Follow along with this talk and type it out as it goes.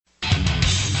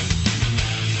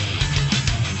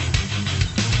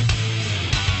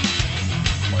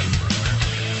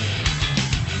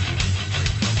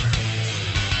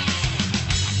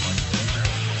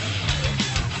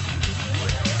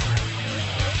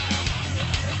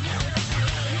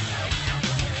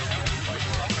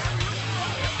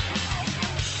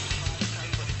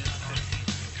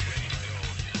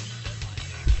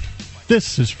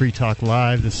This is Free Talk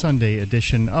Live, the Sunday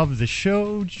edition of the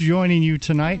show. Joining you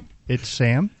tonight, it's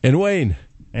Sam. And Wayne.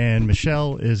 And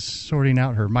Michelle is sorting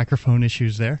out her microphone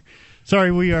issues there. Sorry,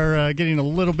 we are getting a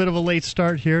little bit of a late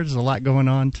start here. There's a lot going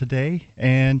on today.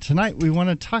 And tonight we want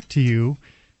to talk to you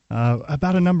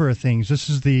about a number of things. This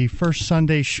is the first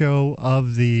Sunday show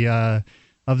of the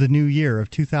new year of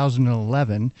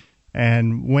 2011.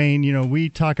 And Wayne, you know, we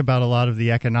talk about a lot of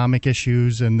the economic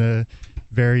issues and the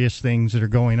various things that are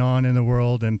going on in the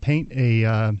world and paint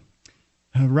a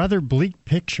rather bleak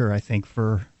picture, I think,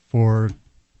 for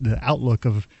the outlook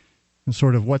of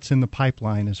sort of what's in the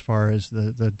pipeline as far as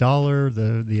the dollar,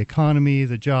 the economy,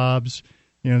 the jobs.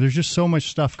 You know, there's just so much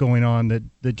stuff going on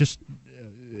that just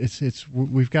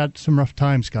we've got some rough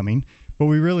times coming. But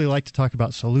we really like to talk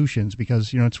about solutions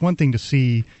because, you know, it's one thing to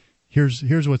see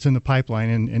here's what's in the pipeline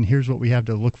and here's what we have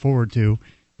to look forward to.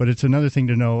 But it's another thing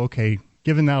to know, okay,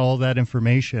 given that all that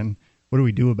information, what do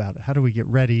we do about it? How do we get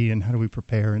ready and how do we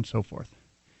prepare and so forth?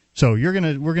 So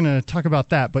we're gonna talk about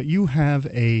that. But you have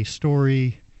a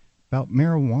story about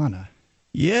marijuana.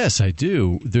 Yes, I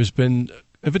do. There's been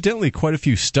evidently quite a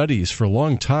few studies for a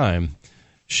long time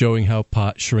showing how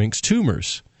pot shrinks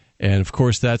tumors. And, of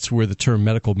course, that's where the term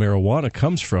medical marijuana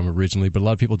comes from originally, but a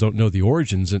lot of people don't know the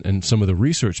origins and some of the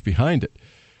research behind it.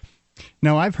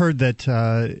 Now, I've heard that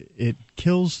it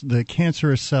kills the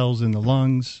cancerous cells in the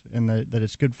lungs and that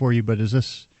it's good for you, but is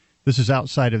this is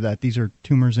outside of that? These are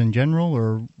tumors in general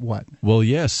or what? Well,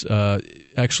 yes.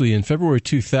 Actually, in February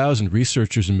 2000,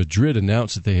 researchers in Madrid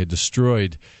announced that they had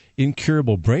destroyed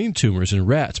incurable brain tumors in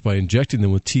rats by injecting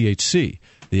them with THC,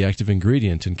 the active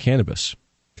ingredient in cannabis.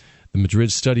 The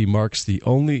Madrid study marks the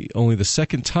only the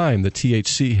second time that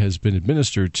THC has been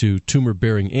administered to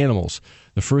tumor-bearing animals.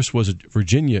 The first was a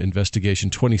Virginia investigation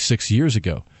 26 years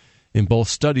ago. In both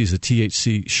studies, the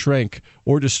THC shrank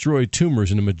or destroyed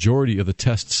tumors in a majority of the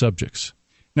test subjects.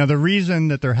 Now, the reason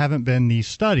that there haven't been these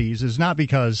studies is not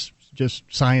because just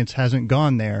science hasn't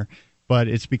gone there, but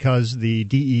it's because the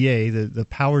DEA, the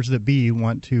powers that be,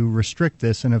 want to restrict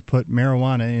this and have put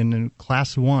marijuana in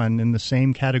Class 1 in the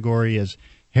same category as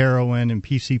heroin and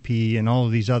PCP and all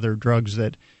of these other drugs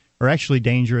that are actually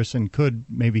dangerous and could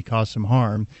maybe cause some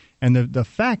harm. And the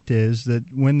fact is that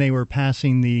when they were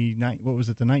passing the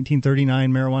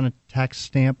 1939 Marijuana Tax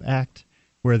Stamp Act,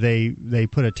 where they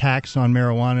put a tax on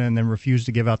marijuana and then refused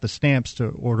to give out the stamps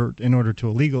in order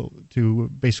to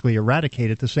basically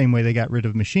eradicate it the same way they got rid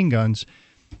of machine guns,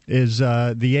 is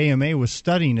the AMA was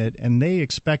studying it, and they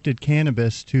expected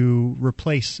cannabis to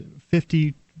replace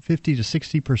 50 to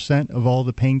 60% of all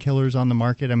the painkillers on the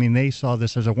market. I mean, they saw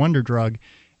this as a wonder drug,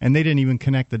 and they didn't even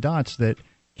connect the dots that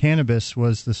cannabis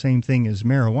was the same thing as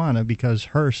marijuana because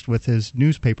Hearst, with his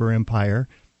newspaper empire,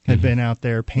 had been out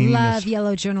there painting this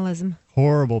yellow journalism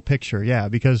horrible picture. Yeah,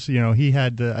 because, you know, he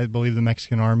had, I believe the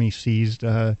Mexican army seized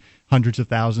hundreds of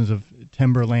thousands of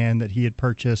timberland that he had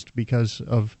purchased because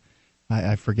of,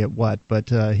 I forget what, but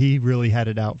he really had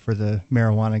it out for the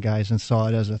marijuana guys and saw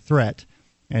it as a threat.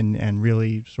 And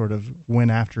really sort of went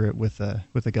after it with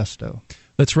a gusto.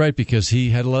 That's right, because he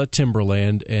had a lot of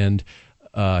timberland and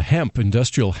hemp,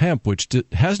 industrial hemp, which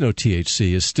has no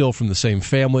THC, is still from the same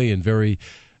family and very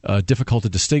difficult to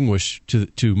distinguish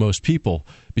to most people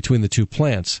between the two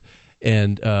plants.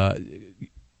 And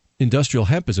industrial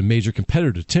hemp is a major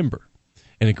competitor to timber,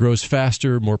 and it grows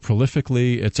faster, more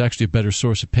prolifically. It's actually a better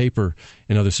source of paper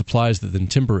and other supplies than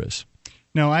timber is.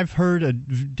 Now, I've heard a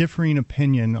differing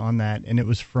opinion on that, and it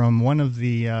was from one of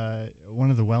the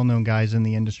well-known guys in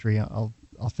the industry. I'll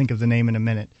think of the name in a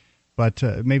minute, but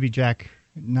maybe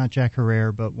not Jack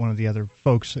Herrera, but one of the other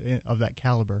folks of that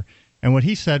caliber. And what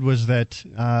he said was that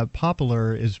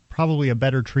poplar is probably a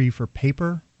better tree for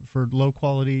paper, for low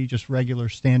quality, just regular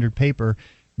standard paper,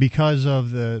 because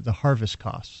of the harvest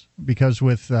costs. Because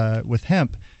with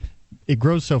hemp, it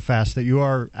grows so fast that you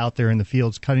are out there in the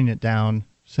fields cutting it down,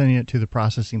 sending it to the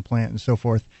processing plant and so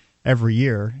forth every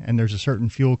year, and there's a certain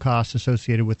fuel cost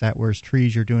associated with that, whereas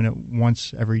trees, you're doing it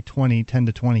once every 10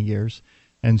 to 20 years.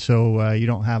 And so you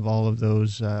don't have all of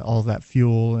those, all of that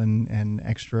fuel and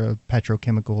extra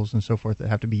petrochemicals and so forth that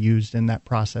have to be used in that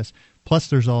process. Plus,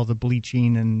 there's all the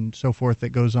bleaching and so forth that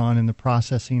goes on in the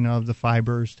processing of the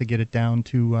fibers to get it down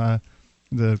to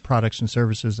the products and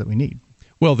services that we need.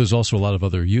 Well, there's also a lot of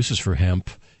other uses for hemp.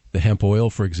 The hemp oil,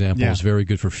 for example, is very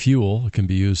good for fuel. It can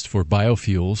be used for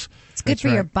biofuels. It's good for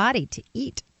your body to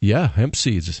eat. Yeah, hemp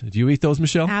seeds. Do you eat those,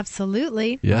 Michelle?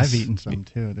 Absolutely. Yes. I've eaten some,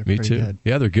 too. They're Me pretty too. good.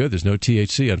 Yeah, they're good. There's no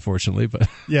THC, unfortunately. But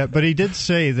yeah, but he did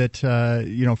say that,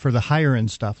 for the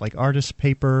higher-end stuff, like artist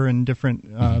paper and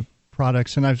different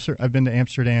products, and I've been to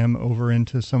Amsterdam over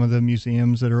into some of the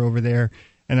museums that are over there,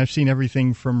 And I've seen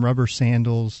everything from rubber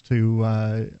sandals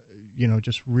to,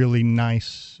 just really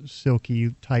nice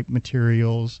silky type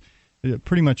materials.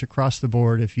 Pretty much across the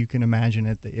board, if you can imagine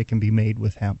it, it can be made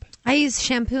with hemp. I use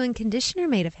shampoo and conditioner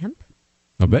made of hemp.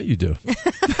 I bet you do.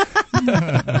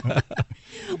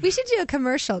 We should do a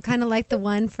commercial, kind of like the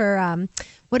one for,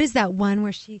 what is that one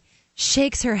where she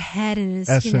shakes her head and is,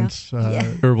 Essence.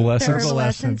 Herbal Essence. Herbal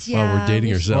Essence, yeah. While we're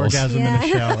dating ourselves. Orgasm in a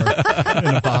shower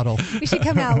in a bottle. We should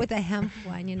come out with a hemp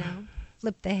one,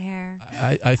 flip the hair.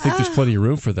 I think there's plenty of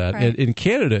room for that. Right. And in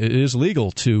Canada, it is legal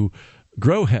to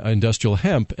grow industrial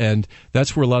hemp, and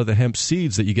that's where a lot of the hemp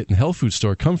seeds that you get in the health food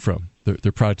store come from.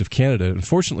 They're product of Canada.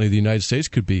 Unfortunately, the United States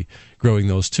could be growing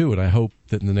those too, and I hope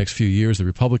that in the next few years the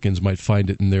Republicans might find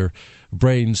it in their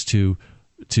brains to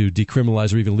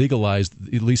decriminalize or even legalize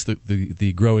at least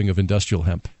the growing of industrial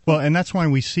hemp. Well, and that's why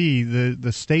we see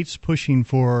the states pushing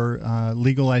for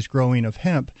legalized growing of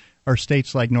hemp are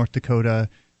states like North Dakota,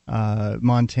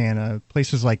 Montana,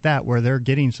 places like that, where they're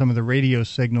getting some of the radio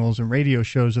signals and radio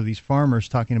shows of these farmers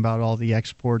talking about all the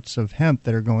exports of hemp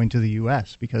that are going to the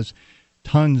U.S. because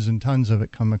tons and tons of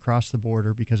it come across the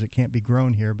border because it can't be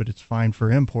grown here, but it's fine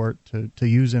for import to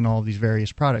use in all these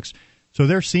various products. So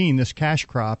they're seeing this cash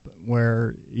crop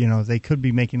where, they could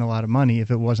be making a lot of money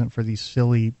if it wasn't for these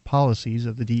silly policies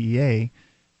of the DEA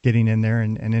getting in there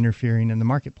and interfering in the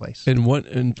marketplace.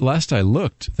 And last I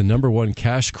looked, the number one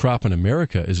cash crop in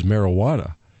America is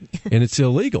marijuana, and it's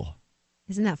illegal.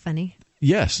 Isn't that funny?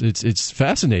 Yes, it's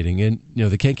fascinating, and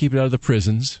they can't keep it out of the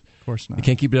prisons. Of course not. They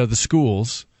can't keep it out of the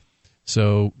schools.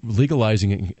 So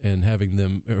legalizing it and having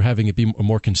it be a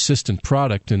more consistent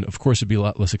product, and of course it'd be a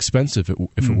lot less expensive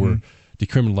if it were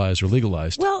decriminalized or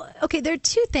legalized. Well, okay, there are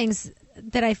two things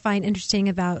that I find interesting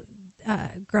about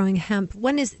growing hemp.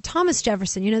 One is Thomas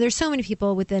Jefferson. There's so many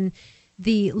people within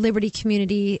the liberty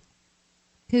community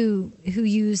who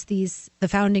use the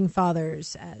founding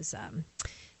fathers as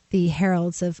the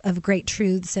heralds of great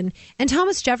truths, and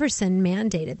Thomas Jefferson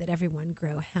mandated that everyone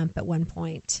grow hemp at one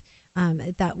point.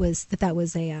 That was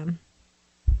an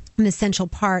essential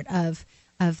part of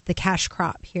the cash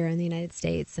crop here in the United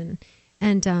States,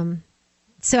 and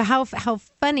so how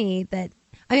funny that.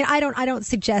 I mean, I don't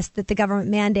suggest that the government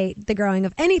mandate the growing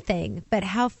of anything, but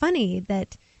how funny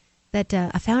that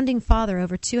a founding father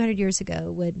over 200 years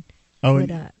ago would.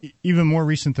 Even more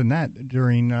recent than that,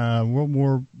 during World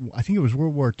War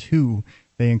II,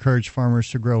 they encouraged farmers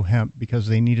to grow hemp because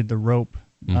they needed the rope.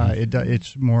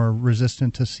 It's more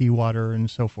resistant to seawater and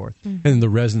so forth. And the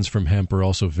resins from hemp are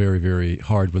also very, very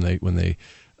hard when they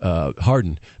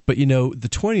harden. But, the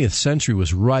 20th century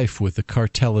was rife with the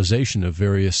cartelization of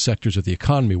various sectors of the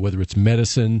economy, whether it's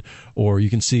medicine or you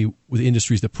can see with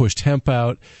industries that pushed hemp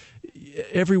out.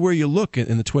 Everywhere you look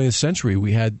in the 20th century,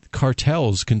 we had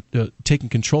cartels taking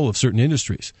control of certain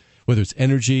industries, whether it's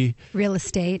energy, real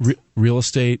estate,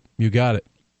 you got it,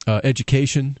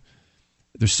 education.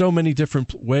 There's so many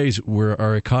different ways where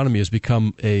our economy has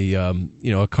become a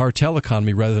cartel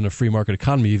economy rather than a free market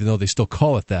economy, even though they still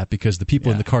call it that because the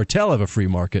people in the cartel have a free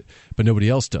market, but nobody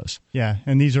else does. Yeah,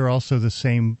 and these are also the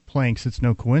same planks, it's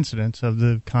no coincidence, of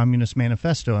the Communist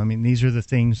Manifesto. I mean, these are the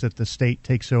things that the state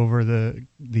takes over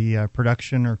the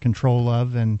production or control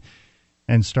of and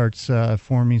starts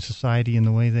forming society in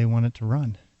the way they want it to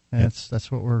run. And that's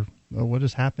what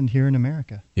has happened here in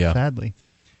America, sadly.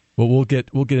 Well, we'll get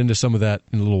into some of that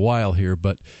in a little while here,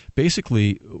 but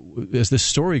basically, as this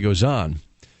story goes on,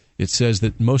 it says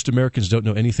that most Americans don't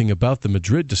know anything about the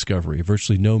Madrid discovery.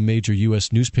 Virtually no major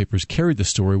U.S. newspapers carried the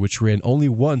story, which ran only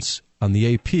once on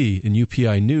the AP and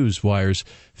UPI News wires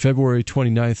February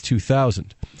 29th,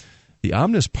 2000. The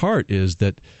ominous part is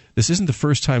that this isn't the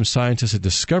first time scientists had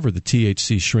discovered that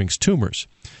THC shrinks tumors.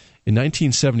 In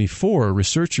 1974,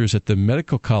 researchers at the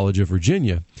Medical College of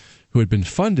Virginia, who had been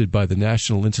funded by the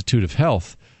National Institute of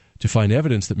Health to find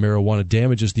evidence that marijuana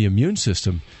damages the immune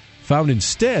system, found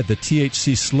instead that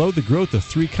THC slowed the growth of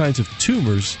 3 kinds of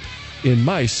tumors in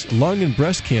mice, lung and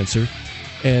breast cancer,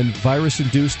 and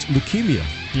virus-induced leukemia.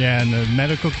 Yeah, and the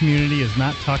medical community is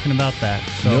not talking about that.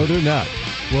 So no, they're not.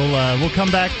 We'll come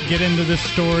back, get into this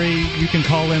story. You can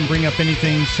call in, bring up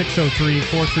anything,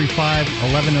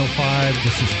 603-435-1105.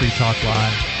 This is Free Talk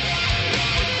Live.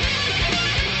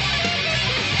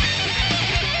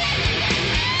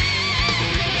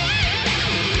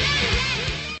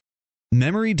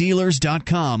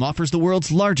 MemoryDealers.com offers the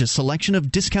world's largest selection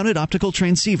of discounted optical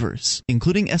transceivers,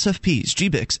 including SFPs,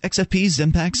 GBICs, XFPs,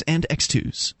 Xempax, and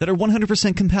X2s that are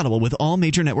 100% compatible with all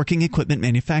major networking equipment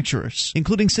manufacturers,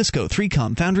 including Cisco,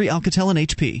 3Com, Foundry, Alcatel, and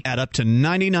HP, at up to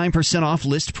 99% off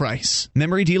list price.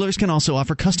 Memory Dealers can also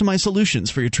offer customized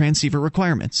solutions for your transceiver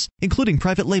requirements, including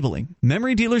private labeling.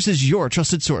 Memory Dealers is your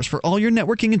trusted source for all your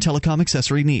networking and telecom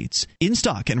accessory needs, in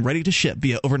stock and ready to ship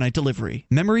via overnight delivery.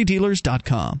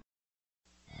 MemoryDealers.com.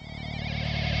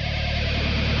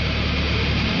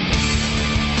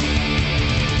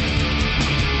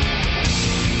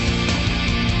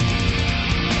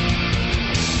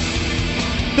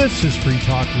 This is Free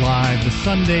Talk Live, the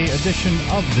Sunday edition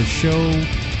of the show.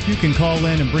 You can call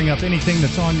in and bring up anything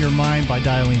that's on your mind by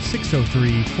dialing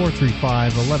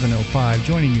 603-435-1105.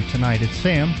 Joining you tonight, it's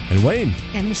Sam. And Wayne.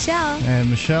 And Michelle.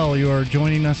 And Michelle, you are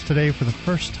joining us today for the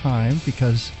first time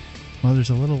because, well,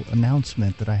 there's a little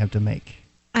announcement that I have to make.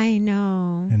 I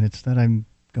know. And it's that I'm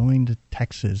going to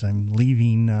Texas. I'm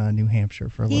leaving New Hampshire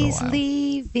for a little while. He's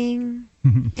leaving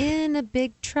in a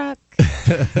big truck.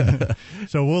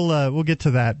 So we'll get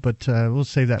to that, but we'll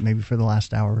save that maybe for the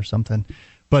last hour or something.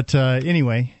 But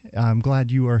anyway, I'm glad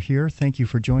you are here. Thank you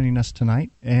for joining us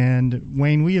tonight. And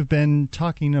Wayne, we have been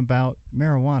talking about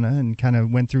marijuana and kind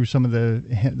of went through some of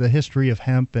the history of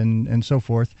hemp and so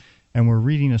forth. And we're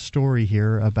reading a story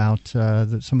here about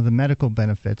some of the medical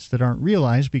benefits that aren't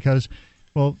realized because,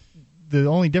 well, the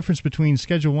only difference between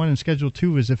Schedule 1 and Schedule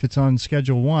 2 is if it's on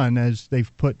Schedule 1, as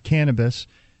they've put cannabis,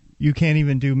 you can't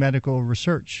even do medical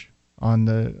research on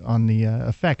the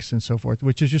effects and so forth,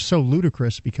 which is just so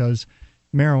ludicrous because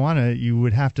marijuana, you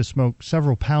would have to smoke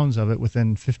several pounds of it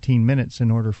within 15 minutes in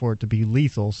order for it to be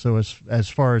lethal. So as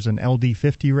far as an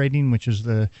LD50 rating, which is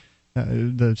the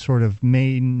sort of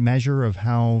main measure of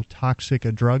how toxic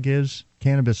a drug is,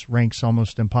 cannabis ranks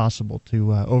almost impossible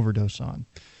to overdose on.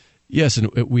 Yes,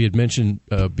 and we had mentioned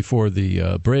before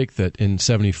the break that in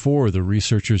 1974, the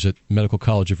researchers at Medical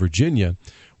College of Virginia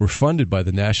were funded by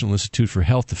the National Institute for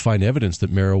Health to find evidence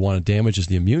that marijuana damages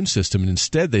the immune system, and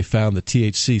instead they found that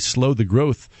THC slowed the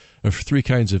growth of three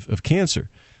kinds of cancer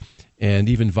and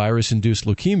even virus-induced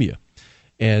leukemia.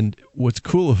 And what's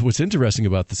interesting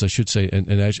about this, I should say, and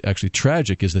actually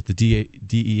tragic, is that the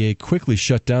DEA quickly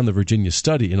shut down the Virginia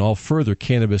study and all further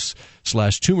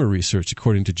cannabis/tumor research,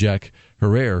 according to Jack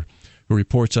Herrera, who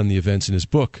reports on the events in his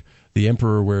book, The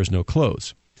Emperor Wears No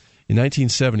Clothes. In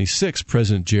 1976,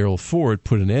 President Gerald Ford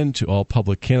put an end to all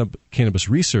public cannabis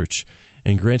research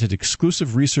and granted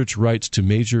exclusive research rights to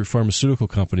major pharmaceutical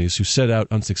companies who set out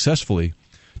unsuccessfully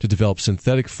to develop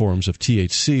synthetic forms of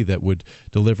THC that would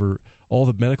deliver all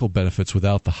the medical benefits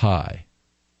without the high.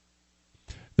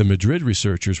 The Madrid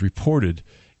researchers reported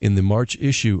in the March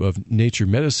issue of Nature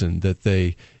Medicine that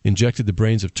they injected the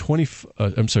brains of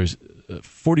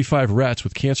 45 rats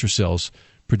with cancer cells,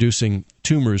 producing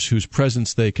tumors whose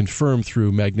presence they confirmed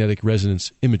through magnetic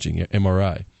resonance imaging,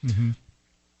 MRI. Mm-hmm.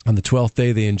 On the 12th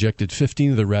day, they injected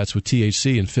 15 of the rats with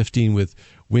THC and 15 with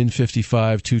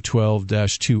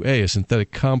Win55-212-2A, a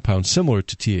synthetic compound similar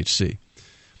to THC.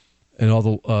 And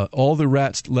all the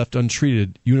rats left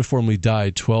untreated uniformly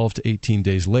died 12 to 18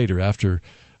 days later after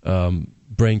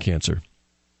brain cancer.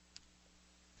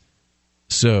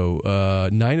 So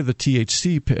 9 of the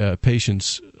THC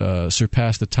patients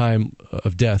surpassed the time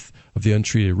of death of the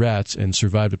untreated rats and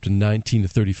survived up to 19 to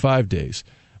 35 days.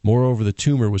 Moreover, the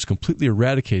tumor was completely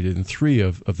eradicated in 3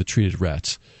 of the treated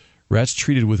rats. Rats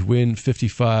treated with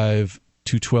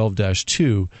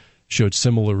Win55-212-2 showed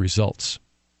similar results.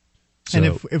 So, and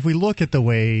if we look at the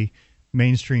way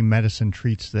mainstream medicine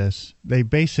treats this, they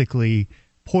basically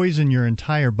poison your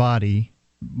entire body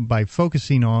by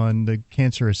focusing on the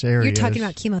cancerous areas. You're talking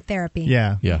about chemotherapy.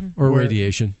 Yeah. Yeah, or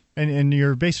radiation. And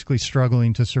you're basically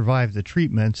struggling to survive the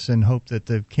treatments and hope that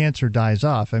the cancer dies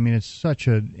off. I mean, it's such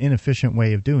an inefficient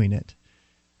way of doing it.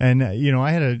 And,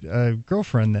 I had a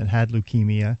girlfriend that had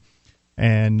leukemia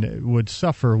and would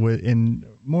suffer in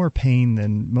more pain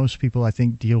than most people, I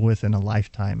think, deal with in a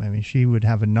lifetime. I mean, she would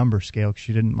have a number scale because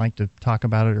she didn't like to talk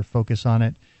about it or focus on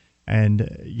it. And,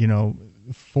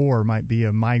 4 might be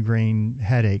a migraine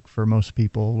headache for most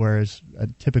people, whereas a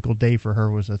typical day for her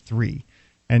was a 3.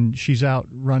 And she's out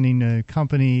running a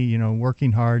company,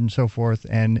 working hard and so forth.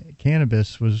 And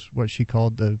cannabis was what she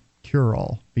called the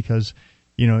cure-all because,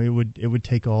 it would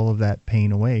take all of that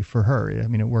pain away for her. I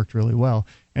mean, it worked really well.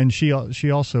 And she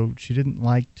didn't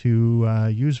like to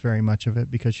use very much of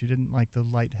it because she didn't like the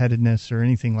lightheadedness or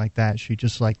anything like that. She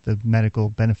just liked the medical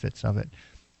benefits of it.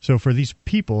 So for these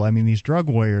people, I mean, these drug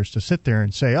warriors to sit there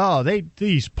and say, "Oh,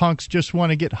 these punks just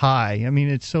want to get high." I mean,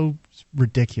 it's so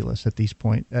ridiculous at this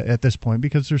point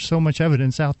because there's so much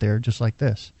evidence out there just like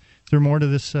this. Is there more to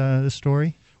this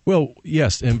story? Well,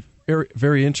 yes, and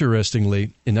very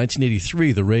interestingly, in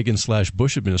 1983, the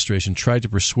Reagan/Bush administration tried to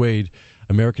persuade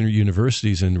American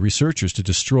universities and researchers to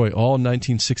destroy all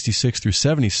 1966 through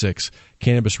 76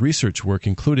 cannabis research work,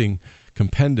 including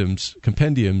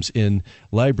compendiums in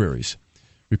libraries,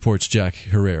 reports Jack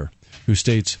Herrera, who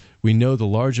states, "We know the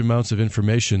large amounts of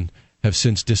information have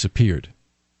since disappeared."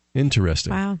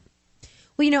 Interesting. Wow.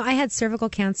 Well, I had cervical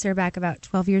cancer back about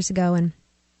 12 years ago,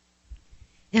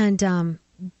 and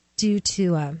due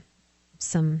to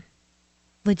some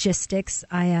logistics,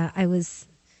 I was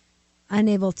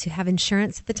unable to have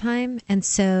insurance at the time, and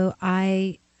so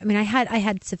I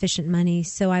had sufficient money,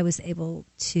 so I was able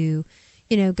to,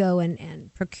 go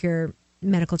and procure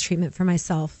medical treatment for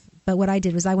myself. But what I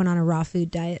did was I went on a raw food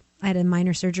diet. I had a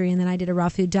minor surgery, and then I did a raw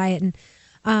food diet, and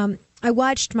I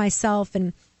watched myself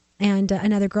and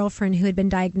another girlfriend who had been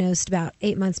diagnosed about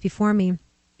 8 months before me.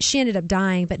 She ended up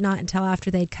dying, but not until after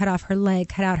they'd cut off her leg,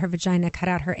 cut out her vagina, cut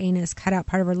out her anus, cut out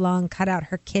part of her lung, cut out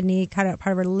her kidney, cut out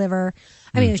part of her liver.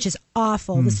 I mean, it was just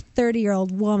awful. This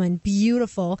 30-year-old woman,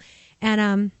 beautiful,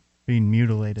 and being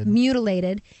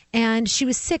mutilated. And she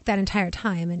was sick that entire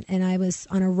time, and I was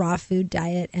on a raw food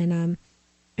diet, and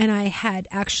I had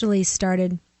actually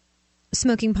started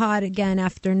smoking pot again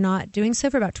after not doing so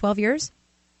for about 12 years.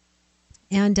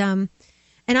 And I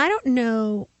don't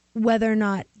know whether or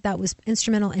not that was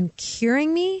instrumental in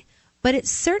curing me, but I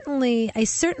certainly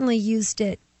used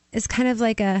it as kind of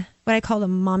like what I call a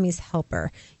mommy's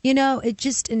helper. It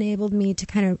just enabled me to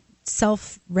kind of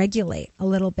self-regulate a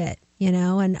little bit,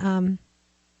 and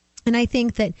I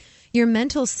think that your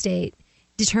mental state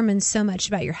determines so much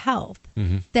about your health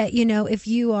that, if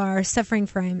you are suffering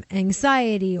from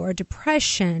anxiety or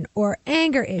depression or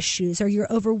anger issues, or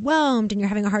you're overwhelmed and you're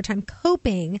having a hard time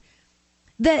coping,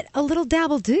 that a little dab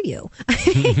will do you.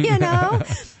 It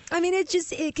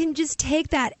can just take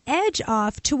that edge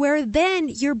off to where then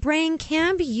your brain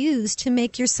can be used to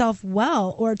make yourself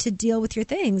well or to deal with your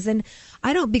things. And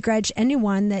I don't begrudge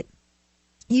anyone that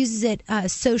uses it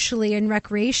socially and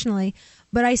recreationally,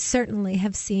 but I certainly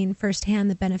have seen firsthand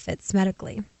the benefits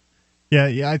medically.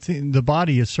 Yeah, I think the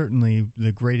body is certainly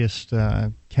the greatest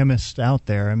chemist out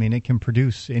there. I mean, it can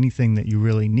produce anything that you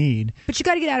really need. But you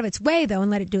got to get out of its way, though, and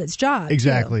let it do its job.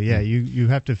 Exactly, too. Yeah. You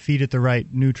have to feed it the right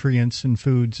nutrients and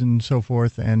foods and so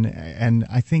forth. And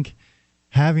I think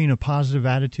having a positive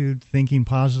attitude, thinking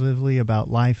positively about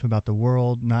life, about the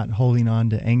world, not holding on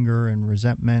to anger and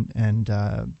resentment and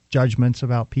judgments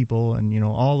about people and,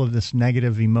 all of this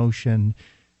negative emotion,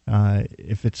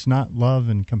 if it's not love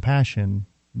and compassion,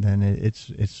 then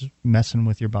it's messing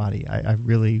with your body. I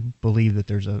really believe that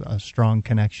there's a strong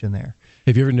connection there.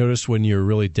 Have you ever noticed when you're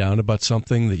really down about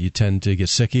something that you tend to get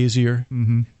sick easier?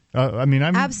 Mm-hmm. I'm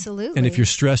absolutely. And if you're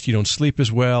stressed, you don't sleep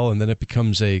as well, and then it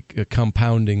becomes a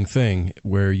compounding thing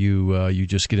where you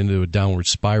just get into a downward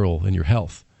spiral in your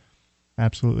health.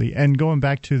 Absolutely. And going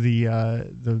back to the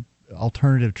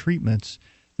alternative treatments,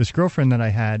 this girlfriend that I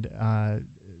had,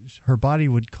 her body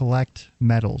would collect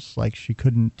metals, like she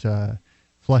couldn't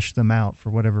flush them out for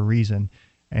whatever reason.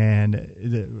 And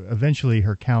eventually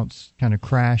her counts kind of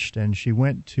crashed, and she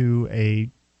went to a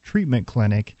treatment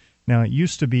clinic. Now, it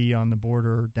used to be on the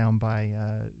border down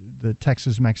by the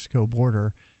Texas-Mexico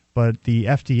border, but the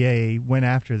FDA went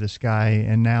after this guy,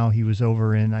 and now he was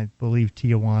over in, I believe,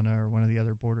 Tijuana or one of the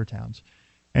other border towns.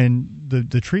 And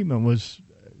the treatment was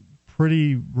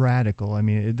pretty radical. I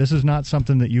mean, this is not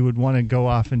something that you would want to go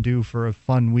off and do for a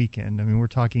fun weekend. I mean, we're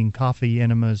talking coffee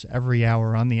enemas every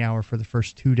hour, on the hour for the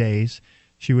first 2 days.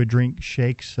 She would drink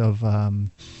shakes of, the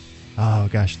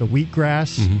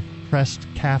wheatgrass, pressed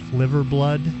calf liver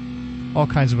blood, all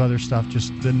kinds of other stuff,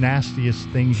 just the nastiest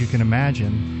things you can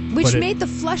imagine. Which made the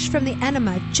flush from the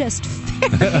enema just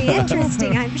very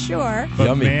interesting, I'm sure. But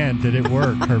Yummy. Man, did it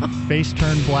work. Her face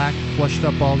turned black, flushed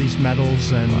up all these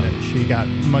metals, and she got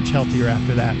much healthier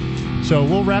after that. So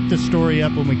we'll wrap this story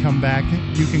up when we come back.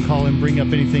 You can call and bring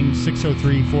up anything,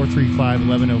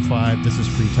 603-435-1105. This is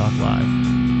Free Talk Live.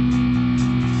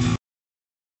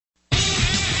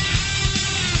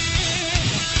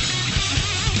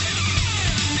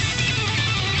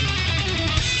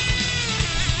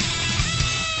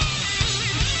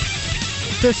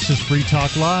 This is Free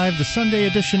Talk Live, the Sunday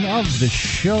edition of the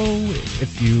show.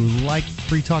 If you like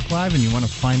Free Talk Live and you want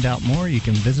to find out more, you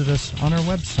can visit us on our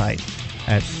website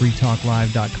at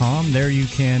freetalklive.com. There you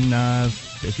can,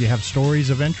 if you have stories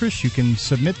of interest, you can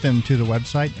submit them to the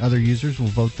website. Other users will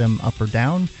vote them up or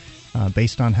down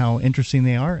based on how interesting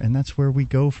they are, and that's where we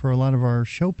go for a lot of our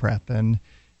show prep. And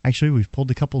Actually, we've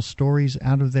pulled a couple stories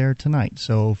out of there tonight.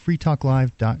 So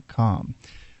freetalklive.com.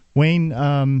 Wayne,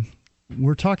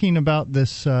 we're talking about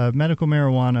this medical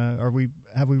marijuana.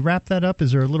 Have we wrapped that up?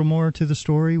 Is there a little more to the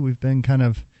story? We've been kind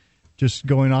of just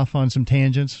going off on some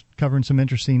tangents, covering some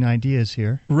interesting ideas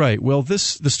here. Right. Well, the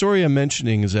story I'm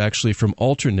mentioning is actually from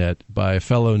Alternet by a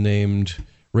fellow named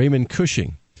Raymond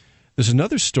Cushing. There's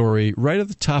another story right at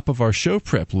the top of our show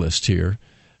prep list here.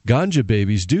 Ganja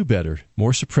babies do better.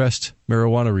 More suppressed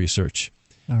marijuana research.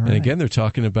 All right. And again, they're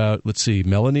talking about, let's see,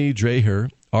 Melanie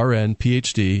Dreher, RN,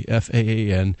 PhD,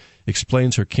 FAAN,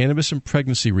 explains her cannabis and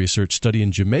pregnancy research study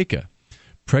in Jamaica.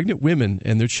 Pregnant women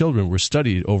and their children were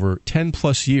studied over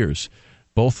 10-plus years.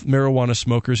 Both marijuana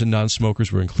smokers and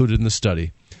non-smokers were included in the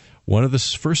study. One of the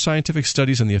first scientific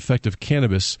studies on the effect of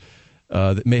cannabis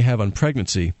that may have on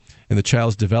pregnancy and the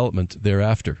child's development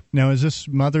thereafter. Now, is this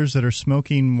mothers that are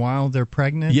smoking while they're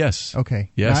pregnant? Yes.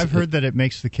 Okay. Yes. Now, I've heard that it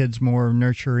makes the kids more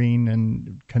nurturing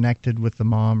and connected with the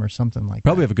mom or something like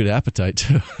Probably that. have a good appetite,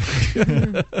 too.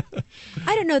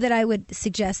 I don't know that I would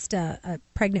suggest a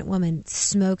pregnant woman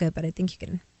smoke it, but I think you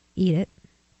can eat it.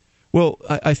 Well,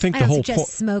 I think I don't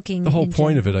suggest smoking. The whole in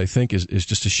point of it, general. I think, is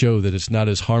just to show that it's not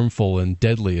as harmful and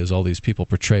deadly as all these people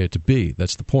portray it to be.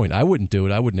 That's the point. I wouldn't do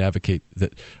it. I wouldn't advocate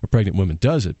that a pregnant woman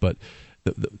does it, but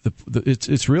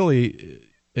it's really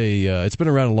it's been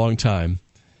around a long time,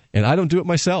 and I don't do it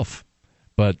myself.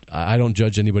 But I don't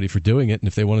judge anybody for doing it, and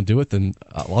if they want to do it, then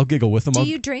I'll giggle with them. Do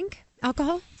you drink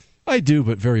alcohol? I do,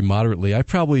 but very moderately. I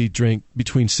probably drink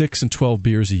between 6 and 12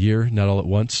 beers a year, not all at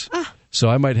once. So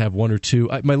I might have 1 or 2.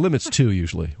 My limit's 2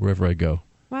 usually, wherever I go.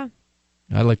 Wow.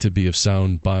 I like to be of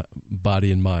sound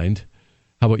body and mind.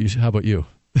 How about you?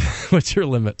 What's your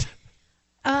limit?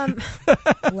 Well,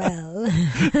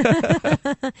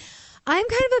 I'm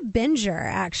kind of a binger,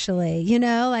 actually.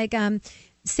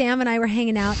 Sam and I were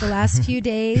hanging out the last few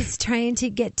days trying to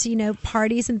get to,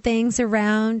 parties and things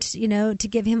around, to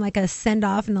give him like a send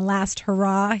off and the last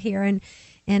hurrah here in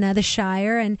the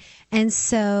Shire. And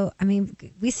so, I mean,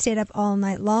 we stayed up all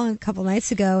night long a couple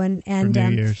nights ago and For New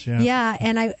Year's, yeah. Yeah.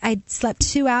 And I slept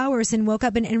 2 hours and woke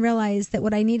up and realized that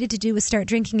what I needed to do was start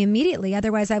drinking immediately.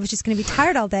 Otherwise I was just going to be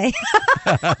tired all day.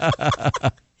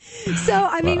 So,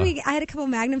 I mean, Wow. I had a couple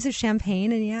magnums of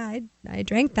champagne and yeah, I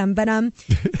drank them, but,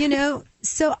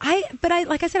 so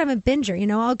like I said, I'm a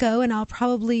binger, I'll go and I'll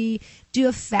probably do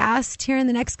a fast here in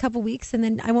the next couple weeks and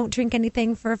then I won't drink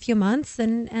anything for a few months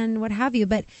and what have you.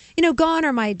 But, gone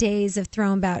are my days of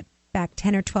throwing back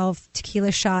 10 or 12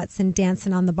 tequila shots and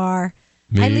dancing on the bar.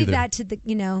 Me I leave either. that to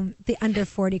the under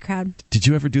 40 crowd. Did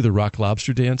you ever do the rock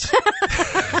lobster dance?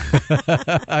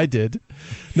 I did.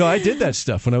 No, I did that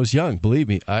stuff when I was young. Believe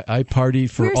me, I partied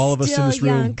for We're all of us in this still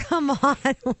young. room. Come on.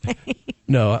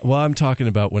 No, well, I'm talking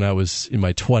about when I was in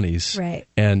my 20s. Right.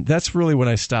 And that's really when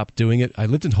I stopped doing it. I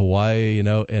lived in Hawaii,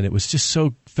 and it was just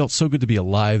felt so good to be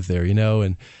alive there,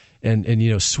 and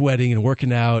sweating and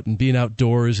working out and being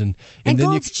outdoors. And then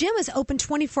Gold's Gym is open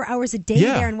 24 hours a day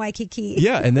there in Waikiki.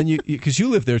 Yeah, and then because you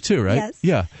live there too, right? Yes.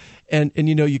 Yeah. And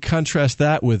you contrast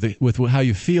that with how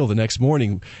you feel the next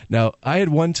morning. Now, I had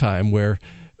one time where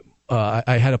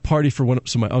I had a party for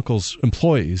some of my uncle's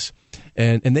employees,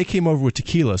 and they came over with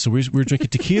tequila. So we were drinking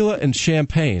tequila and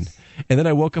champagne. And then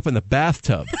I woke up in the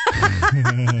bathtub.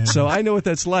 So I know what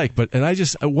that's like.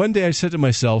 One day I said to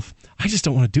myself, I just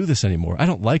don't want to do this anymore. I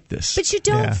don't like this. But you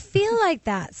don't feel like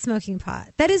that smoking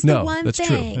pot. That is the one that's thing.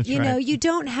 true. That's right. You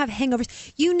don't have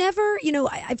hangovers. You never,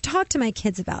 I've talked to my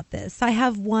kids about this. I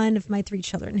have one of my 3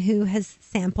 children who has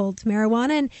sampled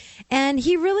marijuana and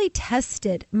he really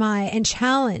tested and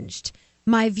challenged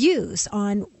my views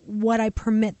on what I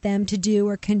permit them to do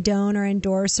or condone or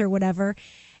endorse or whatever.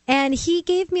 And he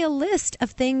gave me a list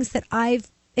of things that I've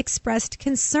expressed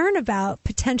concern about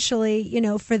potentially,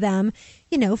 for them,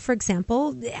 for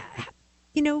example,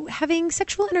 having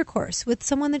sexual intercourse with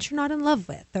someone that you're not in love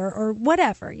with or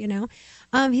whatever,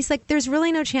 He's like, there's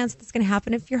really no chance that's going to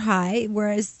happen if you're high.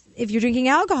 Whereas if you're drinking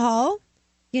alcohol,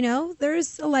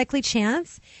 there's a likely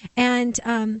chance. And,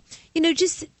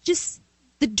 just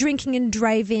the drinking and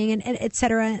driving and et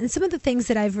cetera. And some of the things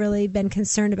that I've really been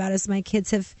concerned about as my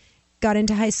kids have got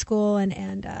into high school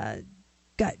and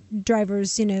got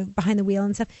drivers, behind the wheel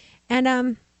and stuff.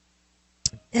 And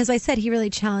as I said, he really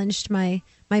challenged my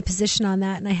position on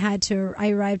that, and I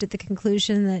arrived at the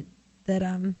conclusion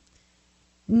that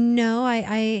no,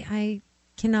 I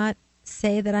cannot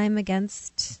say that I'm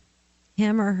against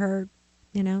him or her,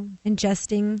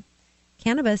 ingesting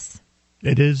cannabis.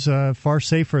 It is far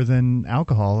safer than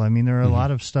alcohol. I mean, there are a lot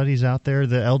of studies out there.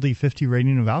 The LD50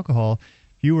 rating of alcohol,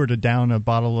 if you were to down a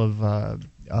bottle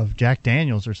of Jack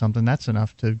Daniels or something, that's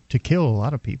enough to kill a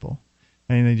lot of people.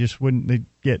 and they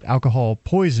get alcohol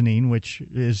poisoning, which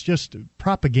is just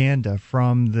propaganda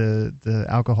from the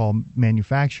alcohol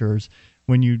manufacturers.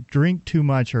 When you drink too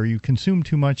much or you consume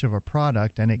too much of a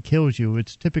product and it kills you,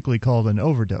 it's typically called an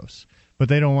overdose. But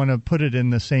they don't want to put it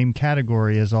in the same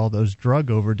category as all those drug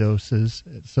overdoses,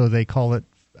 so they call it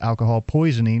alcohol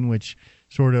poisoning, which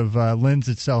sort of lends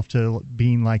itself to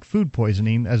being like food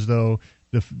poisoning, as though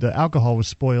the alcohol was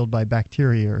spoiled by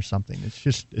bacteria or something.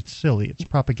 It's silly. It's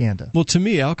propaganda. Well, to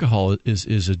me, alcohol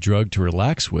is a drug to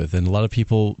relax with, and a lot of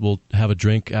people will have a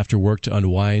drink after work to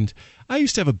unwind. I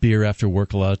used to have a beer after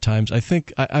work a lot of times. I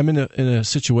think I'm in a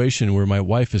situation where my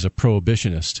wife is a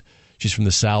prohibitionist. She's from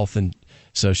the South, and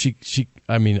so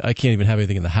I can't even have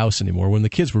anything in the house anymore. When the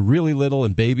kids were really little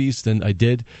and babies, then I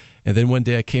did. And then one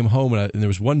day I came home and there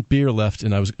was one beer left,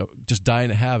 and I was just dying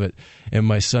to have it. And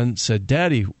my son said,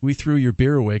 "Daddy, we threw your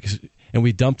beer away," and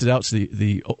we dumped it out so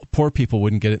the poor people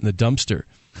wouldn't get it in the dumpster.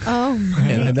 Oh, my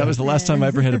and that was the last time I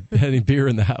ever had any beer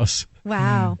in the house.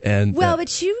 Wow. And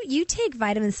but you take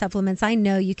vitamin supplements. I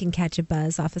know you can catch a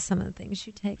buzz off of some of the things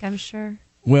you take, I'm sure.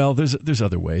 Well, there's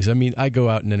other ways. I mean, I go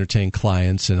out and entertain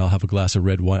clients, and I'll have a glass of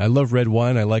red wine. I love red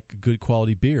wine. I like good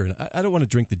quality beer. And I don't want to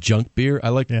drink the junk beer. I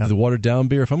like the watered-down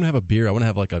beer. If I'm going to have a beer, I want to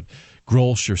have like a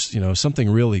Grolsch or something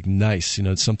really nice,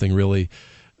 something really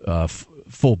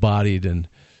full-bodied. And,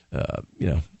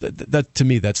 that to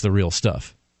me, that's the real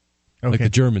stuff. Okay. Like the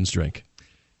Germans drink.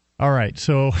 All right,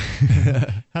 so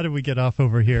how did we get off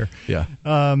over here? Yeah,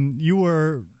 we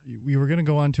were going to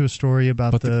go on to a story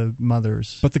about the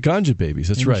mothers, but the ganja babies.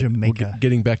 That's in right. Jamaica. We're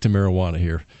getting back to marijuana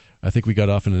here. I think we got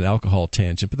off in an alcohol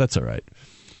tangent, but that's all right.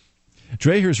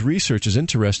 Dreher's research is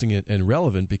interesting and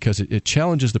relevant because it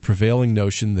challenges the prevailing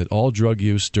notion that all drug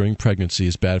use during pregnancy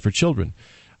is bad for children.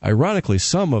 Ironically,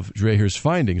 some of Dreher's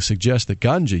findings suggest that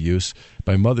ganja use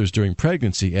by mothers during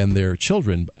pregnancy and their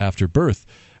children after birth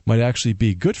might actually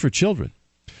be good for children.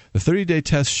 The 30-day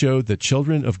test showed that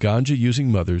children of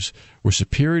ganja-using mothers were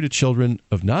superior to children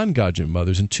of non-ganja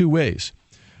mothers in two ways.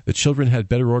 The children had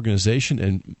better organization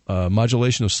and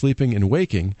modulation of sleeping and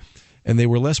waking, and they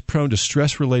were less prone to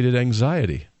stress-related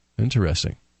anxiety.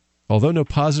 Interesting. Although no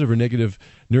positive or negative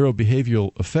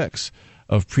neurobehavioral effects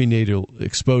of prenatal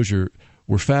exposure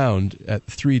were found at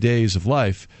 3 days of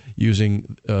life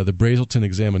using the Brazelton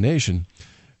examination,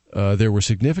 there were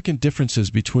significant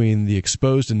differences between the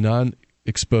exposed and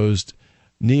non-exposed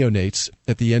neonates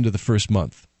at the end of the first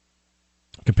month.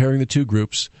 Comparing the two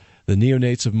groups, the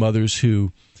neonates of mothers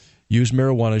who used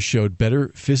marijuana showed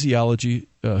better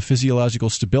physiological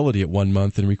stability at 1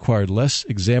 month and required less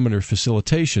examiner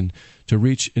facilitation to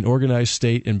reach an organized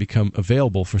state and become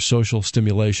available for social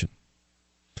stimulation.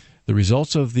 The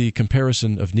results of the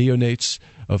comparison of neonates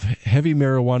of heavy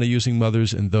marijuana-using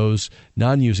mothers and those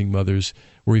non-using mothers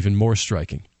were even more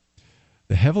striking.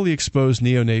 The heavily exposed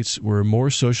neonates were more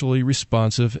socially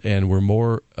responsive and were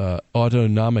more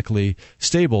autonomically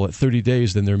stable at 30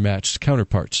 days than their matched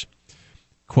counterparts.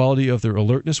 Quality of their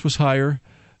alertness was higher,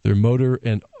 their motor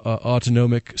and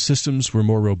autonomic systems were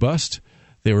more robust,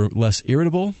 they were less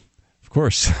irritable. Of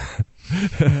course.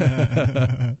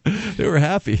 They were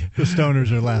happy. The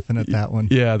stoners are laughing at that one.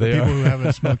 Yeah, they People are. who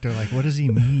haven't smoked are like, what does he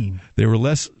mean? They were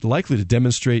less likely to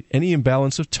demonstrate any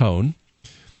imbalance of tone.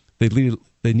 They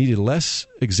needed less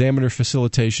examiner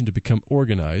facilitation to become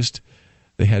organized.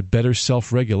 They had better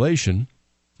self-regulation.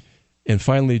 And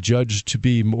finally, judged to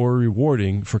be more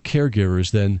rewarding for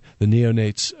caregivers than the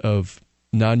neonates of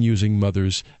non-using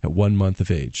mothers at 1 month of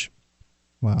age.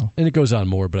 Wow. And it goes on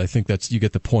more, but I think you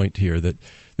get the point here that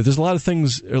there's a lot of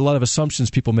things, a lot of assumptions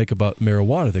people make about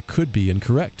marijuana that could be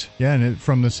incorrect. Yeah, and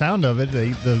from the sound of it,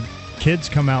 the kids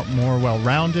come out more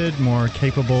well-rounded, more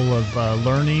capable of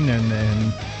learning,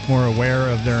 and more aware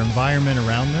of their environment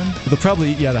around them. They'll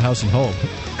probably eat you out of house and home.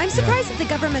 I'm surprised that the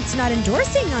government's not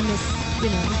endorsing on this.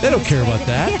 They don't care about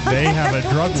that. They have a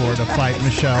drug war to fight,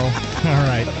 Michelle. All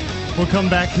right. We'll come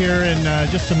back here in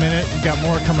just a minute. We've got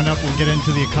more coming up. We'll get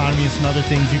into the economy and some other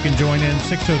things. You can join in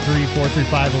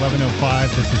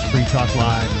 603-435-1105. This is Free Talk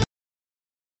Live.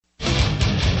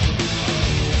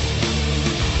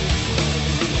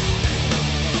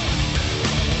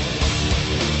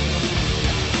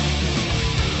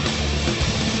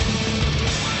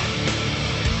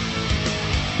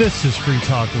 This is Free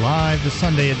Talk Live, the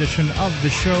Sunday edition of the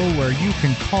show where you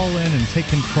can call in and take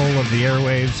control of the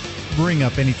airwaves. Bring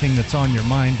up anything that's on your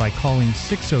mind by calling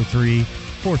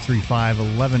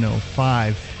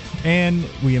 603-435-1105. And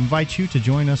we invite you to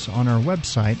join us on our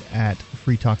website at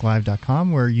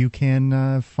freetalklive.com, where you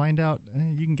can find out,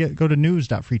 you can go to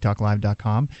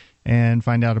news.freetalklive.com and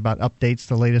find out about updates,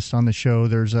 the latest on the show.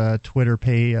 There's a Twitter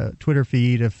feed,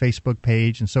 a Facebook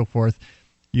page, and so forth.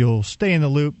 you'll stay in the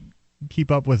loop,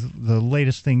 keep up with the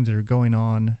latest things that are going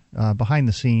on behind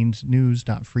the scenes,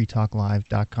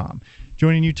 news.freetalklive.com.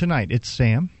 Joining you tonight, it's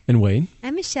Sam. And Wayne.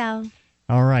 I'm Michelle.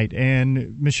 All right.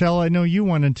 And Michelle, I know you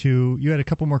had a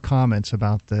couple more comments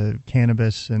about the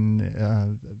cannabis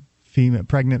and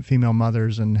pregnant female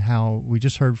mothers, and how we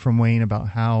just heard from Wayne about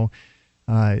how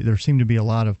there seem to be a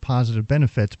lot of positive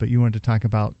benefits, but you wanted to talk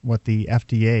about what the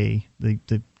FDA,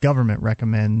 the government,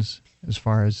 recommends as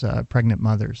far as pregnant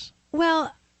mothers.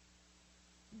 Well,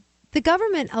 the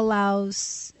government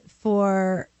allows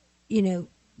for,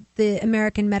 the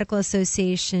American Medical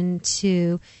Association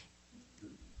to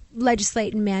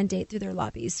legislate and mandate through their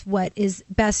lobbies what is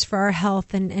best for our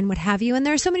health and what have you. And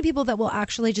there are so many people that will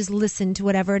actually just listen to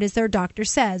whatever it is their doctor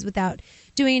says without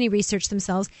doing any research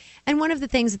themselves. And one of the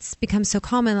things that's become so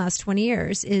common in the last 20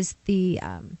 years is the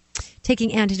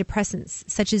taking antidepressants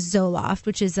such as Zoloft,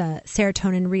 which is a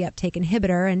serotonin reuptake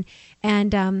inhibitor.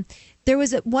 And there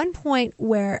was at one point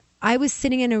where I was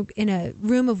sitting in a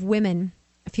room of women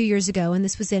a few years ago, and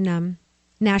this was in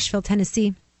Nashville,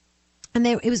 Tennessee. And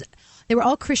they were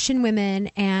all Christian women,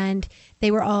 and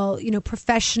they were all,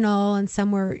 professional, and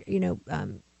some were,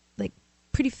 like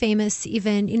pretty famous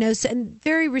even, so, and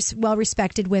very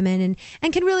well-respected women,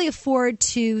 and can really afford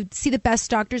to see the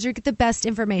best doctors or get the best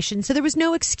information. So there was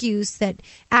no excuse that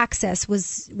access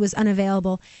was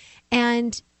unavailable.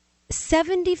 And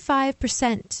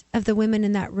 75% of the women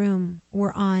in that room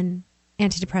were on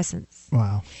antidepressants.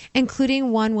 Wow.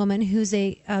 Including one woman who's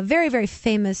a very, very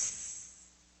famous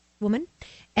woman.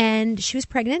 And she was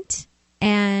pregnant,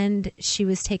 and she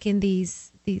was taking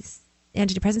these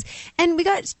antidepressants. And we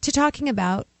got to talking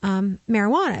about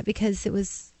marijuana, because it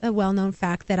was a well-known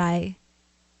fact that I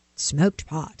smoked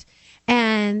pot.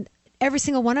 And every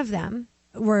single one of them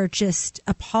were just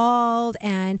appalled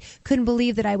and couldn't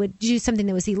believe that I would do something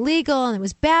that was illegal and it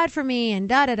was bad for me and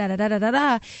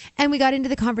da-da-da-da-da-da-da. And we got into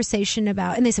the conversation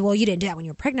about, and they said, well, you didn't do that when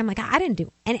you were pregnant. I'm like, I didn't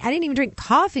even drink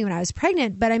coffee when I was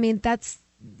pregnant. But I mean, that's,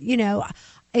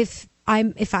 if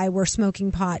I were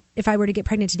smoking pot, if I were to get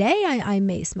pregnant today, I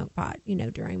may smoke pot,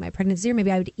 during my pregnancy, or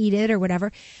maybe I would eat it or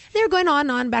whatever. They were going on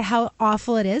and on about how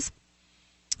awful it is.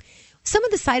 Some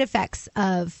of the side effects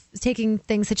of taking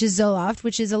things such as Zoloft,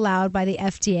 which is allowed by the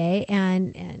FDA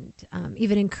and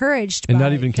even encouraged by and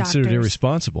not even doctors. considered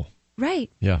irresponsible. Right.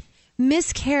 Yeah.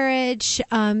 Miscarriage,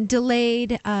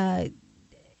 delayed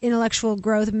intellectual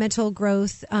growth, mental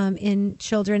growth in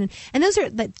children, and those are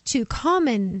the two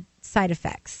common side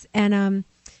effects. And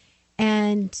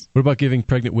what about giving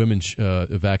pregnant women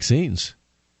vaccines?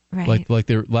 Right. Like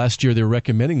last year, they were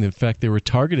recommending. In fact, they were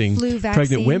targeting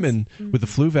pregnant women with the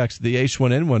flu vaccine, the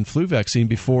H1N1 flu vaccine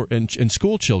before, and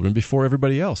school children before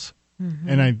everybody else. Mm-hmm.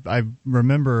 And I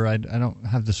remember, I don't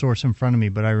have the source in front of me,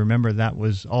 but I remember that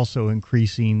was also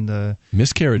increasing the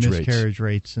miscarriage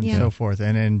rates and so forth.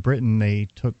 And in Britain,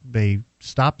 they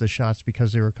stopped the shots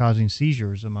because they were causing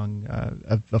seizures among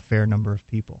a fair number of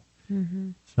people.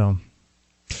 Mm-hmm.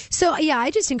 So yeah, I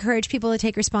just encourage people to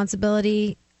take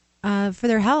responsibility for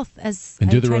their health and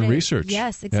do their own research.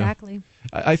 Yes, exactly.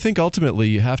 Yeah. I think ultimately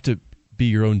you have to be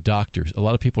your own doctor. A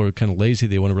lot of people are kind of lazy.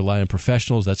 They want to rely on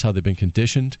professionals. That's how they've been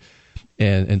conditioned.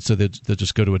 And so they'll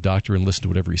just go to a doctor and listen to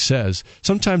whatever he says.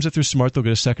 Sometimes if they're smart, they'll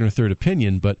get a second or third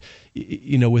opinion. But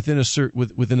within a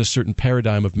certain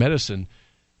paradigm of medicine,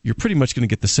 you're pretty much going to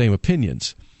get the same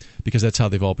opinions because that's how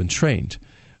they've all been trained.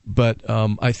 But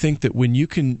I think that when you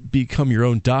can become your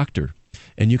own doctor,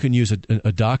 and you can use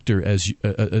a doctor as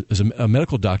a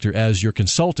medical doctor as your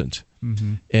consultant,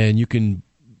 mm-hmm. and you can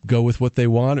go with what they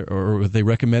want or what they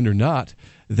recommend or not,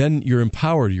 then you're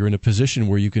empowered. You're in a position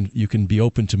where you can be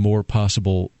open to more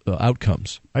possible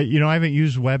outcomes. I haven't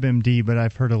used WebMD, but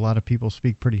I've heard a lot of people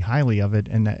speak pretty highly of it.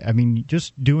 And I mean,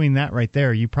 just doing that right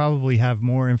there, you probably have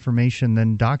more information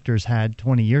than doctors had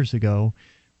 20 years ago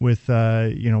with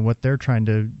what they're trying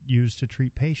to use to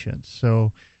treat patients.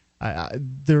 So I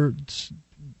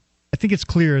think it's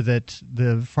clear that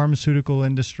the pharmaceutical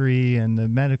industry and the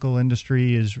medical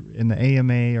industry and the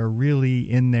AMA are really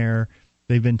in there.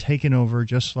 They've been taken over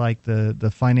just like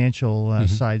the financial mm-hmm.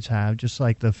 sides have, just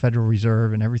like the Federal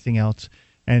Reserve and everything else.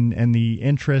 And the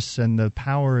interests and the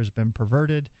power has been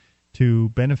perverted to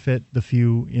benefit the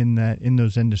few in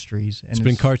those industries. And it's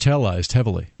been cartelized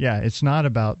heavily. Yeah, it's not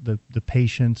about the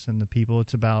patients and the people.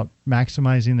 It's about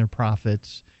maximizing their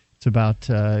profits. It's about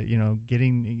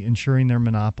ensuring their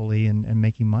monopoly and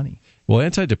making money. Well,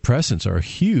 antidepressants are a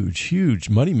huge, huge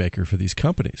moneymaker for these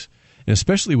companies, and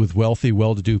especially with wealthy,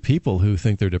 well-to-do people who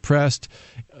think they're depressed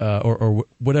or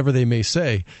whatever they may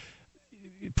say.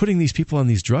 Putting these people on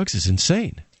these drugs is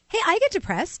insane. Hey, I get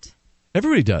depressed.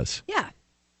 Everybody does. Yeah.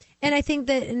 And I think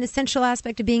that an essential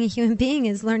aspect of being a human being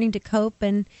is learning to cope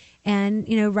and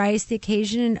rise to the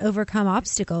occasion and overcome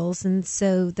obstacles. And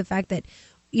so the fact that,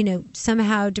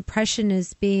 somehow depression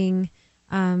is being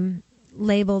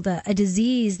labeled a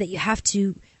disease that you have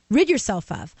to rid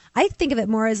yourself of, I think of it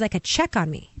more as like a check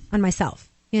on myself,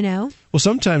 Well,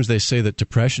 sometimes they say that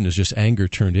depression is just anger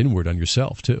turned inward on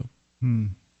yourself, too.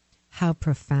 How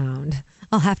profound.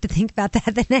 I'll have to think about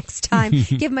that the next time.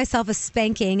 Give myself a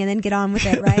spanking and then get on with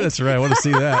it, right? That's right. I want to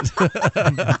see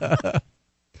that.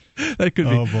 That could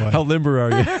be. Oh, boy. How limber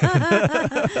are you?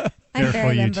 I'm Careful,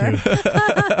 very limber.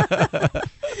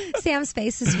 Sam's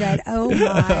face is red. Oh,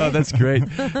 my. Oh, that's great.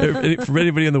 For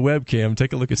anybody on the webcam,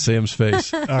 take a look at Sam's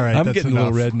face. All right, I'm that's getting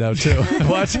enough. a little red now, too.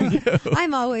 Watching you.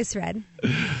 I'm always red.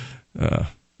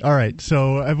 All right,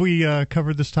 so have we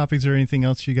covered this topic? Is there anything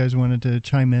else you guys wanted to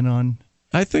chime in on?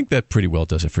 I think that pretty well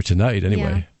does it for tonight,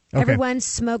 anyway. Yeah. Okay. Everyone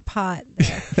smoke pot.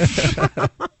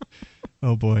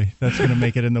 Oh, boy. That's going to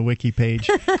make it in the wiki page.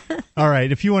 All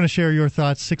right. If you want to share your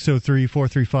thoughts,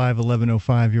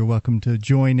 603-435-1105, you're welcome to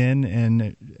join in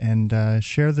and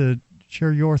share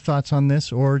your thoughts on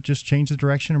this, or just change the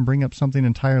direction and bring up something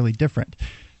entirely different.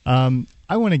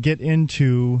 I want to get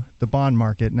into the bond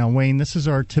market. Now, Wayne, this is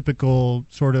our typical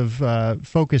sort of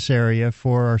focus area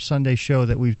for our Sunday show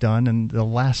that we've done, and the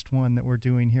last one that we're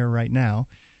doing here right now.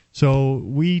 So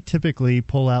we typically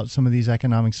pull out some of these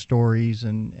economic stories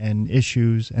and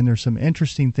issues, and there's some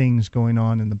interesting things going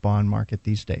on in the bond market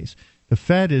these days. The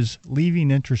Fed is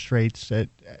leaving interest rates at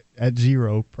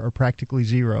zero, or practically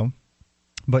zero,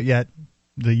 but yet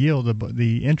the yield,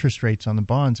 the interest rates on the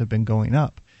bonds have been going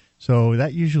up. So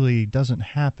that usually doesn't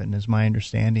happen, is my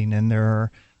understanding, and there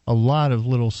are a lot of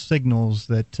little signals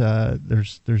that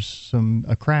there's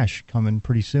a crash coming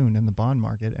pretty soon in the bond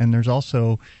market. And there's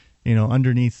also,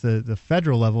 underneath the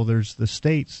federal level, there's the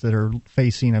states that are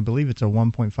facing, I believe it's a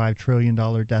 $1.5 trillion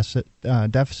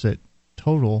deficit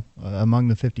total among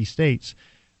the 50 states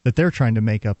that they're trying to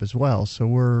make up as well.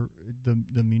 So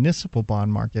the municipal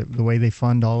bond market, the way they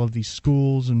fund all of these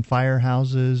schools and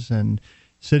firehouses and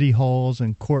city halls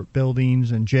and court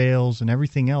buildings and jails and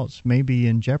everything else may be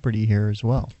in jeopardy here as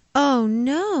well. Oh,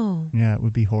 no. Yeah, it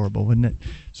would be horrible, wouldn't it?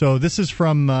 So this is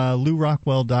from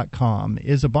LouRockwell.com.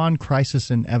 Is a Bond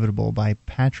Crisis Inevitable? By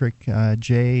Patrick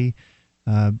J.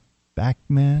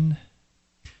 Backman.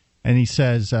 And he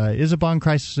says, is a bond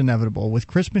crisis inevitable? With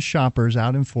Christmas shoppers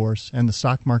out in force and the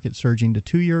stock market surging to a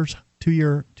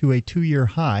two-year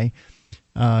high,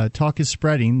 talk is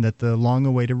spreading that the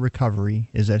long-awaited recovery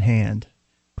is at hand.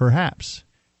 Perhaps.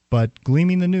 But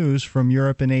gleaming the news from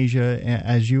Europe and Asia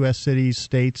as U.S. cities,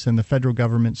 states, and the federal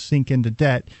government sink into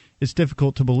debt, it's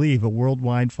difficult to believe a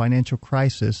worldwide financial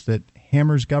crisis that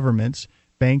hammers governments,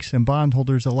 banks, and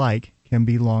bondholders alike can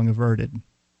be long averted.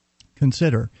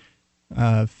 Consider,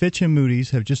 Fitch and Moody's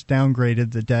have just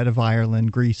downgraded the debt of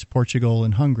Ireland, Greece, Portugal,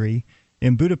 and Hungary.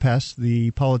 In Budapest,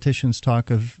 the politicians talk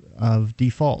of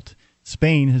default.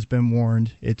 Spain has been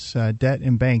warned its debt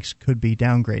and banks could be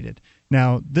downgraded.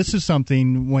 Now, this is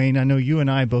something, Wayne, I know you and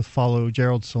I both follow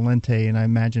Gerald Celente, and I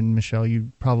imagine, Michelle,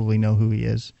 you probably know who he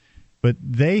is. But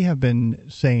they have been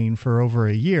saying for over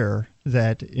a year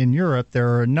that in Europe there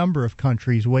are a number of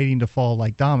countries waiting to fall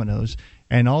like dominoes,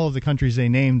 and all of the countries they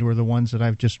named were the ones that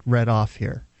I've just read off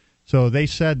here. So they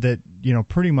said that,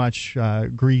 pretty much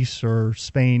Greece or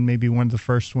Spain may be one of the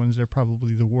first ones. They're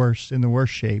probably the worst, in the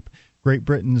worst shape. Great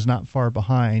Britain's not far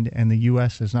behind, and the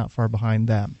U.S. is not far behind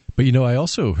them. But,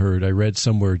 I read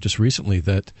somewhere just recently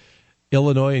that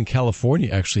Illinois and California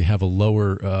actually have a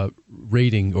lower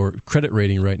rating or credit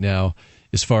rating right now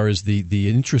as far as the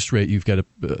interest rate you've got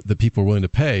the people are willing to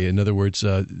pay. In other words,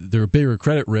 they're a bigger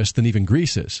credit risk than even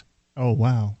Greece is. Oh,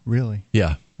 wow. Really?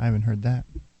 Yeah. I haven't heard that.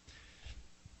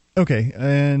 Okay,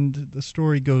 and the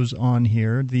story goes on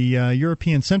here. The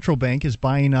European Central Bank is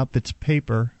buying up this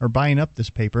paper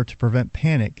to prevent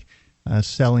panic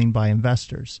selling by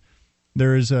investors.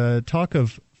 There is a talk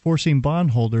of forcing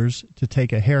bondholders to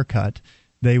take a haircut.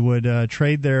 They would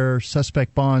trade their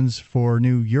suspect bonds for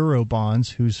new euro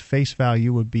bonds, whose face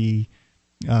value would be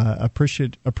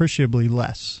appreciably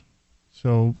less.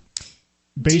 So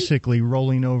basically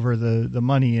rolling over the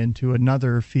money into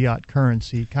another fiat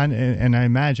currency, and I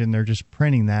imagine they're just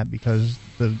printing that because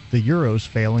the euro's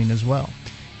failing as well.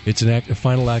 It's a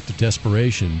final act of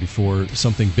desperation before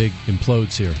something big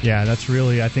implodes here. Yeah, that's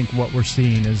really, I think, what we're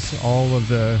seeing is all of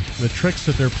the tricks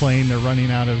that they're playing. They're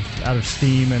running out of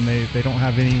steam, and they don't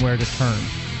have anywhere to turn.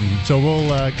 Mm-hmm. So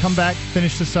we'll come back,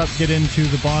 finish this up, get into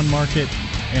the bond market,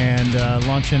 and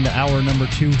launch into hour number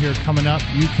 2 here coming up.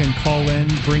 You can call in,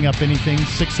 bring up anything,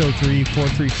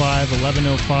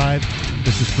 603-435-1105.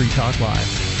 This is Free Talk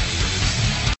Live.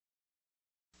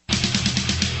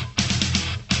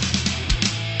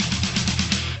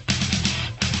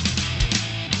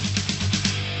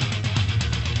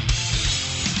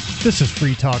 This is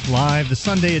Free Talk Live, the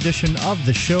Sunday edition of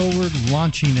the show. We're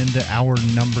launching into hour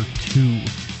number 2.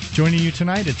 Joining you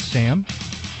tonight, it's Sam,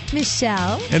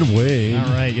 Michelle, and Wade.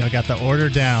 All right, y'all got the order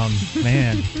down.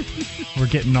 Man, we're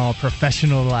getting all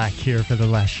professional-like here for the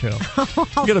last show.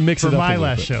 I'm going to mix it up for my a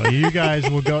last bit. show. You guys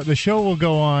will go. The show will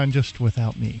go on just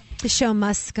without me. the show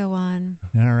must go on.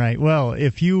 All right. Well,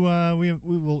 if you, we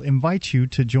will invite you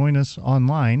to join us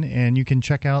online, and you can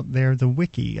check out there the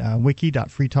wiki,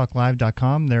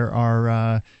 wiki.freetalklive.com. There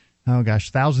are,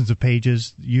 thousands of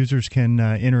pages. Users can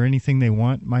enter anything they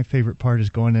want. My favorite part is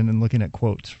going in and looking at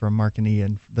quotes from Mark and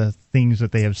Ian, the things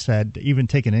that they have said, even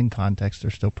taken in context.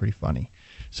 They're still pretty funny.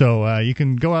 So you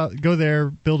can go there,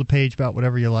 build a page about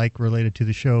whatever you like related to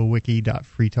the show,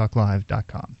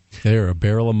 wiki.freetalklive.com. They're a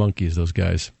barrel of monkeys, those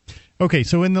guys. Okay,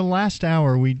 so in the last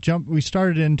hour, we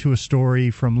started into a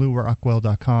story from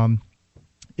LouRockwell.com.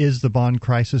 Is the bond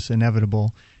crisis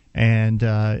inevitable? And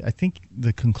I think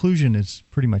the conclusion is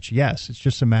pretty much yes. It's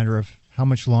just a matter of how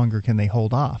much longer can they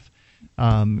hold off.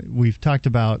 We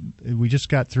just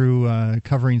got through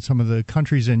covering some of the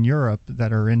countries in Europe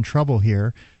that are in trouble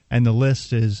here. And the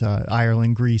list is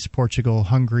Ireland, Greece, Portugal,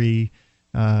 Hungary,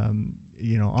 on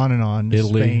and on.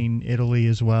 Italy. Spain, Italy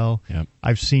as well. Yep.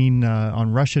 I've seen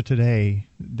on Russia Today,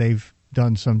 they've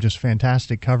done some just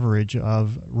fantastic coverage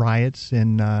of riots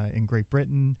in Great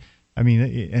Britain. I mean,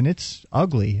 and it's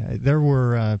ugly. There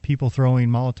were people throwing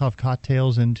Molotov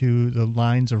cocktails into the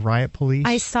lines of riot police.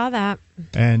 I saw that.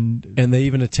 And they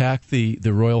even attacked the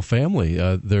royal family,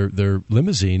 their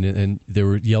limousine, and they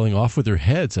were yelling off with their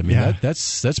heads. I mean, Yeah.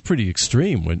 that's pretty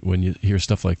extreme when you hear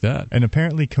stuff like that. And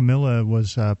apparently Camilla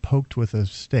was poked with a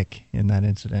stick in that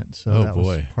incident. So that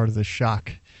was part of the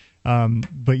shock.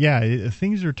 But yeah,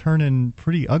 things are turning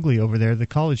pretty ugly over there. The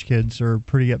college kids are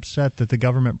pretty upset that the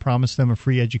government promised them a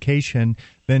free education,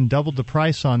 then doubled the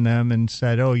price on them and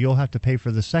said, oh, you'll have to pay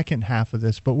for the second half of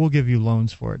this, but we'll give you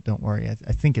loans for it. Don't worry.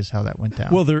 I think is how that went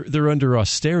down. Well, they're under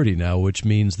austerity now, which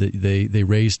means that they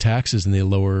raise taxes and they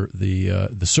lower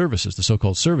the services, the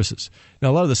so-called services.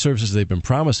 Now, a lot of the services they've been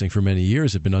promising for many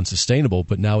years have been unsustainable,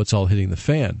 but now it's all hitting the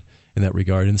fan in that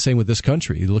regard. And the same with this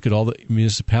country. You look at all the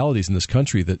municipalities in this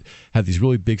country that have these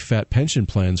really big fat pension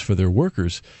plans for their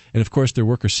workers. And of course, their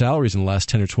workers' salaries in the last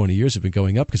 10 or 20 years have been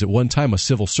going up because at one time a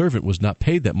civil servant was not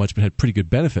paid that much but had pretty good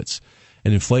benefits.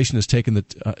 And inflation has taken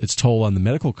its toll on the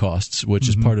medical costs, which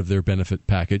is part of their benefit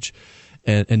package.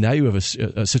 And now you have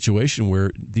a situation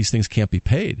where these things can't be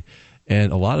paid.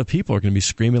 And a lot of people are going to be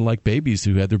screaming like babies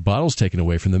who had their bottles taken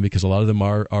away from them because a lot of them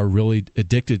are really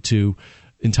addicted to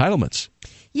entitlements.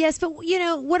 Yes, but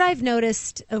what I've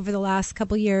noticed over the last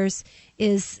couple of years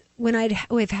is when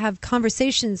we've have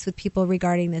conversations with people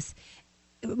regarding this,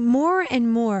 more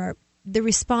and more the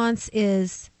response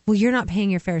is, well, you're not paying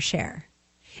your fair share.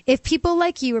 If people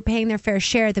like you were paying their fair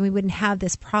share, then we wouldn't have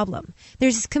this problem.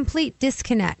 There's this complete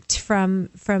disconnect from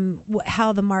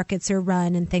how the markets are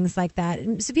run and things like that.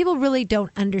 And so people really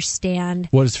don't understand.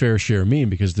 What does fair share mean?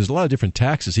 Because there's a lot of different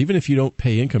taxes. Even if you don't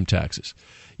pay income taxes,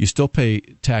 you still pay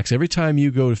tax. Every time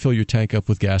you go to fill your tank up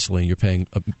with gasoline, you're paying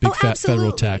a big fat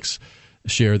federal tax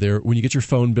share there. When you get your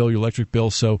phone bill, your electric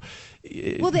bill. So,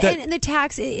 and the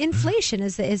tax, inflation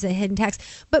is a hidden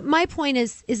tax. But my point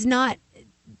is not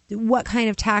what kind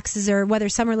of taxes or whether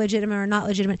some are legitimate or not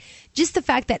legitimate. Just the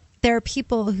fact that there are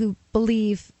people who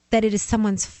believe that it is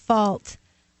someone's fault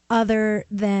other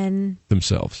than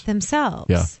themselves.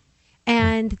 Yeah.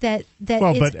 And that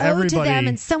it's owed to them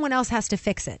and someone else has to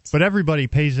fix it. But everybody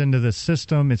pays into the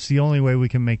system. It's the only way we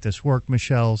can make this work,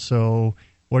 Michelle. So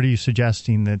what are you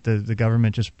suggesting, that the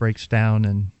government just breaks down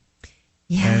and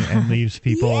leaves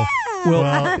people? Yeah.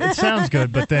 Well, it sounds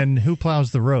good, but then who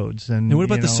plows the roads? And what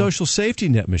about the social safety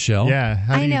net, Michelle? Yeah,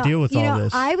 how do you deal with all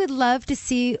this? I would love to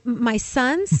see my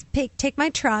sons take my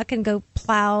truck and go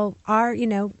plow our,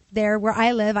 there where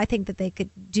I live. I think that they could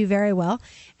do very well.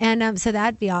 And so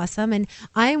that'd be awesome. And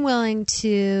I'm willing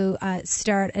to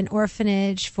start an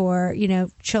orphanage for,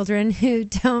 children who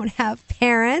don't have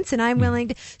parents. And I'm willing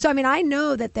to. So, I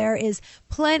know that there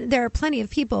are plenty of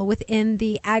people within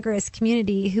the agorist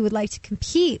community who would like to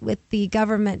compete with the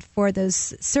government for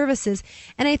those services.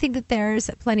 And I think that there's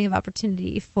plenty of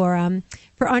opportunity for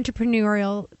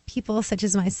entrepreneurial people such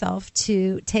as myself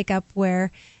to take up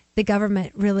where the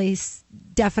government really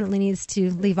definitely needs to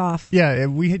leave off. Yeah,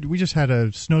 we just had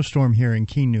a snowstorm here in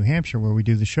Keene, New Hampshire, where we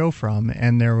do the show from,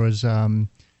 and there was, I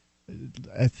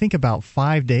think, about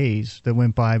 5 days that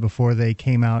went by before they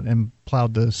came out and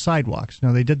plowed the sidewalks.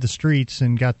 Now, they did the streets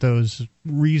and got those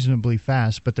reasonably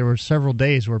fast, but there were several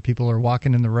days where people are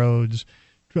walking in the roads,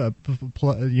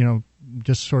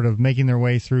 just sort of making their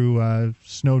way through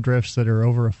snow drifts that are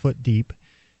over a foot deep.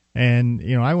 And,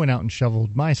 I went out and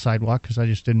shoveled my sidewalk because I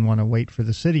just didn't want to wait for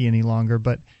the city any longer.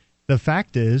 But the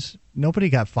fact is, nobody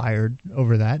got fired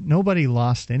over that. Nobody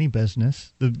lost any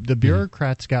business. The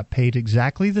bureaucrats got paid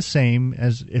exactly the same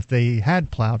as if they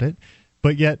had plowed it.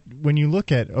 But yet, when you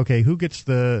look at, okay, who gets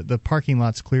the parking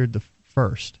lots cleared the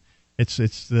first?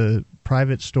 It's the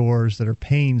private stores that are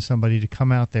paying somebody to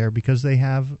come out there because they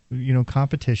have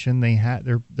competition.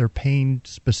 They're paying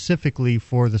specifically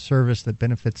for the service that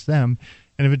benefits them,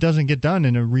 and if it doesn't get done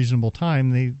in a reasonable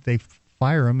time, they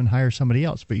fire them and hire somebody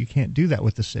else. But you can't do that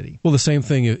with the city. Well, the same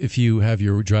thing if you have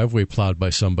your driveway plowed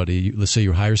by somebody. Let's say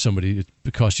you hire somebody,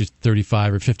 it costs you $35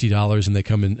 or $50, and they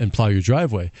come in and plow your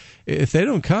driveway. If they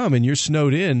don't come and you're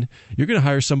snowed in, you're going to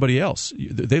hire somebody else.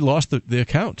 They lost the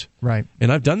account. Right.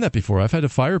 And I've done that before. I've had to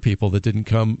fire people that didn't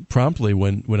come promptly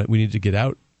when we needed to get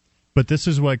out. But this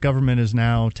is what government is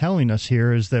now telling us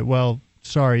here is that, well,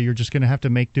 sorry, you're just going to have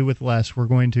to make do with less. We're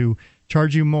going to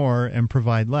charge you more and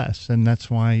provide less, and that's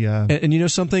why. And you know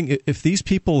something? If these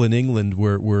people in England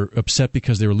were upset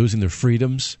because they were losing their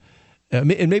freedoms, and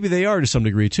maybe they are to some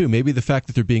degree too. Maybe the fact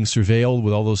that they're being surveilled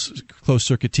with all those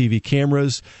closed-circuit TV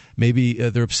cameras. Maybe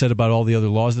they're upset about all the other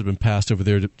laws that have been passed over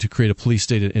there to create a police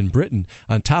state in Britain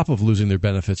on top of losing their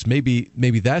benefits. Maybe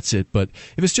that's it. But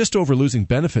if it's just over losing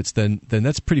benefits, then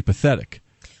that's pretty pathetic.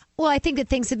 Well, I think that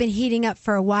things have been heating up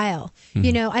for a while.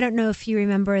 Mm-hmm. I don't know if you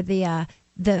remember the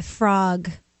frog.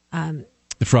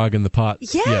 The frog in the pot.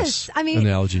 Yes. I mean,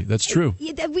 analogy. That's true. We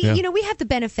have the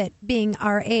benefit, being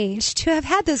our age, to have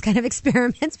had those kind of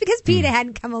experiments because PETA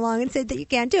hadn't come along and said that you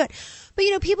can't do it. But,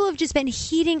 people have just been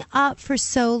heating up for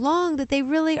so long that they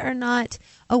really are not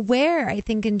aware, I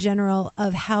think, in general,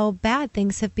 of how bad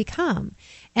things have become.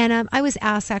 And I was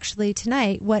asked actually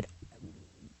tonight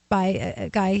by a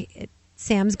guy at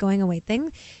Sam's going away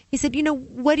thing. He said,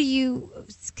 what do you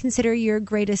consider your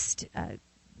greatest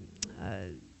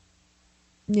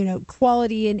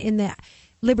quality in the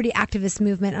liberty activist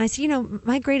movement? And I said,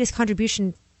 my greatest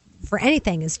contribution for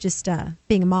anything is just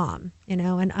being a mom,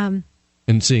 and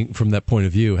seeing from that point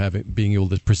of view, being able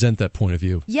to present that point of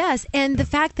view. Yes, and the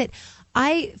fact that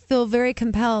I feel very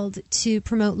compelled to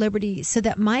promote liberty so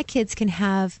that my kids can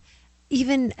have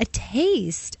even a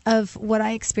taste of what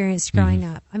I experienced growing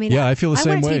up. I mean, I feel the same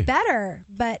way. I want it to be better,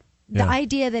 but the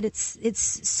idea that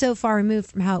it's so far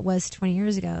removed from how it was 20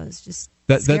 years ago is just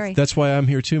scary. That's why I'm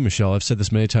here too, Michelle. I've said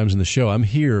this many times in the show. I'm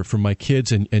here for my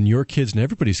kids and your kids and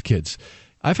everybody's kids.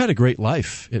 I've had a great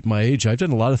life at my age. I've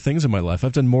done a lot of things in my life.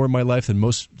 I've done more in my life than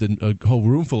a whole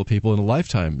room full of people in a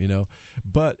lifetime,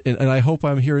 But and I hope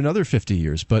I'm here another 50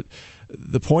 years. But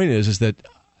the point is that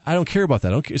I don't care about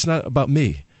that. It's not about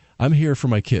me. I'm here for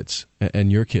my kids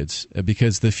and your kids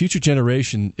because the future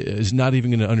generation is not even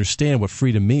going to understand what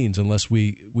freedom means unless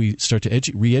we start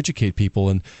to re-educate people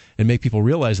and make people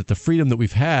realize that the freedom that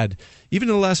we've had, even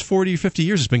in the last 40 or 50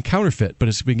 years, has been counterfeit, but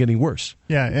it's been getting worse.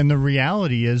 Yeah, and the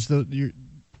reality is that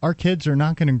our kids are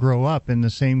not going to grow up in the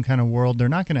same kind of world. They're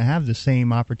not going to have the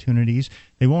same opportunities.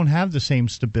 They won't have the same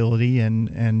stability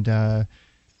and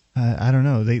I don't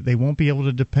know. They won't be able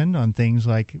to depend on things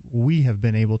like we have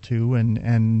been able to,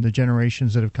 and the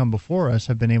generations that have come before us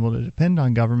have been able to depend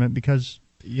on government because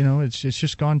it's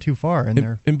just gone too far.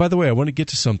 And by the way, I want to get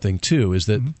to something too. Is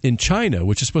that in China,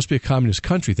 which is supposed to be a communist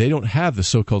country, they don't have the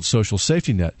so-called social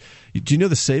safety net. Do you know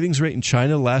the savings rate in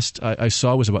China last I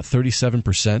saw was about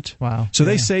 37%? Wow! So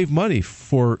they save money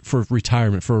for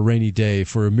retirement, for a rainy day,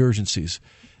 for emergencies.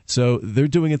 So they're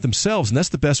doing it themselves, and that's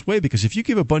the best way because if you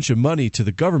give a bunch of money to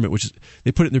the government, which is,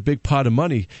 they put it in their big pot of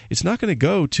money, it's not going to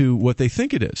go to what they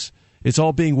think it is. It's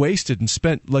all being wasted and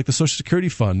spent like the Social Security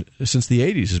fund since the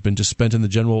 80s has been just spent in the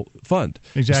general fund.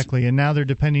 Exactly, and now they're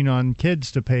depending on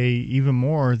kids to pay even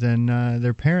more than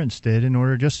their parents did in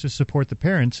order just to support the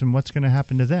parents, and what's going to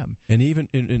happen to them. And even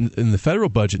in the federal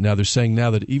budget now, they're saying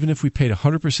now that even if we paid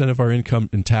 100% of our income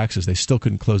in taxes, they still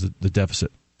couldn't close the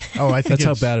deficit. Oh, I think that's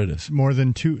how bad it is. More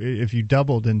than if you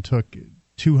doubled and took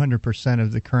 200%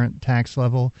 of the current tax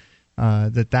level,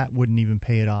 that wouldn't even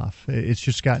pay it off. It's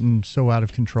just gotten so out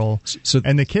of control.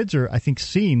 And the kids are, I think,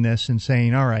 seeing this and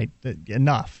saying, all right,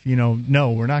 enough.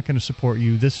 No, we're not going to support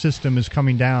you. This system is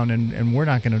coming down, and we're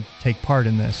not going to take part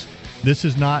in this. This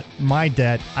is not my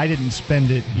debt. I didn't spend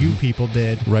it. You people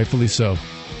did. Rightfully so.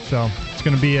 So it's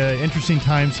going to be interesting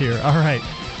times here. All right.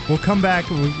 We'll come back.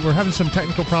 We're having some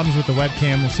technical problems with the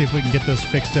webcam. We'll see if we can get those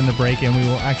fixed in the break, and we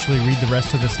will actually read the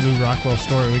rest of this Lou Rockwell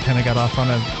story. We kind of got off on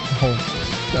a whole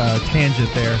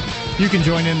tangent there. You can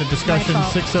join in the discussion,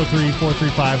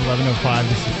 603-435-1105.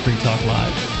 This is Free Talk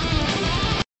Live.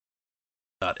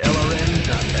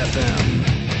 .lrn.fm.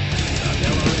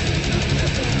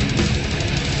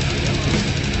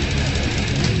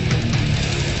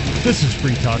 This is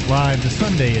Free Talk Live, the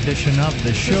Sunday edition of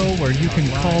the show where you can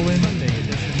call in.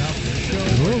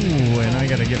 Oh, and I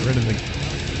got to get rid of the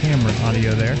camera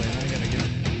audio there.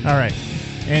 All right.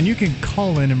 And you can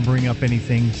call in and bring up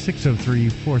anything,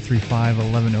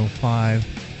 603-435-1105.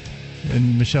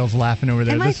 And Michelle's laughing over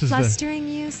there. Am I flustering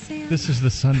you, Sam? This is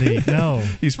the Sunday. No.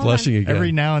 He's blushing again.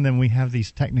 Every now and then we have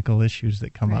these technical issues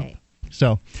that come up.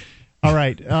 So, all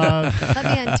right. Let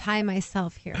me untie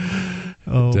myself here.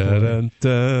 Oh, dun,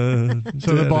 dun,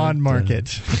 so the bond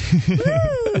market.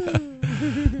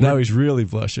 Now he's really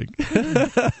blushing.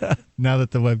 Now that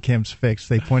the webcam's fixed,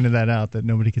 they pointed that out, that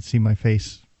nobody could see my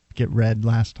face get red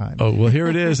last time. Oh, well, here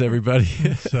it is, everybody.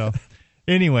 So,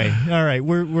 anyway, all right,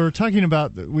 we're talking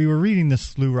about, we were reading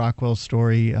this Lou Rockwell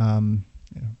story when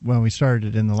we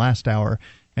started in the last hour,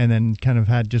 and then kind of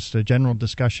had just a general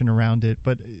discussion around it.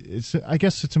 But I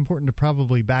guess it's important to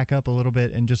probably back up a little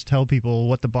bit and just tell people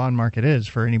what the bond market is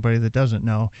for anybody that doesn't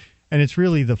know. And it's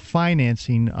really the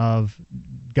financing of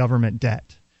government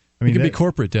debt. I mean, it can be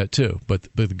corporate debt too, but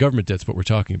the government debt's what we're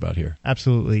talking about here.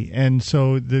 Absolutely. And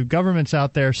so the government's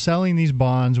out there selling these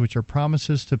bonds, which are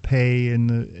promises to pay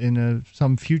in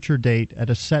some future date at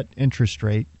a set interest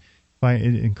rate.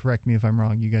 And correct me if I'm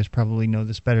wrong. You guys probably know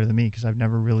this better than me because I've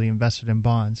never really invested in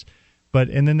bonds.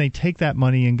 And then they take that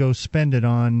money and go spend it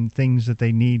on things that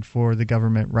they need for the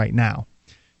government right now.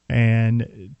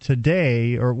 And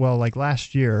today, like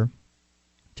last year,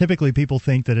 typically people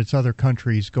think that it's other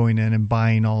countries going in and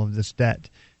buying all of this debt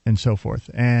and so forth.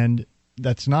 And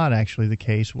that's not actually the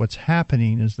case. What's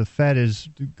happening is the Fed is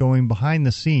going behind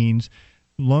the scenes,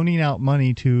 loaning out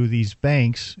money to these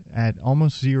banks at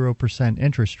almost 0%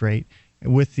 interest rate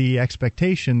with the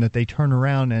expectation that they turn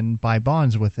around and buy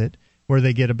bonds with it where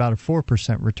they get about a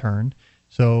 4% return.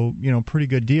 So, pretty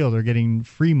good deal. They're getting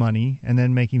free money and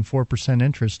then making 4%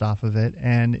 interest off of it.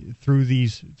 And through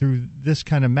this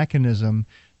kind of mechanism,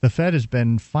 the Fed has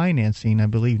been financing, I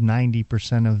believe,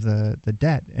 90% of the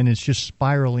debt, and it's just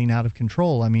spiraling out of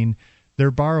control. I mean, they're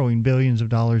borrowing billions of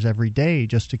dollars every day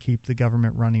just to keep the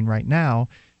government running right now.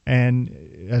 And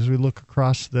as we look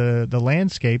across the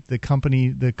landscape, the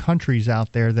countries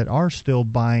out there that are still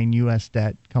buying U.S.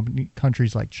 debt,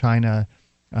 countries like China,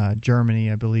 Germany,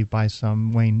 I believe, buy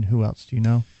some. Wayne, who else do you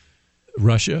know?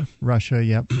 Russia,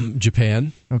 yep.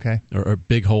 Japan, okay, are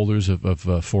big holders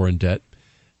of foreign debt.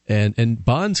 And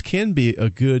bonds can be a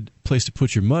good place to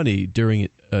put your money during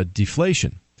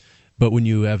deflation. But when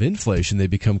you have inflation, they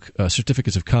become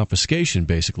certificates of confiscation,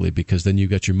 basically, because then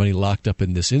you've got your money locked up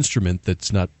in this instrument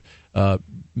that's not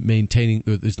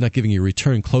it's not giving you a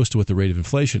return close to what the rate of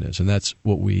inflation is. And that's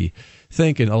what we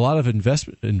think. And a lot of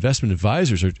investment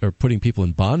advisors are putting people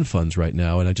in bond funds right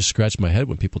now. And I just scratch my head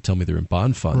when people tell me they're in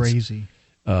bond funds. Crazy.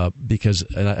 Because,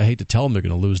 and I hate to tell them they're going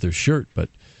to lose their shirt, but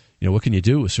what can you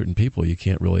do with certain people? You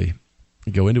can't really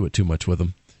go into it too much with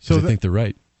them because I think they're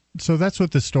right. So that's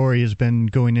what the story has been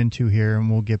going into here, and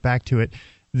we'll get back to it.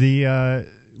 We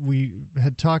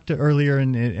had talked earlier,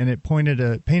 and it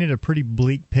painted a pretty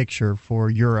bleak picture for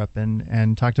Europe,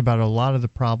 and talked about a lot of the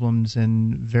problems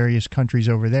in various countries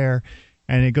over there.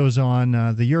 And it goes on,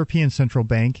 the European Central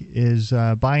Bank is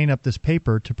buying up this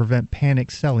paper to prevent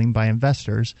panic selling by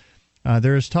investors.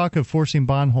 There is talk of forcing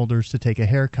bondholders to take a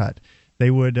haircut. They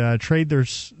would trade their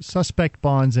suspect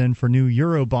bonds in for new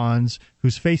euro bonds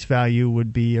whose face value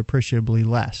would be appreciably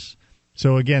less.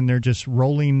 So again, they're just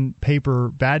rolling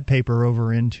bad paper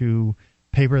over into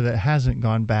paper that hasn't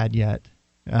gone bad yet,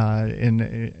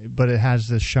 but it has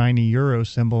this shiny euro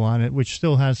symbol on it, which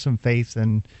still has some faith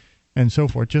and so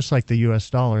forth. Just like the U.S.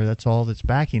 dollar, that's all that's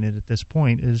backing it at this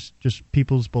point is just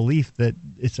people's belief that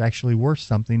it's actually worth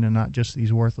something and not just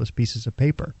these worthless pieces of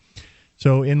paper.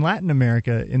 So in Latin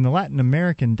America, in the Latin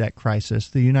American debt crisis,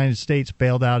 the United States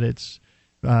bailed out its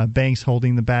banks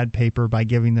holding the bad paper by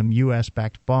giving them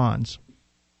U.S.-backed bonds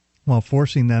while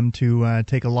forcing them to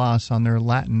take a loss on their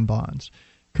Latin bonds.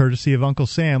 Courtesy of Uncle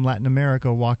Sam, Latin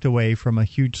America walked away from a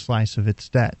huge slice of its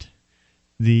debt.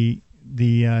 The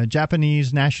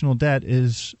Japanese national debt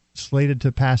is slated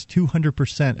to pass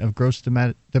 200% of gross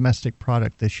domestic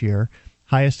product this year,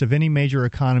 highest of any major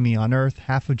economy on earth.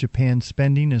 Half of Japan's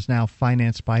spending is now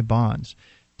financed by bonds.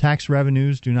 Tax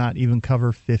revenues do not even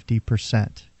cover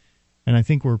 50%. And I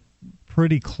think we're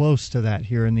pretty close to that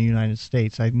here in the United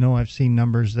States. I know I've seen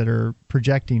numbers that are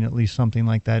projecting at least something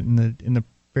like that in the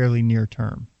fairly near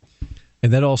term.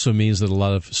 And that also means that a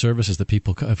lot of services that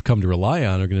people have come to rely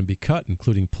on are going to be cut,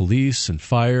 including police and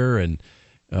fire and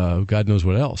God knows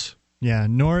what else. Yeah,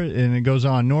 and it goes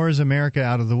on, nor is America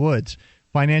out of the woods.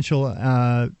 Financial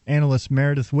analyst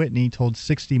Meredith Whitney told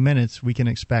 60 Minutes we can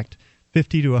expect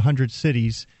 50 to 100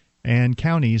 cities and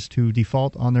counties to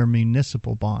default on their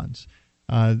municipal bonds.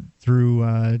 Though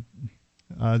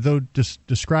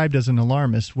described as an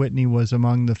alarmist, Whitney was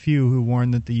among the few who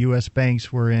warned that the U.S.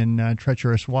 banks were in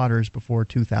treacherous waters before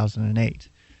 2008.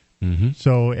 Mm-hmm.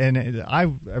 So, and I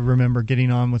remember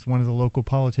getting on with one of the local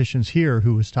politicians here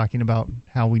who was talking about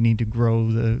how we need to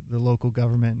grow the local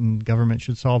government, and government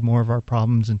should solve more of our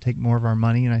problems and take more of our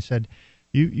money. And I said,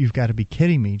 you've got to be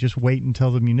kidding me. Just wait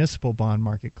until the municipal bond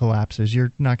market collapses.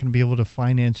 You're not going to be able to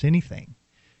finance anything.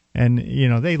 And,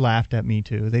 they laughed at me,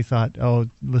 too. They thought, oh,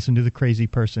 listen to the crazy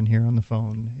person here on the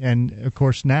phone. And, of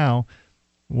course, now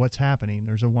what's happening?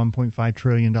 There's a $1.5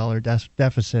 trillion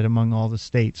deficit among all the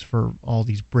states for all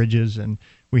these bridges, and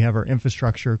we have our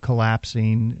infrastructure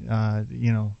collapsing.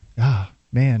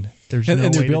 Man, there's no way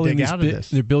to dig out of this.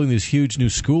 They're building these huge new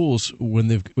schools where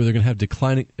they're going to have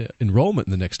declining enrollment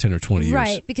in the next 10 or 20 years.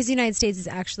 Right, because the United States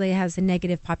actually has a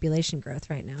negative population growth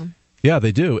right now. Yeah,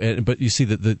 they do. But you see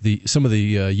that some of the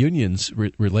unions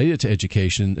related to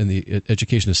education and the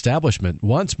education establishment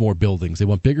wants more buildings. They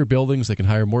want bigger buildings. They can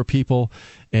hire more people,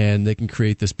 and they can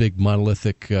create this big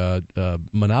monolithic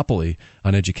monopoly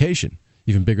on education,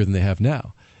 even bigger than they have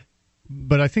now.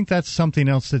 But I think that's something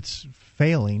else that's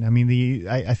failing. I mean,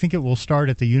 I think it will start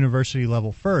at the university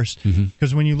level first,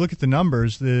 because when you look at the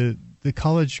numbers, the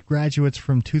college graduates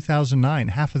from 2009,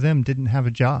 half of them didn't have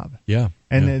a job. Yeah.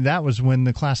 And that was when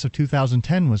the class of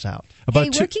 2010 was out.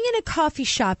 Working in a coffee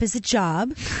shop is a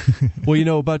job.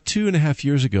 Well, about 2.5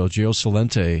 years ago, Gerald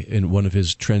Celente, in one of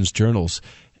his Trends journals,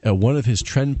 one of his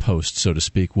trend posts, so to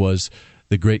speak, was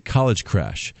the Great College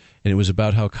Crash. And it was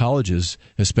about how colleges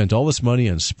have spent all this money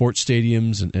on sports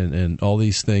stadiums and all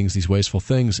these things, these wasteful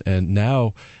things, and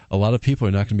now a lot of people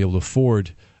are not going to be able to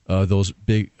afford those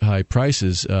big high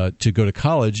prices to go to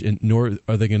college, and nor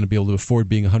are they going to be able to afford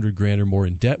being $100,000 or more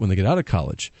in debt when they get out of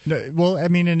college. Well, I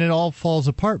mean, and it all falls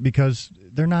apart because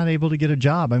they're not able to get a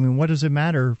job. I mean, what does it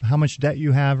matter how much debt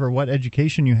you have or what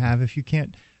education you have if you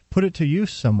can't put it to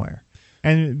use somewhere?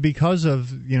 And because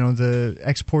of the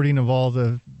exporting of all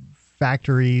the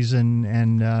factories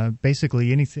and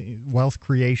basically anything, wealth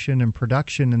creation and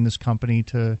production in this company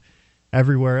to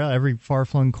everywhere, every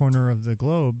far-flung corner of the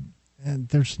globe,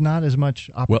 there's not as much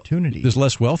opportunity. Well, there's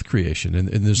less wealth creation, and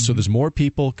there's more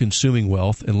people consuming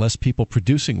wealth and less people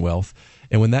producing wealth.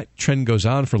 And when that trend goes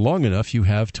on for long enough, you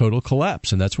have total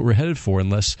collapse, and that's what we're headed for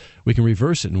unless we can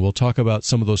reverse it. And we'll talk about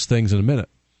some of those things in a minute.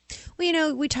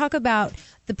 Well, we talk about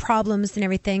the problems and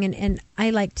everything, and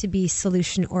I like to be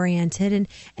solution-oriented.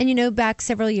 And back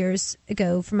several years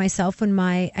ago for myself, when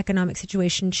my economic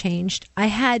situation changed, I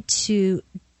had to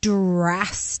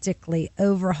drastically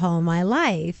overhaul my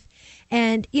life.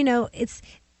 And,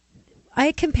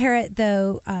 I compare it,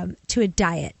 though, to a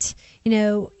diet.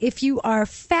 If you are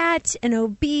fat and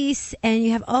obese and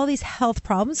you have all these health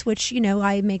problems, which,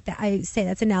 I say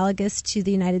that's analogous to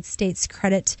the United States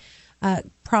credit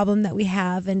problem that we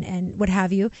have and what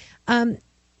have you.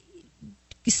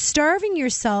 Starving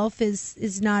yourself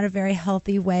is not a very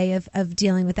healthy way of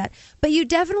dealing with that. But you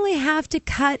definitely have to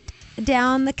cut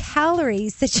down the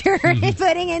calories that you're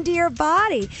putting into your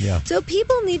body. Yeah. So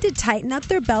people need to tighten up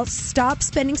their belts, stop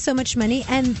spending so much money,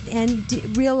 and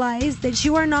realize that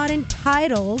you are not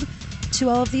entitled to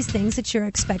all of these things that you're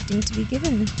expecting to be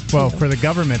given to Well, you. for the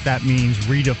government, that means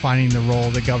redefining the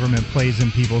role the government plays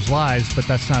in people's lives, but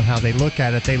that's not how they look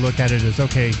at it. They look at it as,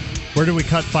 okay, where do we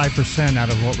cut 5% out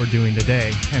of what we're doing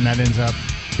today? And that ends up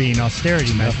being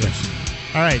austerity measures.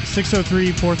 All right,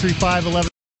 603-435-11.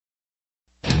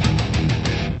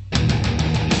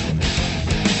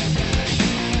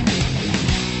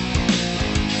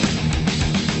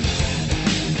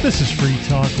 This is Free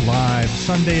Talk Live,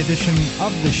 Sunday edition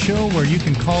of the show where you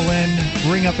can call in,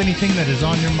 bring up anything that is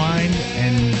on your mind,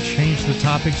 and change the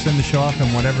topic, send the show off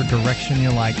in whatever direction you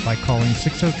like by calling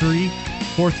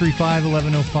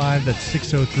 603-435-1105. That's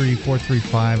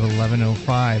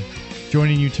 603-435-1105.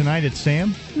 Joining you tonight, it's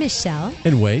Sam, Michelle,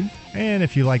 and Wayne. And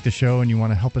if you like the show and you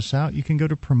want to help us out, you can go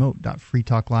to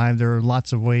promote.freetalklive. There are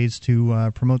lots of ways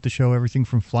to promote the show, everything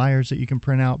from flyers that you can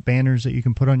print out, banners that you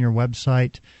can put on your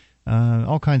website,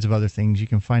 all kinds of other things. You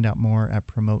can find out more at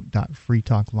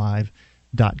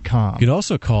promote.freetalklive.com. You can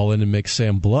also call in and make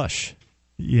Sam blush.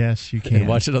 Yes, you can. And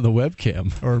watch it on the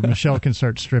webcam. Or Michelle can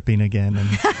start stripping again. And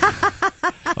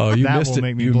oh, you that missed will it.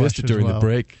 make me You blush missed it as during well. the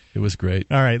break. It was great.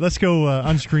 All right, let's go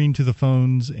unscreen to the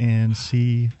phones and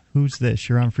see who's this.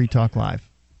 You're on Free Talk Live.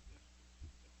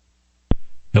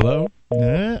 Hello?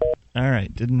 All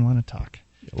right, didn't want to talk.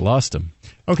 Lost him.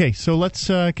 Okay, so let's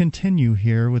continue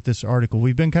here with this article.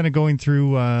 We've been kind of going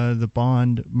through the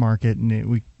bond market, and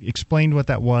we explained what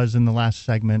that was in the last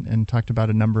segment and talked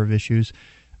about a number of issues.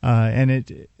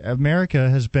 And America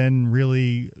has been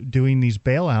really doing these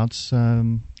bailouts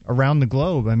around the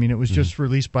globe. I mean, it was just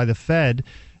released by the Fed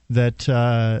that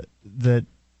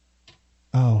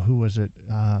who was it?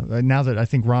 Now that I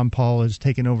think Ron Paul has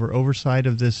taken over oversight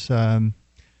of this.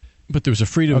 But there was a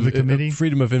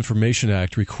Freedom of Information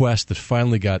Act request that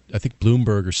finally got, I think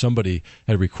Bloomberg or somebody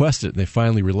had requested it, and they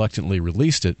finally reluctantly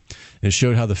released it. And it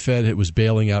showed how the Fed was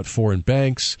bailing out foreign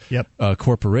banks,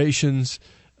 corporations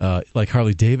like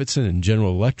Harley-Davidson and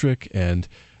General Electric, and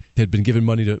had been given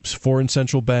money to foreign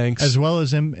central banks. As well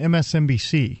as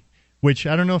MSNBC, which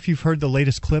I don't know if you've heard the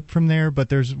latest clip from there, but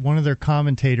there's one of their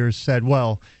commentators said,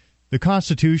 well, the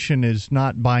Constitution is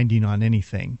not binding on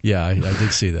anything. Yeah, I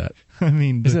did see that. I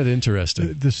mean, isn't that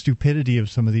interesting? The stupidity of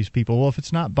some of these people. Well, if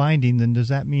it's not binding, then does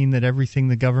that mean that everything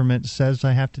the government says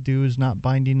I have to do is not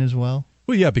binding as well?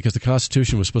 Well, yeah, because the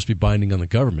Constitution was supposed to be binding on the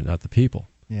government, not the people.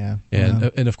 Yeah.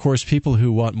 And of course, people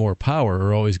who want more power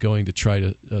are always going to try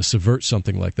to subvert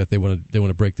something like that. They want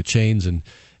to break the chains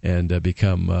and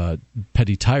become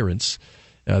petty tyrants.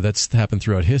 That's happened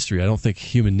throughout history. I don't think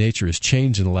human nature has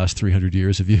changed in the last 300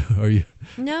 years. Are you?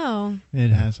 No, it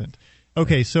hasn't.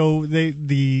 Okay, so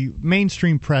the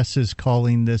mainstream press is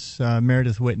calling this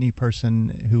Meredith Whitney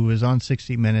person who was on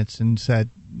 60 Minutes and said,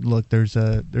 "Look, there's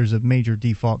a major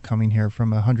default coming here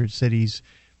from 100 cities,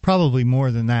 probably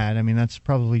more than that. I mean, that's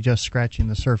probably just scratching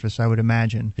the surface, I would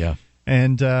imagine." Yeah.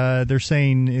 And they're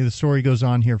saying, the story goes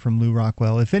on here from Lou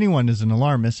Rockwell, if anyone is an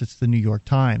alarmist, it's the New York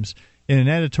Times. In an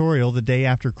editorial the day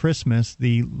after Christmas,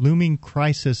 the looming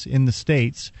crisis in the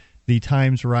states, the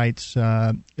Times writes,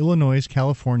 Illinois,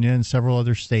 California, and several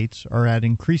other states are at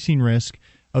increasing risk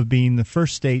of being the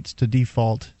first states to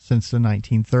default since the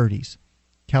 1930s.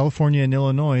 California and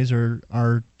Illinois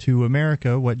are to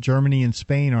America what Germany and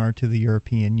Spain are to the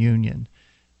European Union,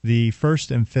 the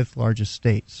first and fifth largest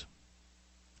states.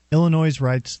 Illinois,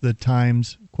 writes the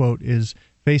Times, quote, is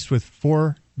faced with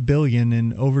 $4 billion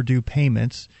in overdue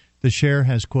payments. The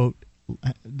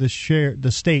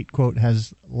state, quote,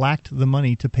 has lacked the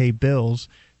money to pay bills.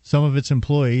 Some of its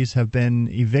employees have been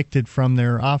evicted from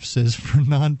their offices for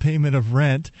non-payment of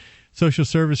rent. Social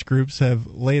service groups have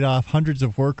laid off hundreds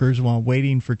of workers while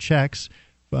waiting for checks.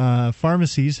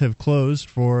 Pharmacies have closed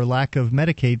for lack of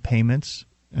Medicaid payments.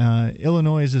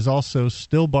 Illinois is also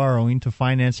still borrowing to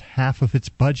finance half of its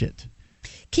budget.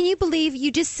 Can you believe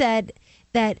you just said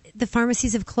that the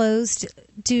pharmacies have closed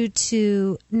due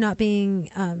to not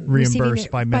being reimbursed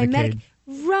by Medicaid?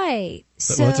 Right.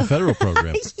 Well, that's a federal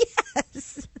program.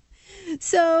 Yes.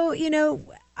 So,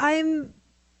 I'm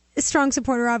a strong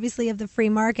supporter, obviously, of the free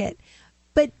market.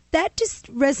 But that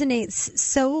just resonates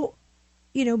so,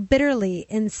 bitterly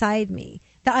inside me.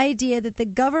 The idea that the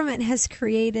government has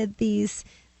created these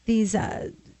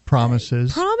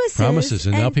promises.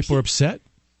 And now people are upset.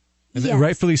 And yes.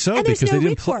 Rightfully so, and because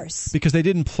they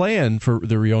didn't plan for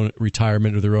their own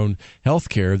retirement or their own health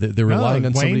care. They're relying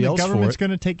on somebody else for it. The government's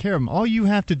going to take care of them. All you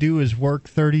have to do is work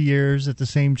 30 years at the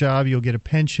same job. You'll get a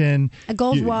pension, a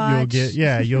gold watch.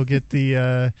 You'll get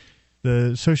the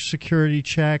Social Security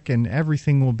check, and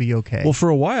everything will be okay. Well, for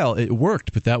a while it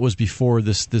worked, but that was before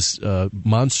this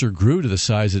monster grew to the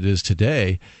size it is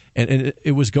today. And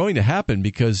it was going to happen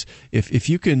because if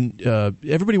you can,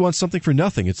 everybody wants something for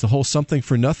nothing. It's the whole something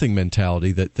for nothing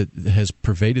mentality that has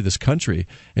pervaded this country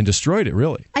and destroyed it,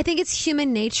 really. I think it's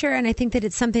human nature, and I think that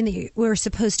it's something that we're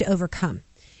supposed to overcome.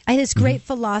 I had this great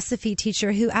philosophy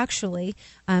teacher who actually,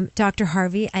 Dr.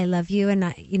 Harvey, I love you, and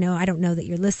I don't know that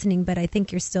you're listening, but I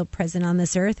think you're still present on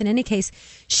this earth. In any case,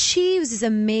 she was this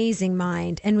amazing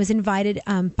mind and was invited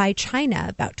by China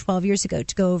about 12 years ago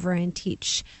to go over and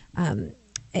teach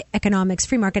economics,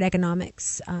 free market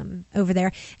economics over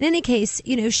there. In any case,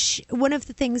 one of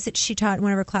the things that she taught in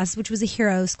one of her classes, which was a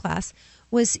heroes class,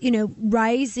 was,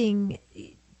 rising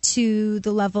to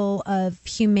the level of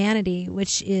humanity,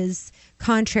 which is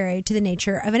contrary to the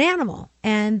nature of an animal,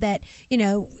 and that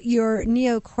your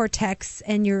neocortex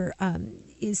and your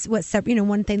is what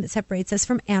one thing that separates us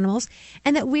from animals,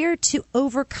 and that we're to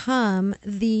overcome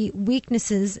the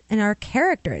weaknesses in our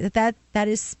character. That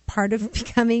is part of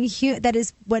becoming human. That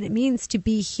is what it means to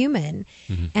be human.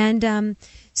 And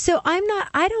so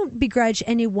I don't begrudge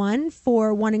anyone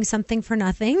for wanting something for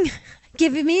nothing.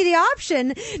 Giving me the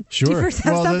option to have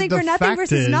something for nothing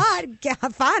versus not. Yeah,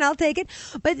 fine, I'll take it.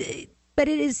 But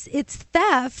it's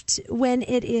theft when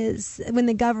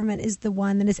the government is the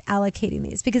one that is allocating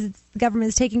these, because the government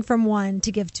is taking from one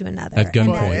to give to another. At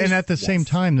gunpoint. And at the same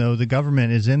time, though, the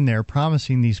government is in there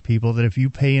promising these people that if you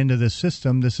pay into this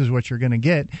system, this is what you're going to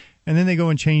get. And then they go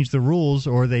and change the rules,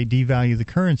 or they devalue the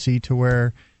currency to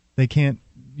where they can't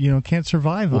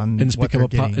survive on and it's what they're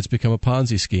getting. It's become a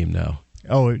Ponzi scheme now.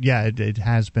 Oh, yeah, it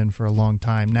has been for a long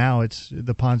time. Now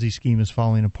the Ponzi scheme is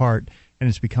falling apart, and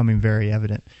it's becoming very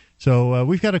evident. So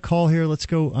we've got a call here. Let's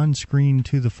go unscreen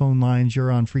to the phone lines.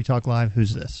 You're on Free Talk Live.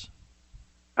 Who's this?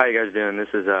 How you guys doing? This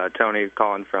is Tony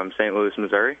calling from St. Louis,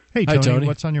 Missouri. Hey, Tony. Hi, Tony.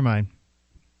 What's on your mind?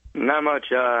 Not much.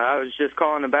 I was just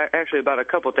calling about a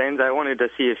couple things. I wanted to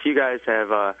see if you guys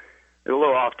have a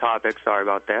little off topic. Sorry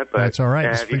about that. But that's all right.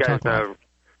 Have you guys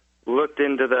looked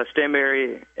into the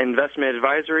Stanberry Investment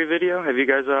Advisory video? Have you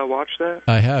guys watched that?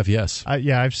 I have, yes.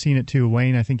 Yeah, I've seen it too.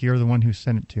 Wayne, I think you're the one who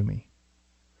sent it to me.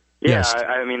 Yeah, yes.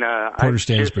 I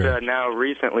just now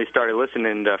recently started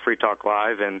listening to Free Talk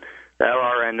Live and the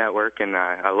LRN Network, and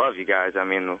I love you guys. I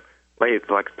mean, like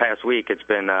the past week, it's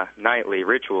been a nightly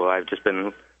ritual. I've just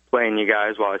been playing you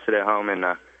guys while I sit at home, and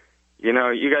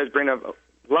you guys bring up a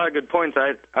lot of good points.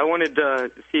 I wanted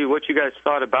to see what you guys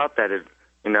thought about that,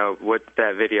 with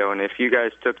that video, and if you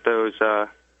guys took those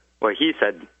what he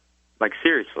said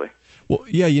seriously. Well,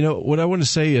 yeah, what I want to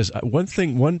say is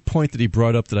one point that he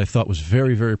brought up that I thought was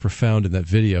very, very profound in that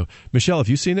video. Michelle, have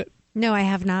you seen it? No, I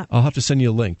have not. I'll have to send you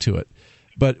a link to it.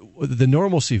 But the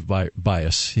normalcy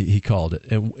bias, he called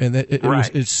it, and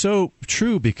it's so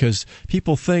true because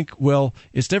people think, well,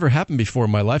 it's never happened before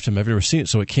in my lifetime. I've never seen it,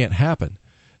 so it can't happen.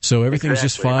 So everything's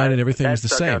just fine and everything's the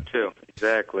same. Out too.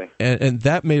 Exactly. And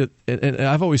that made it, and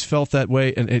I've always felt that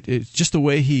way, and it's just the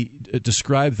way he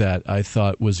described that, I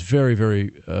thought was very,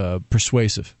 very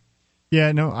persuasive.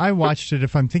 Yeah, no, I watched it.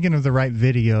 If I'm thinking of the right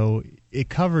video, it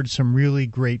covered some really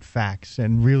great facts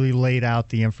and really laid out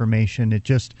the information. It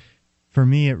just, for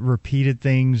me, it repeated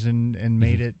things and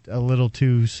made it a little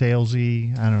too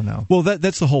salesy. I don't know. Well,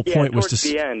 that's the whole point. Towards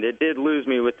the end, it did lose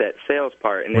me with that sales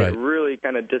part, and it really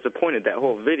kind of disappointed that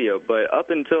whole video. But up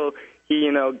until he,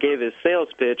 gave his sales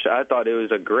pitch, I thought it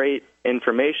was a great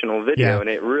informational video, and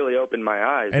it really opened my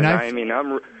eyes. And I'm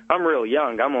real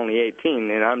young. I'm only 18,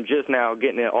 and I'm just now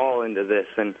getting it all into this,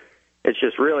 and it's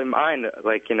just really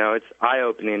it's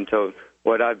eye-opening to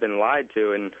what I've been lied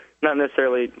to, and not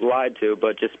necessarily lied to,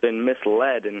 but just been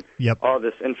misled, and all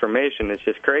this information. It's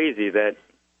just crazy that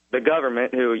the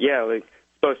government, who,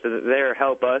 supposed to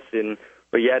help us,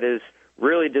 but yet is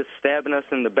really just stabbing us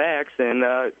in the backs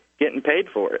and getting paid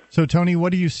for it. So, Tony,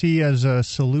 what do you see as a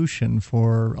solution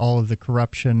for all of the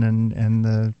corruption and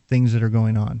the things that are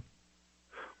going on?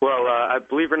 Well, I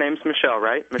believe her name's Michelle,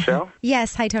 right? Michelle?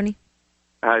 Yes. Hi, Tony.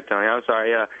 Hi, Tony. I'm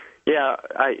sorry. Yeah,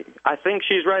 I think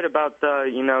she's right about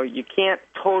you can't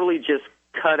totally just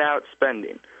cut out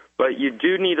spending, but you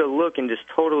do need to look and just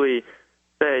totally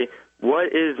say what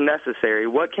is necessary,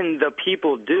 what can the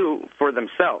people do for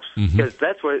themselves, because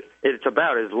that's what it's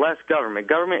about, is less government.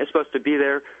 Government is supposed to be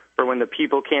there for when the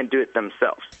people can't do it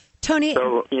themselves. Tony,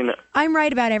 I'm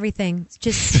right about everything. Let's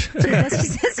just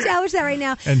establish that right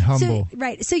now. And humble.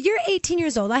 So you're 18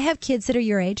 years old. I have kids that are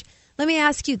your age. Let me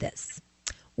ask you this.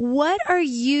 What are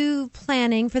you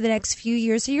planning for the next few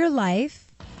years of your life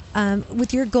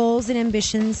with your goals and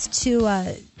ambitions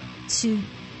to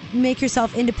make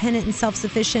yourself independent and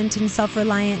self-sufficient and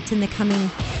self-reliant in the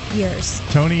coming years?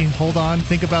 Tony, hold on.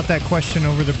 Think about that question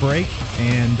over the break,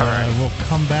 and we'll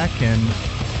come back and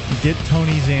get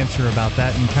Tony's answer about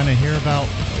that and kind of hear about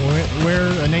where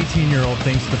an 18-year-old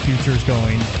thinks the future is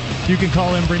going. You can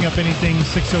call in, bring up anything,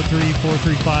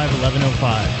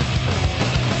 603-435-1105.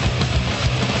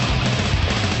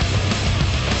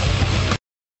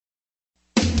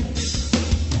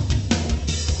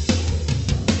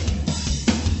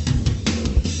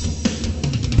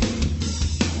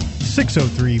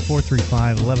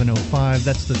 603-435-1105.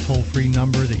 That's the toll-free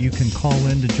number that you can call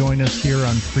in to join us here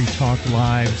on Free Talk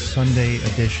Live Sunday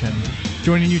edition.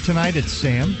 Joining you tonight, it's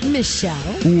Sam, Michelle,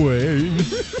 Wayne,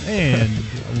 and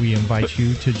we invite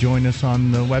you to join us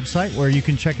on the website where you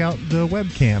can check out the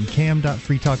webcam,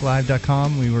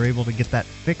 cam.freetalklive.com. We were able to get that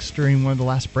fixed during one of the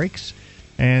last breaks,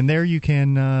 and there you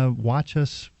can watch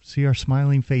us, see our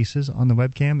smiling faces on the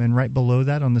webcam, and right below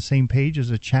that on the same page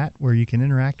is a chat where you can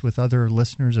interact with other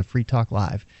listeners of Free Talk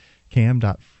Live,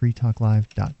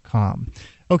 cam.freetalklive.com.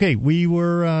 Okay, we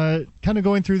were kind of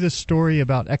going through this story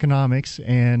about economics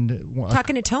and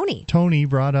talking to Tony. Tony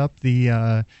brought up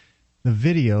the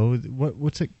video.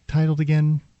 What's it titled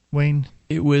again, Wayne?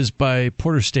 It was by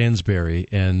Porter Stansberry,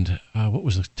 and what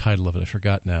was the title of it? I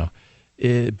forgot now.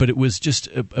 But it was just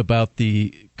about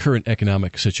the current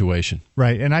economic situation.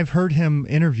 Right, and I've heard him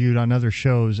interviewed on other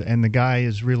shows, and the guy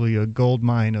is really a gold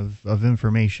mine of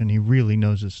information. He really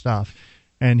knows his stuff.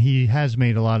 And he has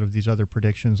made a lot of these other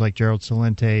predictions, like Gerald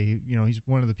Celente. You know, he's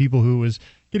one of the people who was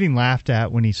getting laughed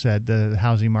at when he said the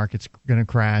housing market's going to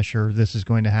crash or this is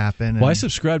going to happen. Well, I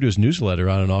subscribed to his newsletter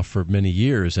on and off for many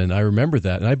years, and I remember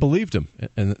that, and I believed him.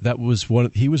 And that was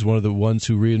he was one of the ones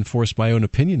who reinforced my own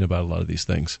opinion about a lot of these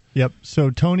things. Yep. So,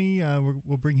 Tony,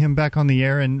 we'll bring him back on the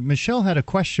air. And Michelle had a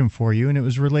question for you, and it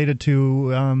was related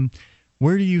to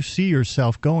where do you see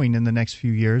yourself going in the next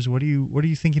few years? What are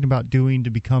you thinking about doing to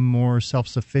become more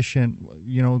self-sufficient?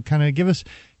 You know, kind of give us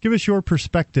your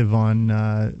perspective on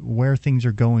where things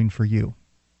are going for you.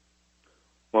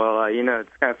 Well, it's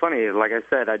kind of funny. Like I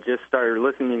said, I just started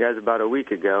listening to you guys about a week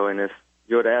ago, and if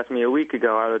you would have asked me a week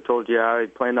ago, I would have told you I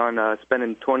planned on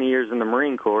spending 20 years in the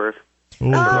Marine Corps.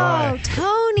 Oh,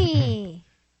 Tony!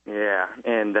 Yeah,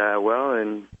 and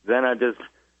and then I just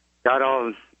got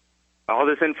all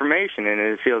this information, and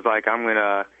it feels like I'm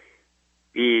gonna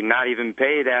be not even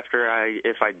paid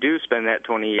if I do spend that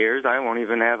 20 years. I won't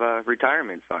even have a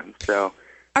retirement fund. So,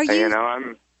 are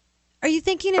you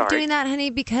thinking of doing that, honey,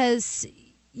 because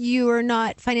you are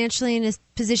not financially in a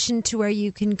position to where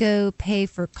you can go pay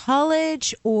for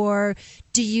college, or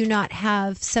do you not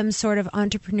have some sort of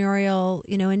entrepreneurial,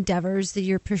 endeavors that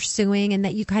you're pursuing, and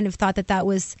that you kind of thought that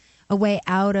was a way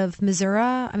out of Missouri?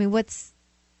 I mean, what's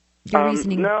your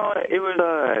reasoning? No, it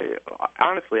was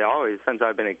honestly always since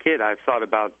I've been a kid. I've thought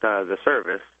about the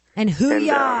service and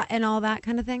hoo-yah and all that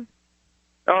kind of thing.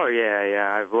 Oh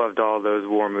yeah. I've loved all those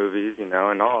war movies, and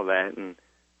all that, and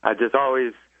I just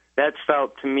always that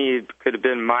felt to me could have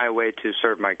been my way to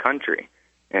serve my country,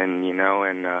 and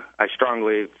I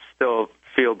strongly still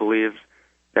believe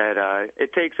that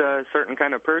it takes a certain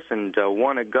kind of person to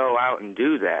want to go out and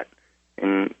do that,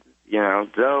 and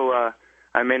though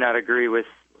I may not agree with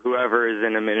whoever is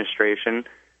in administration,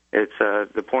 it's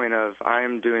the point of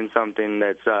I'm doing something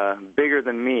that's bigger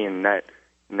than me, and that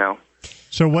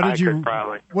So what did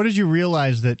you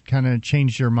realize that kind of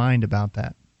changed your mind about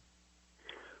that?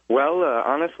 Well,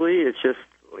 honestly, it's just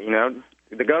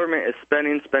the government is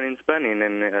spending,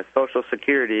 and Social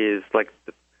Security is like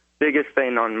the biggest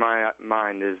thing on my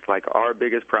mind. Is like our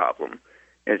biggest problem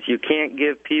is you can't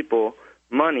give people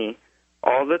money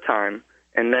all the time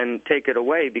and then take it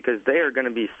away because they are going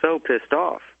to be so pissed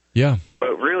off. Yeah.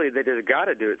 But really, they just got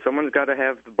to do it. Someone's got to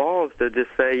have the balls to just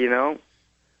say,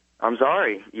 I'm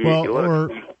sorry. You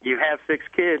have 6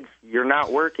 kids. You're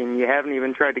not working. You haven't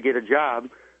even tried to get a job.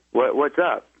 What's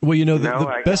up? Well,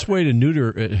 the best way to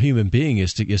neuter a human being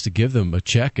is to give them a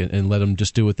check and let them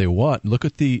just do what they want. Look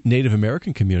at the Native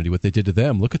American community, what they did to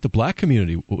them. Look at the black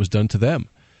community, what was done to them.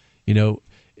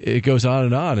 It goes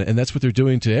on, and that's what they're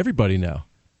doing to everybody now.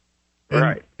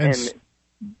 Right. And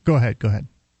go ahead.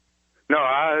 No,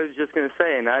 I was just going to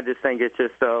say, and I just think it's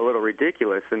just a little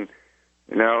ridiculous. And,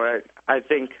 I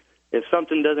think if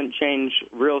something doesn't change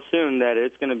real soon, that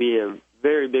it's going to be a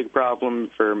very big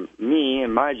problem for me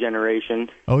and my generation.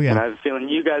 Oh, yeah. And I have a feeling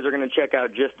you guys are going to check out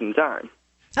just in time.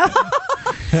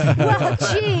 Well,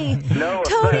 gee, no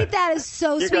Tony, offense. that is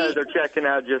so you sweet. You guys are checking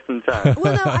out just in time.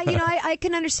 Well, no, I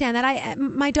can understand that.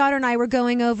 My daughter and I were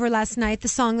going over last night the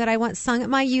song that I once sung at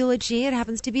my eulogy. It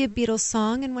happens to be a Beatles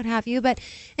song and what have you. But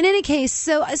in any case,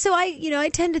 so I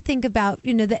tend to think about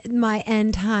my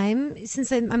end time,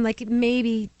 since I'm like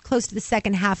maybe close to the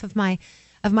second half of my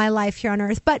life here on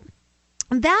Earth. But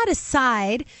that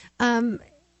aside,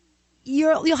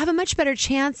 you'll have a much better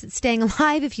chance at staying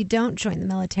alive if you don't join the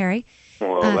military.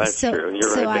 Well, that's true.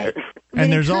 You're right there. I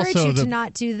would encourage you to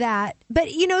not do that. But,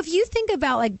 if you think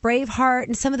about like Braveheart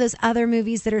and some of those other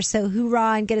movies that are so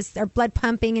hoorah and get our blood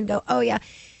pumping and go, oh, yeah.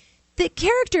 The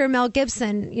character Mel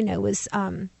Gibson, was,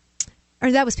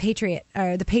 or that was Patriot,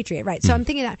 or the Patriot, right? So I'm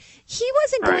thinking that he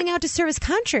wasn't going out to serve his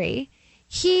country.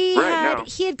 He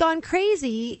had gone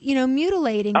crazy,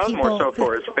 mutilating people. I was more so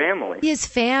for his family. His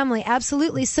family,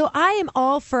 absolutely. So I am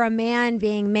all for a man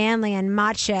being manly and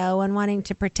macho and wanting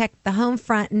to protect the home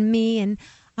front and me, and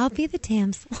I'll be the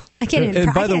damsel. I can't even.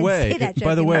 And by the way,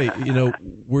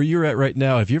 where you're at right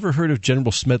now, have you ever heard of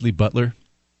General Smedley Butler?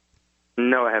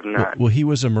 No, I have not. Well, he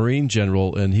was a Marine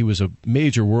general, and he was a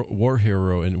major war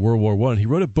hero in World War I. He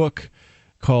wrote a book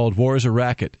called War is a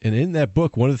Racket. And in that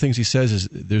book, one of the things he says is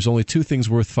there's only 2 things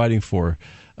worth fighting for,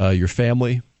 your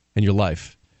family and your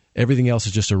life. Everything else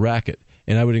is just a racket.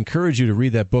 And I would encourage you to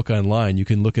read that book online. You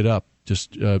can look it up.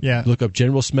 Just look up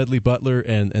General Smedley Butler,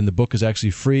 and the book is actually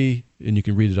free, and you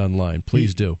can read it online.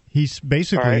 Please do. He's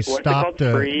basically stopped...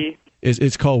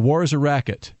 It's called War is a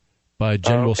Racket by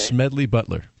General Smedley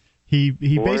Butler. He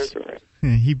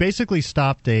basically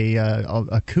stopped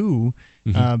a coup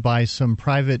by some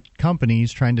private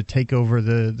companies trying to take over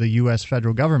the U.S.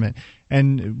 federal government.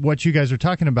 And what you guys are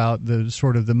talking about, the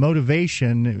sort of the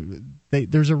motivation,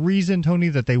 there's a reason, Tony,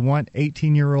 that they want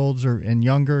 18-year-olds and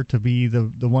younger to be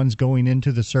the ones going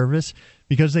into the service,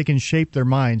 because they can shape their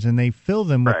minds, and they fill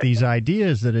them with these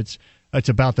ideas that it's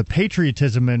about the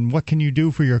patriotism and what can you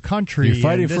do for your country. You're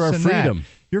fighting for our freedom. That.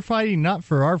 You're fighting not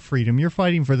for our freedom. You're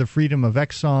fighting for the freedom of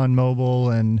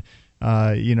ExxonMobil and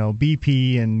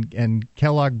BP and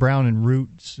Kellogg Brown and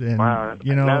Roots. And, wow.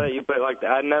 Now that you put it like that,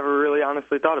 I never really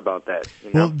honestly thought about that.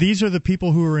 Well, these are the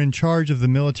people who are in charge of the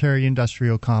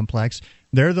military-industrial complex.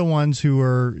 They're the ones who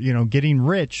are, getting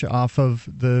rich off of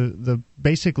the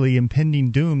basically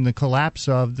impending doom, the collapse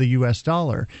of the U.S.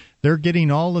 dollar. They're getting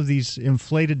all of these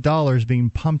inflated dollars being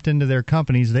pumped into their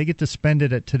companies. They get to spend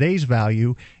it at today's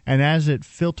value, and as it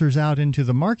filters out into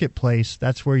the marketplace,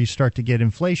 that's where you start to get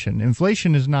inflation.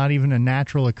 Inflation is not even a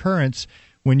natural occurrence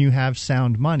when you have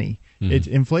sound money.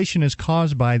 Inflation is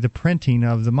caused by the printing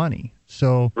of the money.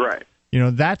 So,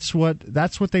 that's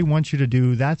what they want you to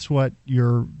do. That's what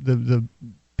the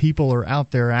people are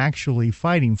out there actually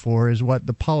fighting for, is what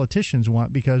the politicians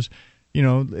want, because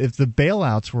if the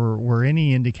bailouts were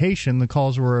any indication, the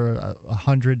calls were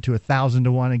 100 to 1,000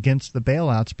 to 1 against the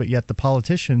bailouts, but yet the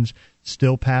politicians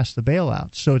still pass the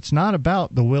bailouts. So it's not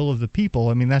about the will of the people.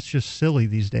 I mean, that's just silly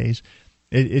these days.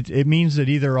 It means that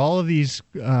either all of these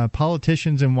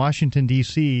politicians in Washington,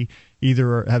 D.C.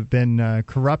 either have been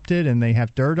corrupted and they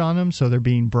have dirt on them, so they're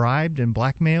being bribed and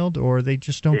blackmailed, or they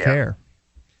just don't care.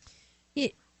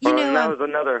 That was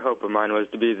another hope of mine, was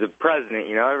to be the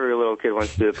president. Every little kid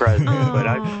wants to be the president. But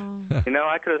I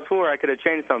could have swore I could have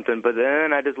changed something. But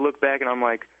then I just look back and I'm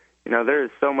like, there is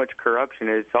so much corruption.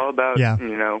 It's all about,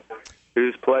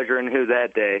 who's pleasure and who's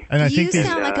that day. And you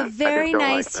sound like a very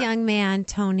nice young man,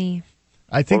 Tony.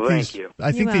 I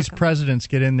think these presidents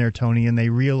get in there, Tony, and they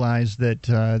realize that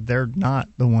they're not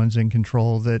the ones in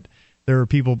control, that there are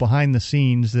people behind the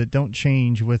scenes that don't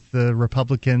change with the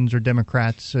Republicans or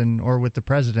Democrats or with the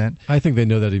president. I think they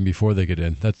know that even before they get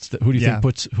in. Who do you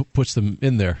think puts them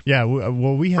in there? Yeah,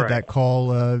 well, we had that call,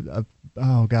 3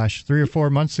 or 4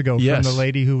 months ago from the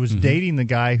lady who was dating the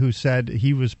guy who said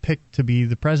he was picked to be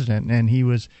the president, and he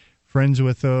was friends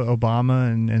with Obama,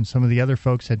 and some of the other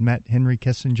folks had met Henry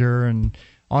Kissinger, and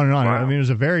on and on. Wow. I mean, it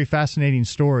was a very fascinating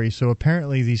story. So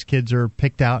apparently these kids are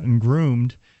picked out and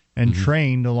groomed and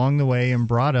trained along the way and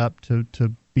brought up to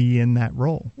be in that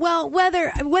role. Well,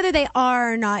 whether they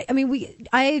are or not, I mean,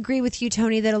 I agree with you,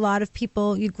 Tony, that a lot of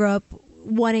people, you grow up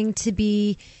wanting to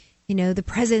be, the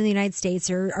president of the United States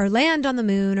or land on the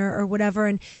moon or whatever.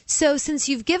 And so since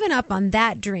you've given up on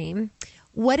that dream,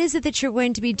 what is it that you're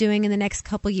going to be doing in the next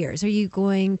couple of years? Are you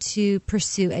going to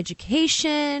pursue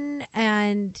education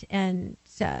and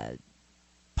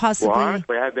possibly? Well,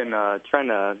 honestly, I've been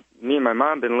me and my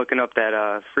mom have been looking up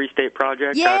that Free State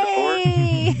Project.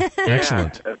 Yay!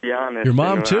 Excellent. To be honest. Your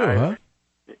mom too, huh?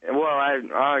 Well,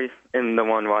 I am the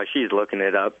one while she's looking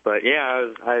it up. But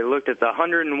yeah, I looked at the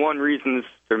 101 reasons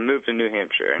to move to New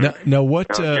Hampshire. Now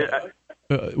what's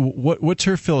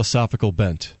her philosophical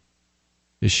bent?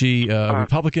 Is she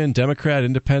Republican, Democrat,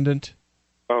 Independent?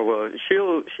 Oh, well, she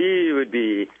would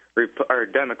be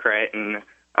Democrat, and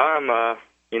I'm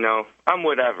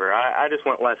whatever. I just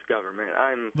want less government.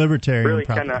 I'm libertarian, really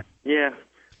kind of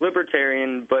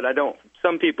libertarian, but I don't.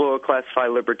 Some people classify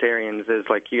libertarians as,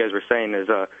 like you guys were saying, as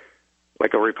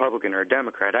like a Republican or a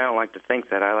Democrat. I don't like to think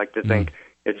that. I like to think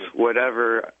it's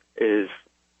whatever is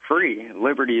free.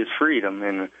 Liberty is freedom,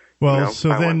 and well,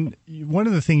 one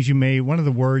of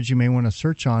the words you may want to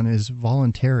search on is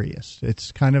voluntarist.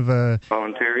 It's kind of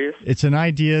voluntarist. It's an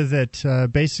idea that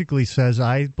basically says,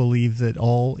 I believe that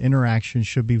all interactions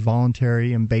should be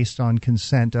voluntary and based on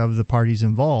consent of the parties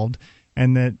involved,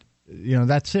 and that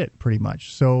that's it pretty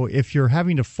much. So if you're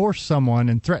having to force someone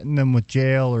and threaten them with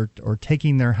jail or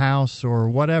taking their house or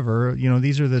whatever,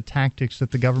 these are the tactics that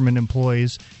the government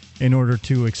employs in order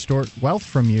to extort wealth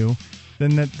from you,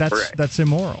 then that's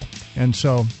immoral. And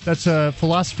so that's a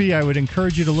philosophy I would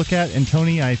encourage you to look at. And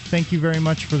Tony, I thank you very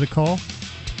much for the call.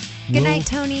 Good night,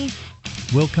 Tony.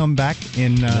 We'll come back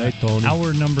in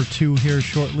hour number 2 here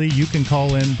shortly. You can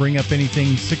call in, bring up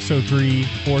anything,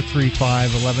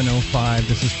 603-435-1105.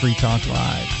 This is Free Talk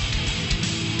Live.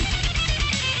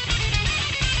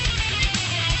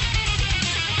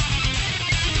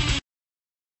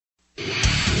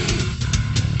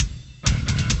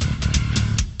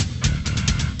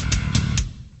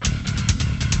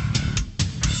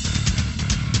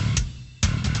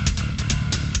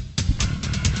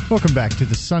 Welcome back to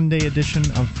the Sunday edition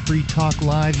of Free Talk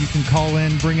Live. You can call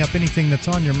in, bring up anything that's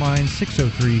on your mind,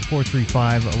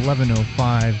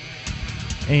 603-435-1105.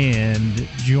 And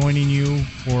joining you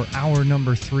for hour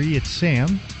number 3, it's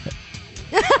Sam.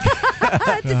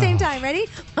 At the same time. Ready?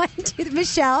 1, 2,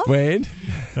 Michelle. Wayne.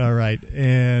 All right.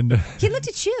 And He looked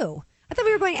at you. I thought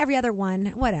we were going every other one.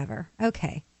 Whatever.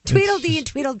 Okay. Tweedledee and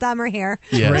Tweedledum are here.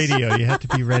 Yes. Radio, you have to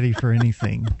be ready for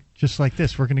anything. Just like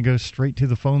this, we're going to go straight to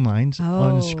the phone lines,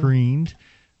 unscreened.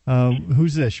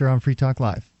 Who's this? You're on Free Talk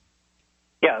Live.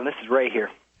 Yeah, this is Ray here.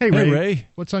 Hey, Hey, Ray.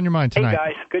 What's on your mind tonight? Hey,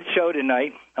 guys. Good show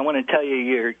tonight. I want to tell you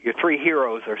your 3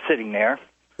 heroes are sitting there.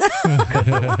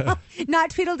 Not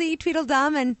Tweedledee,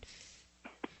 Tweedledum, and...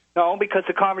 No, because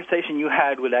the conversation you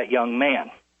had with that young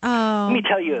man. Oh.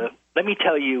 Let me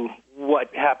tell you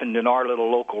what happened in our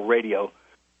little local radio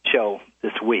show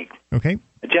this week. Okay.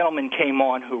 A gentleman came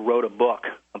on who wrote a book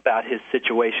about his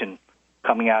situation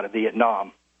coming out of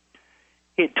Vietnam.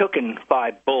 He had taken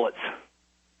 5 bullets.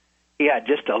 He had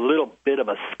just a little bit of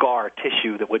a scar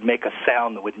tissue that would make a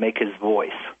sound that would make his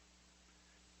voice.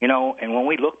 You know, and when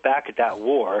we look back at that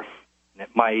war,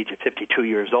 at my age of 52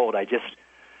 years old, I just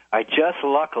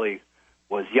luckily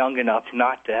was young enough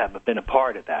not to have been a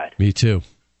part of that. Me too.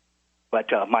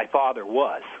 But my father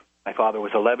was. My father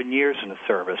was 11 years in the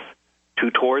service,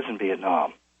 2 tours in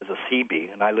Vietnam as a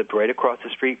CB, and I lived right across the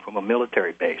street from a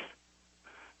military base.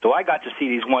 So I got to see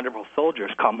these wonderful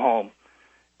soldiers come home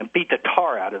and beat the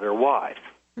tar out of their wives,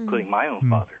 including my own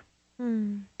father.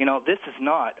 You know, this is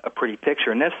not a pretty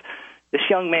picture. And this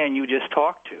young man you just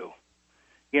talked to,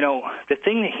 you know, the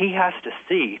thing that he has to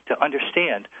see to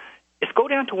understand is go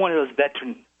down to one of those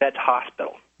vet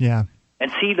hospital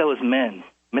and see those men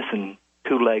missing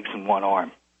 2 legs and 1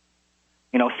 arm.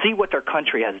 You know, see what their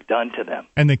country has done to them.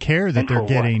 And the care that And they're for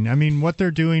getting. what? I mean, what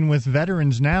they're doing with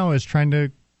veterans now is trying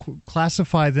to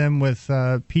classify them with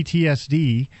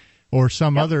PTSD or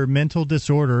some other mental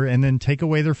disorder and then take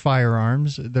away their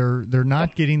firearms. They're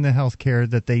not getting the health care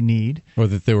that they need. Or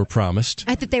that they were promised.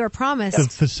 I thought they were promised. The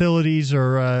facilities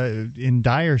are in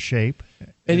dire shape.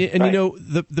 And you know,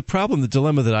 the problem, the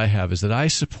dilemma that I have is that I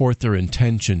support their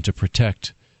intention to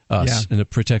protect us and to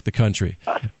protect the country.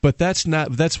 But that's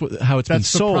how it's been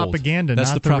sold. That's the propaganda,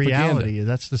 that's not the reality.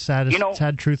 That's the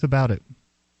sad truth about it.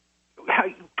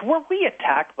 Were we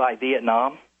attacked by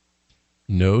Vietnam?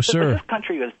 No, sir. This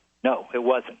country was... No, it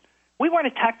wasn't. We weren't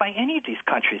attacked by any of these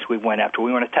countries we went after.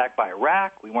 We weren't attacked by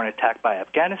Iraq. We weren't attacked by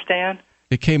Afghanistan.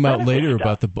 It came out later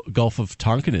about the Gulf of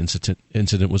Tonkin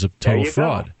incident was a total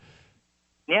fraud. Go.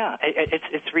 Yeah,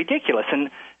 it's ridiculous. And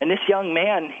this young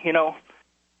man, you know,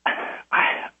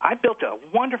 I built a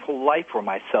wonderful life for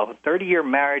myself. A 30-year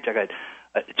marriage. I got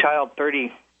a child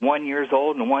 31 years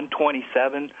old and one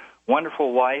 27.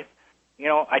 Wonderful wife. You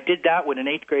know, I did that with an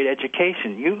 8th grade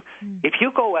education. If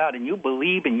you go out and you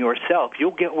believe in yourself,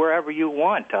 you'll get wherever you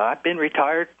want. I've been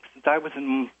retired since I was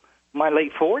in my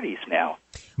late 40s now.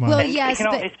 Wow. Well, And, yes, you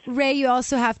know, but Ray, you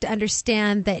also have to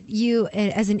understand that you,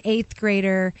 as an 8th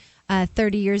grader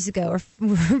 30 years ago,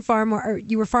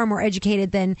 you were far more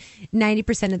educated than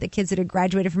 90% of the kids that have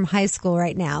graduated from high school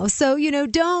right now. So, you know,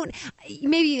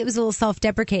 maybe it was a little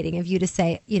self-deprecating of you to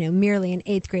say, you know, merely an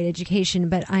 8th grade education,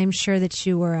 but I'm sure that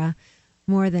you were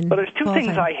more than But there's 2 qualified.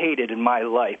 things I hated in my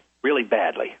life really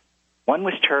badly. One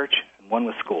was church and one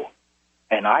was school.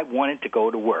 And I wanted to go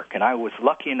to work. And I was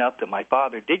lucky enough that my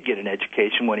father did get an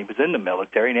education when he was in the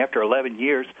military. And after 11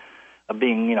 years of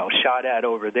being, you know, shot at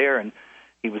over there, and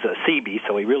he was a CB,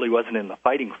 so he really wasn't in the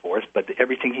fighting force, but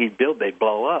everything he'd build, they'd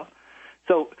blow up.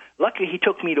 So luckily he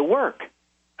took me to work.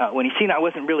 When he seen I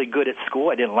wasn't really good at school,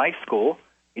 I didn't like school,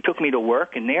 he took me to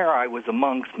work, and there I was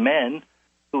amongst men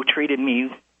who treated me,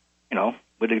 you know,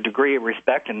 with a degree of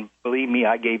respect, and believe me,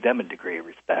 I gave them a degree of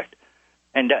respect.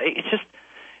 And it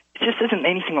just isn't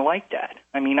anything like that.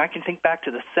 I mean, I can think back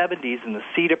to the 70s and the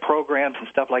CETA programs and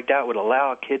stuff like that would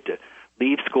allow a kid to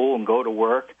leave school and go to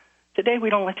work. Today, we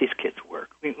don't let these kids work.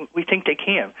 We think they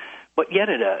can. But yet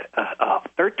at a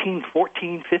 13,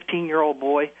 14, 15-year-old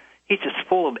boy, he's just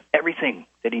full of everything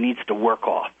that he needs to work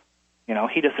off. You know,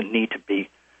 he doesn't need to be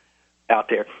out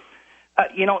there.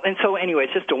 You know, and so anyways,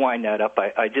 just to wind that up,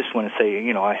 I just want to say,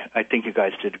 you know, I think you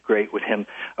guys did great with him.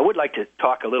 I would like to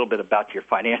talk a little bit about your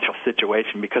financial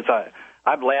situation because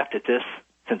I've laughed at this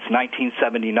since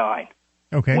 1979.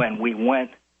 Okay. When we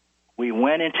went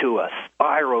into a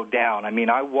spiral down. I mean,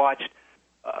 I watched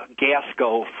gas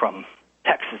go from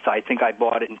Texas. I think I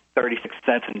bought it in 36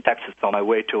 cents in Texas on my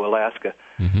way to Alaska.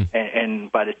 Mm-hmm.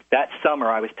 And by that summer,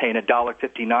 I was paying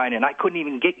 $1.59, and I couldn't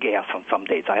even get gas on some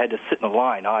days. I had to sit in the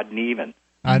line, odd and even.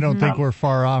 I don't think we're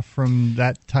far off from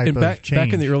that type of change.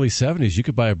 Back in the early 70s, you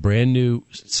could buy a brand new,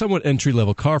 somewhat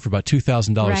entry-level car for about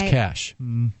 $2,000 cash.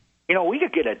 You know, we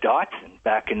could get a Datsun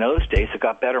back in those days that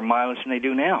got better mileage than they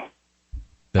do now.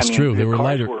 That's true. They were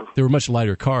lighter. They were much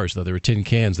lighter cars, though. They were tin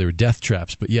cans. They were death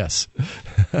traps. But yes.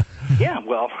 Yeah,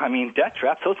 well, I mean, death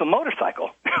traps. So it's a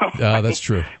motorcycle. That's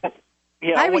true.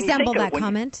 I resemble that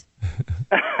comment.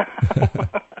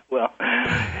 Well,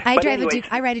 I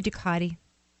ride a Ducati.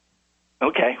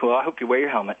 Okay. Well, I hope you wear your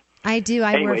helmet. I do.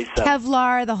 I wear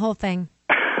Kevlar, the whole thing.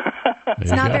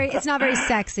 It's not very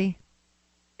sexy.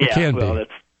 It can be.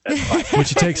 That's fine. But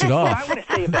she takes it off. What I want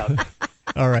to say about.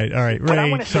 All right.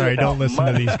 Ray, sorry, don't listen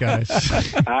to these guys.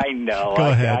 I know. Go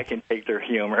ahead. I can take their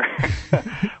humor.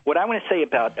 What I want to say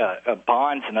about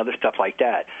bonds and other stuff like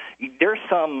that, there's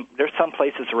some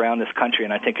places around this country,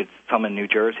 and I think it's some in New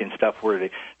Jersey and stuff, where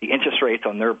the interest rates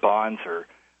on their bonds are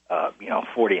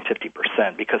 40 and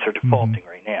 50% because they're defaulting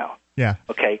right now. Yeah.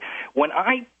 Okay. When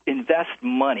I invest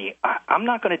money, I'm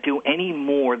not going to do any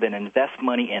more than invest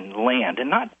money in land, and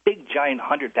not big, giant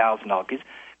 $100,000 pieces.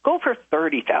 Go for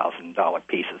 $30,000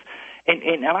 pieces,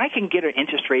 and I can get an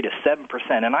interest rate of 7%,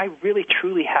 and I really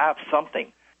truly have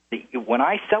something. When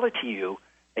I sell it to you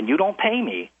and you don't pay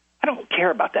me, I don't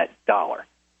care about that dollar.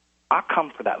 I'll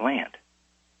come for that land,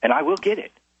 and I will get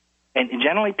it. And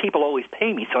generally, people always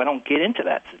pay me, so I don't get into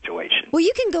that situation. Well,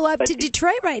 you can go up to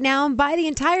Detroit right now and buy the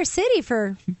entire city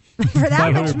for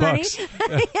that much money.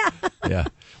 Yeah.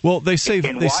 Well, they say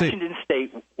in Washington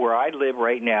State, where I live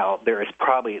right now, there is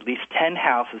probably at least 10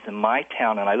 houses in my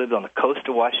town, and I live on the coast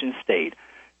of Washington State,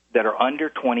 that are under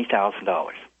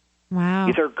 $20,000. Wow.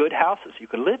 These are good houses you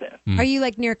could live in. Are you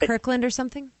like near Kirkland or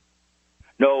something?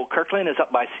 No, Kirkland is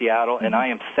up by Seattle, and I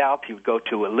am south. You would go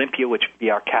to Olympia, which would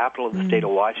be our capital of the state of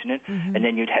Washington, and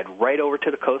then you'd head right over to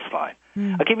the coastline.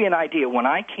 I'll give you an idea. When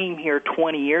I came here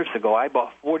 20 years ago, I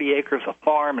bought 40 acres of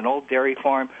farm, an old dairy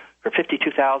farm, for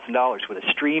 $52,000 with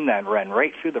a stream that ran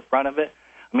right through the front of it.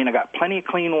 I mean, I got plenty of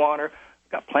clean water,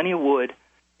 got plenty of wood.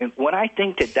 And when I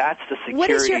think that's the security, what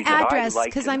is your address?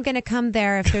 Because I'm going to come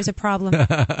there if there's a problem.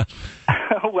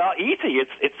 Well, easy.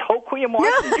 It's Hoquiam,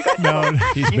 Washington. No,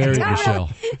 he's married, Michelle.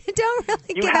 Don't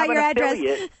really give out your address.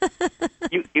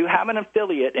 You have an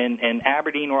affiliate in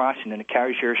Aberdeen, Washington, that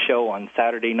carries your show on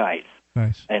Saturday nights.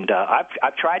 Nice. And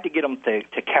I've tried to get them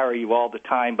to carry you all the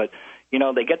time, but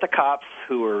they get the cops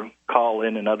who are call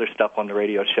in and other stuff on the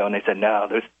radio show, and they said, no,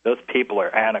 those people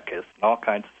are anarchists and all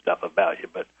kinds of stuff about you.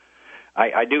 But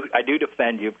I do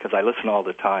defend you because I listen all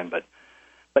the time. But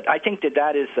I think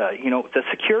that is the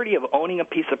security of owning a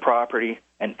piece of property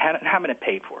and having it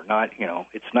paid for. Not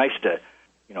it's nice to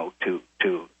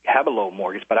have a low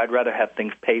mortgage, but I'd rather have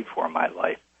things paid for in my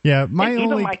life. Yeah,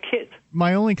 even my kids.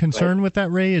 My only concern with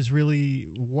that, Ray, is really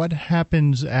what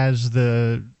happens as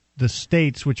the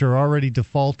states, which are already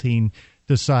defaulting,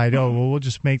 decide, we'll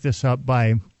just make this up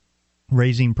by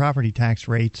raising property tax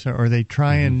rates, or they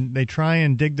try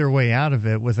and dig their way out of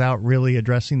it without really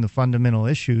addressing the fundamental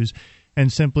issues,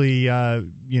 and simply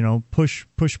push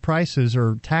prices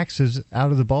or taxes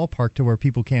out of the ballpark to where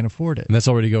people can't afford it. And that's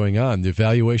already going on. The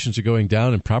valuations are going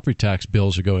down, and property tax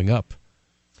bills are going up.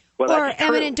 Well, or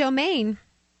eminent domain.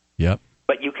 Yep.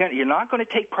 But you're not going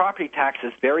to take property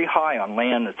taxes very high on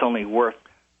land that's only worth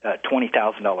a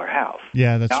 $20,000 house.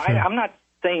 Yeah, that's true. I'm not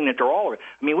saying that they're all. I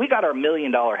mean, we got our $1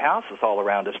 million houses all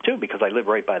around us too, because I live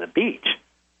right by the beach.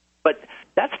 But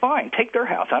that's fine. Take their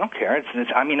house. I don't care. It's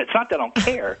not that I don't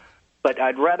care, but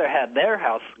I'd rather have their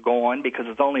house go on because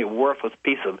it's only a worthless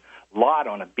piece of lot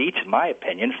on a beach, in my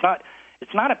opinion. It's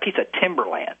not a piece of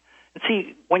timberland. And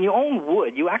see, when you own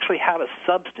wood, you actually have a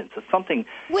substance. It's something.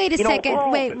 Wait a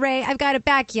second. Wait, Ray, I've got to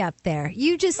back you up there.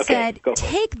 You just said,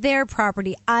 take their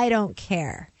property. I don't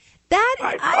care.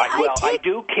 I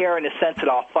do care in the sense that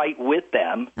I'll fight with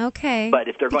them. Okay. But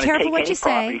if they're going to take any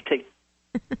property,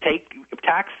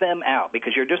 tax them out,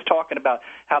 because you're just talking about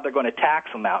how they're going to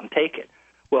tax them out and take it.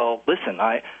 Well, listen,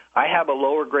 I have a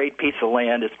lower grade piece of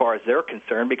land as far as they're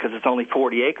concerned because it's only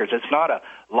 40 acres. It's not a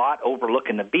lot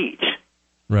overlooking the beach.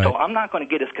 Right. So I'm not going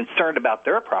to get as concerned about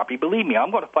their property. Believe me,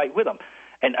 I'm going to fight with them.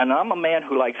 And I'm a man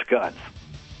who likes guns.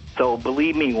 So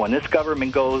believe me, when this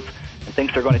government goes and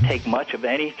thinks they're going to take much of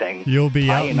anything, you'll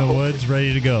be out in the woods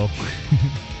ready to go.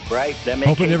 Right?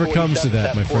 Hope it never comes to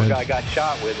that, my friend. Poor guy got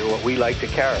shot with, or what we like to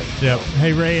carry. Yep.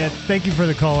 Hey, Ray, thank you for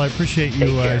the call. I appreciate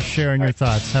you sharing your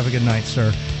thoughts. Have a good night,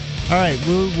 sir. All right,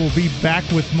 we'll be back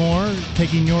with more,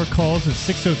 taking your calls at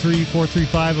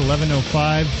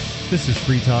 603-435-1105. This is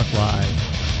Free Talk Live.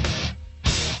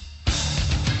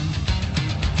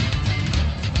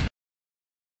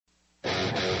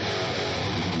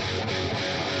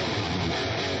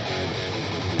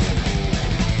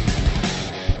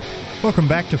 Welcome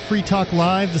back to Free Talk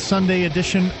Live, the Sunday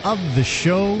edition of the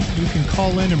show. You can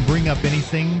call in and bring up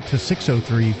anything to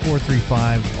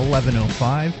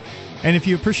 603-435-1105. And if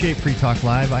you appreciate Free Talk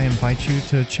Live, I invite you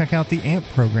to check out the AMP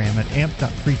program at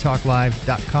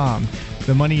amp.freetalklive.com.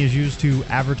 The money is used to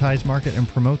advertise, market, and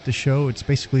promote the show. It's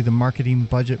basically the marketing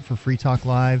budget for Free Talk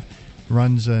Live.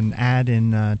 Runs an ad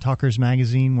in Talkers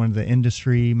Magazine, one of the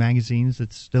industry magazines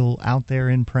that's still out there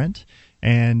in print.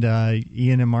 And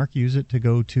Ian and Mark use it to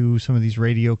go to some of these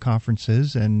radio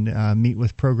conferences and meet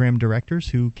with program directors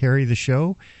who carry the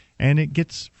show. And it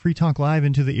gets Free Talk Live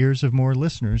into the ears of more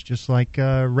listeners, just like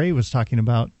Ray was talking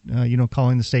about,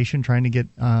 calling the station, trying to get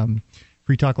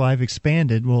Free Talk Live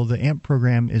expanded. Well, the AMP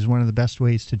program is one of the best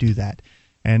ways to do that.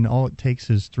 And all it takes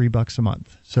is $3 a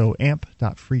month. So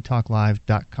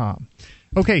amp.freetalklive.com.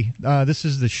 Okay, this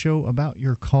is the show about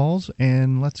your calls,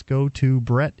 and let's go to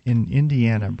Brett in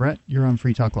Indiana. Brett, you're on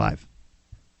Free Talk Live.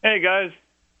 Hey, guys.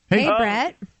 Hey,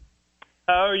 Brett.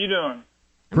 How are you doing?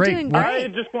 Great. I'm doing great. I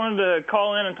just wanted to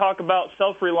call in and talk about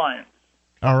self-reliance.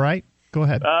 All right, go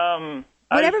ahead.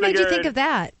 Whatever made you think of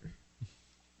that?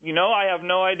 I have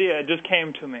no idea. It just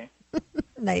came to me.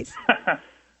 Nice.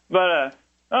 But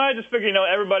I just figured,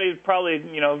 everybody's probably,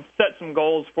 set some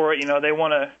goals for it. They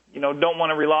want to, don't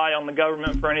want to rely on the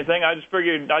government for anything. I just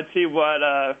figured I'd see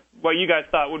what you guys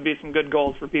thought would be some good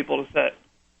goals for people to set.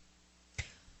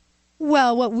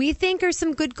 Well, what we think are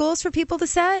some good goals for people to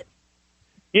set?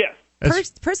 Yes.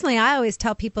 Personally, I always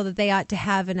tell people that they ought to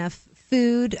have enough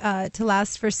food to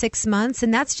last for 6 months,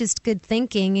 and that's just good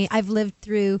thinking. I've lived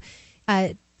through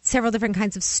several different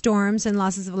kinds of storms and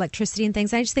losses of electricity and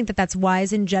things. I just think that that's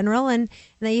wise in general, and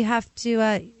that you have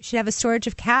to should have a storage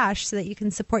of cash so that you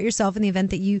can support yourself in the event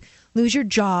that you lose your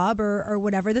job or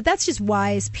whatever. That's just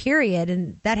wise, period,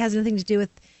 and that has nothing to do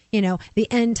with the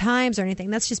end times or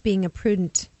anything. That's just being a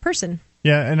prudent person.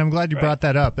 Yeah, and I'm glad you brought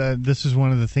that up. This is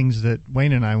one of the things that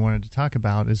Wayne and I wanted to talk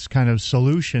about is kind of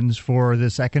solutions for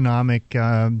this economic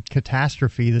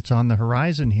catastrophe that's on the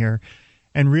horizon here.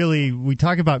 And really, we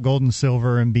talk about gold and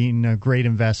silver and being a great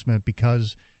investment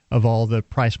because of all the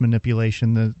price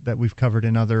manipulation that we've covered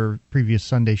in other previous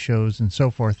Sunday shows and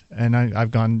so forth. And I've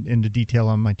gone into detail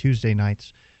on my Tuesday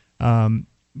nights.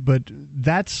 But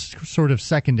that's sort of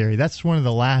secondary. That's one of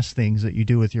the last things that you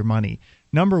do with your money.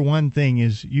 Number one thing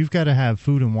is you've got to have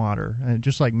food and water,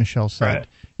 just like Michelle said. Right.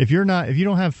 If you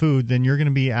don't have food, then you're going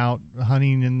to be out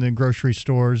hunting in the grocery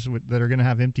stores that are going to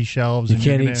have empty shelves. You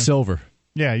can't eat silver.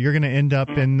 Yeah, you're going to end up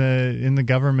in the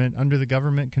government, under the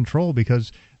government control,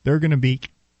 because they're going to be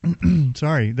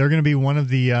they're going to be one of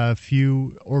the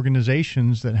few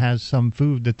organizations that has some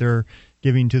food that they're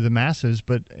giving to the masses,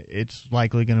 but it's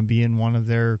likely going to be in one of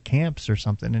their camps or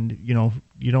something, and you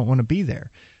don't want to be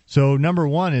there. So number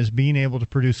one is being able to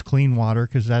produce clean water,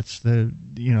 because that's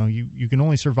you can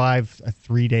only survive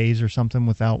 3 days or something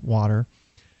without water.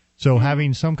 So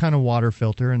having some kind of water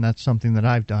filter, and that's something that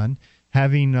I've done.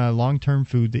 Having long-term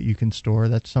food that you can store,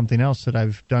 that's something else that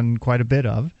I've done quite a bit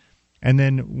of. And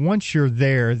then once you're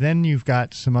there, then you've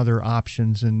got some other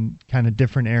options and kind of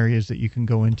different areas that you can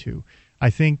go into. I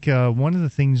think one of the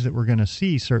things that we're going to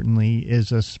see certainly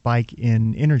is a spike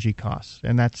in energy costs,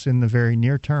 and that's in the very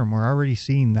near term. We're already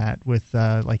seeing that with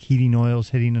like heating oils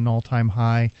hitting an all-time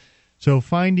high. So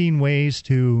finding ways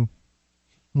to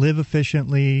live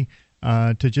efficiently,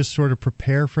 to just sort of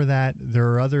prepare for that.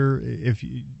 There are other,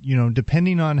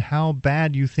 depending on how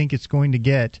bad you think it's going to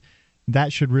get,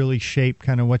 that should really shape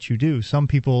kind of what you do. Some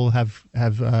people have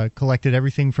collected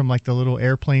everything from like the little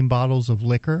airplane bottles of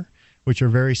liquor, which are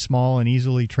very small and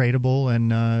easily tradable,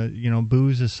 and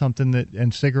booze is something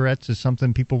and cigarettes is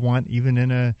something people want even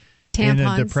in a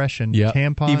depression. Yep.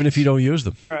 Tampons, even if you don't use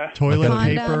them. Toilet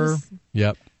paper.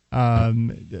 Yep.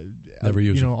 Never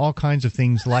use them. All kinds of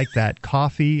things like that.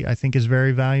 Coffee, I think, is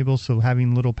very valuable. So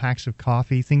having little packs of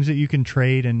coffee, things that you can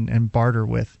trade and barter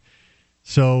with.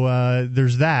 So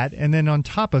there's that. And then on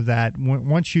top of that,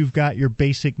 once you've got your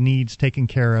basic needs taken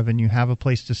care of and you have a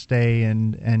place to stay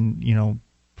and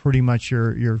pretty much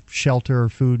your shelter,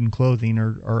 food, and clothing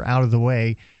are out of the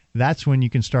way, that's when you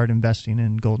can start investing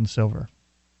in gold and silver.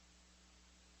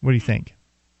 What do you think?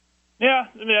 Yeah,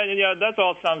 that's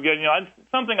all sounds good.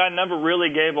 Something I never really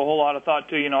gave a whole lot of thought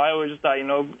to. I always just thought,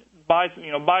 buy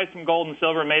some gold and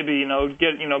silver. Maybe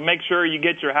make sure you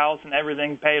get your house and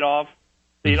everything paid off,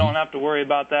 so you don't have to worry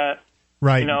about that.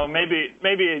 Right. Maybe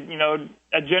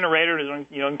a generator is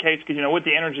in case, because with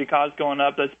the energy costs going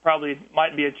up, that's probably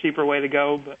might be a cheaper way to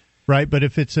go. But right, but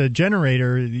if it's a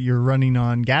generator, you're running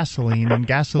on gasoline, and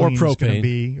gasoline is going to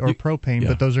be propane,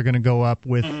 but those are going to go up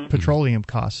with petroleum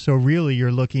costs. So really,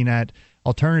 you're looking at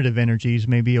alternative energies,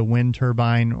 maybe a wind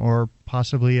turbine or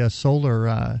possibly a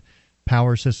solar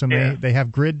power system. Yeah. They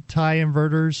have grid tie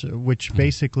inverters, which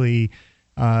basically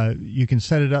you can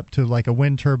set it up to like a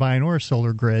wind turbine or a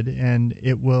solar grid, and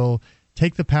it will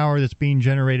take the power that's being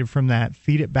generated from that,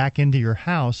 feed it back into your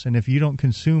house, and if you don't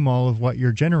consume all of what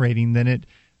you're generating, then it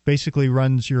basically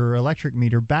runs your electric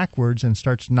meter backwards and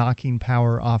starts knocking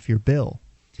power off your bill.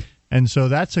 And so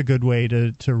that's a good way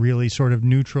to really sort of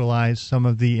neutralize some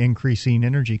of the increasing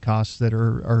energy costs that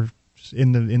are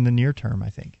in the near term, I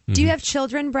think. Mm-hmm. Do you have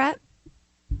children, Brett?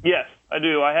 Yes, I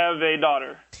do. I have a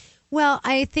daughter. Well,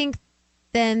 I think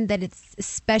then that it's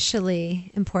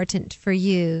especially important for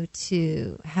you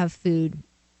to have food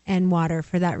and water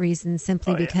for that reason,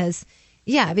 simply because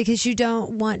you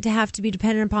don't want to have to be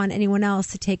dependent upon anyone else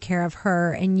to take care of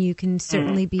her, and you can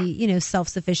certainly be,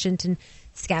 self-sufficient and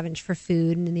scavenge for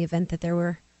food in the event that there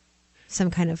were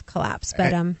some kind of collapse.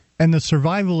 But and the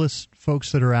survivalist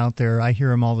folks that are out there, I hear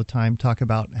them all the time talk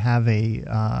about have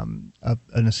an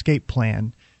escape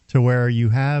plan, to where you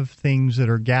have things that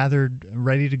are gathered,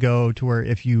 ready to go, to where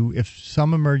if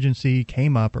some emergency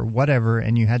came up or whatever,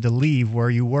 and you had to leave where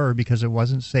you were because it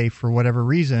wasn't safe for whatever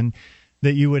reason,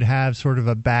 that you would have sort of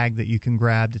a bag that you can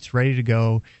grab that's ready to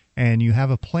go, and you have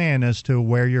a plan as to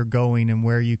where you're going and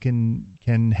where you can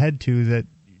head to, that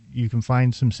you can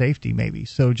find some safety maybe.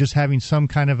 So just having some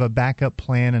kind of a backup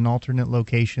plan, an alternate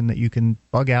location that you can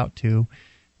bug out to,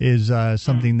 is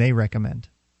something they recommend.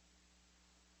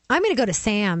 I'm going to go to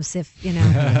Sam's if,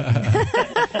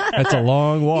 That's a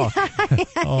long walk.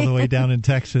 All the way down in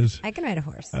Texas. I can ride a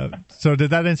horse. So did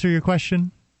that answer your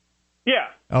question? Yeah.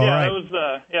 All right. That was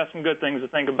some good things to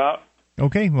think about.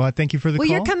 Okay. Well, thank you for the call.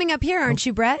 Well, you're coming up here, aren't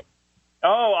you, Brett?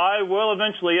 Oh, I will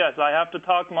eventually, yes. I have to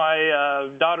talk my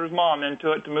daughter's mom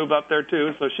into it to move up there,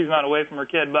 too, so she's not away from her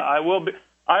kid. But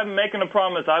I'm making a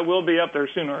promise I will be up there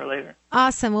sooner or later.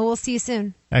 Awesome. Well, we'll see you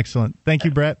soon. Excellent. Thank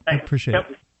you, Brett. Thanks. I appreciate it.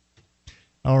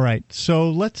 All right, so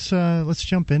let's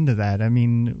jump into that. I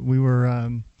mean, we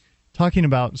were talking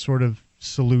about sort of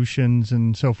solutions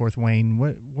and so forth. Wayne,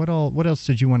 what else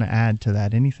did you want to add to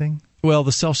that? Anything? Well,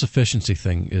 the self-sufficiency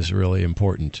thing is really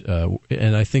important,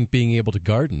 and I think being able to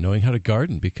garden, knowing how to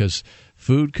garden, because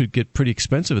food could get pretty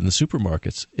expensive in the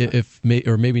supermarkets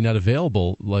or maybe not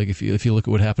available. Like if you look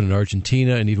at what happened in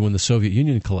Argentina, and even when the Soviet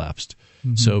Union collapsed.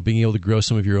 Mm-hmm. So being able to grow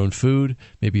some of your own food,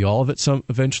 maybe all of it,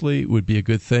 eventually, would be a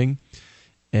good thing.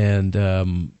 And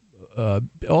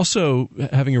also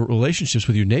having relationships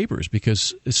with your neighbors,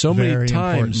 because so many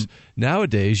times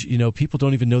nowadays, people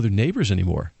don't even know their neighbors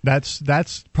anymore.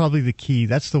 That's probably the key.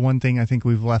 That's the one thing I think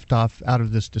we've left off out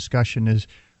of this discussion, is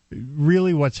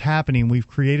really what's happening. We've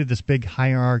created this big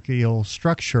hierarchical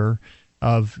structure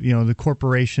of the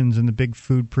corporations and the big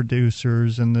food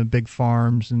producers and the big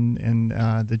farms and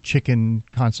the chicken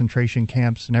concentration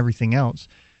camps and everything else.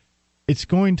 I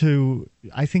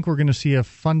think we're going to see a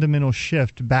fundamental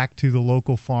shift back to the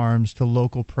local farms, to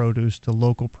local produce, to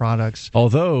local products.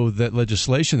 Although that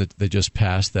legislation that they just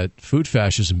passed, that food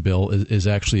fascism bill, is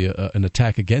actually an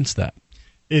attack against that.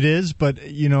 It is, but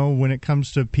when it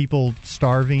comes to people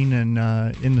starving and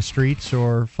in the streets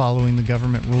or following the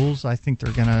government rules, I think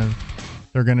they're gonna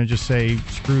just say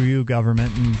screw you,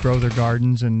 government, and grow their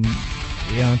gardens and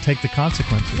take the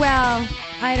consequences. Well,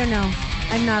 I don't know.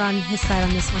 I'm not on his side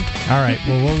on this one. All right.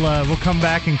 Well, we'll come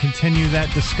back and continue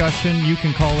that discussion. You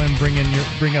can call in, bring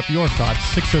up your thoughts.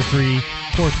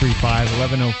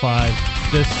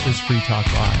 603-435-1105. This is Free Talk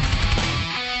Live.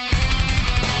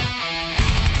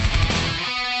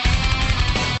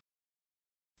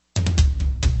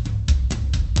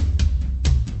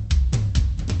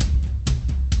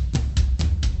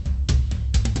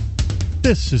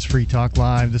 This is Free Talk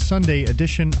Live, the Sunday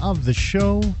edition of the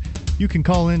show. You can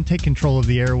call in, take control of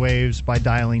the airwaves by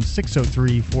dialing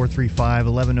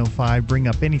 603-435-1105. Bring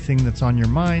up anything that's on your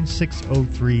mind,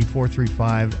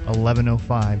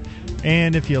 603-435-1105.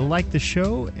 And if you like the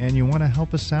show and you want to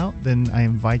help us out, then I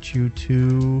invite you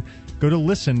to go to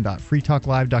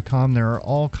listen.freetalklive.com. There are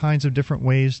all kinds of different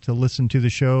ways to listen to the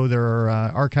show. There are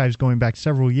archives going back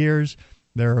several years.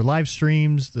 There are live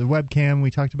streams, the webcam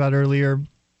we talked about earlier.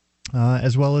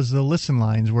 As well as the listen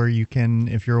lines, where you can,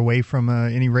 if you're away from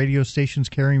any radio stations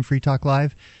carrying Free Talk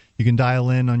Live, you can dial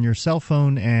in on your cell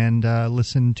phone and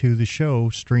listen to the show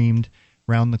streamed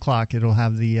round the clock. It'll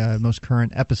have the most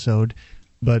current episode,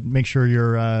 but make sure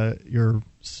your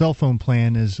cell phone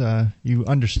plan is you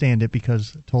understand it,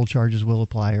 because toll charges will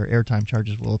apply or airtime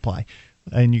charges will apply.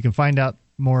 And you can find out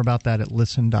more about that at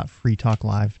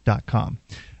listen.freetalklive.com.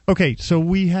 Okay, so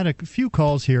we had a few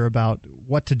calls here about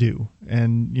what to do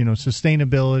and,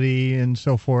 sustainability and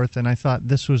so forth, and I thought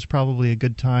this was probably a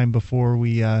good time before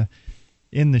we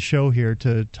in the show here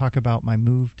to talk about my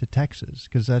move to Texas,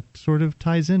 because that sort of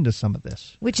ties into some of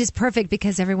this. Which is perfect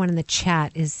because everyone in the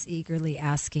chat is eagerly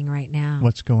asking right now.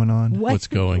 What's going on? What's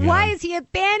going on? Why is he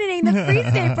abandoning the Free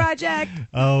State Project?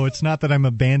 Oh, it's not that I'm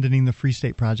abandoning the Free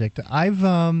State Project. I've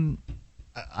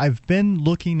been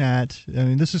looking at, I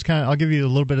mean, this is kind of, I'll give you a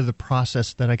little bit of the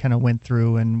process that I kind of went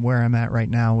through and where I'm at right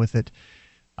now with it.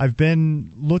 I've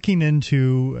been looking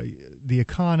into the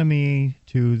economy,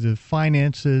 to the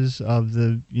finances of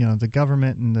the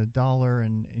government and the dollar,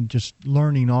 and just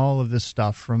learning all of this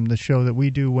stuff from the show that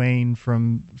we do, Wayne,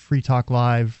 from Free Talk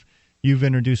Live. You've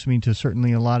introduced me to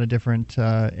certainly a lot of different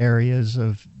areas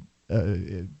of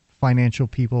financial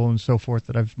people and so forth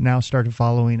that I've now started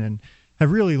following and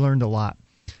have really learned a lot.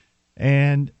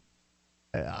 And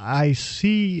I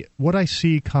see what I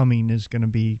see coming is going to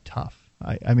be tough.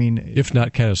 I mean, if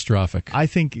not catastrophic. I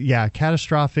think,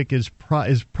 catastrophic is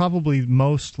probably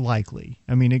most likely.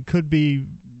 I mean, it could be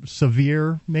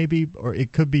severe, maybe, or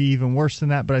it could be even worse than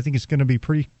that, but I think it's going to be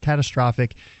pretty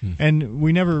catastrophic. And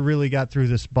we never really got through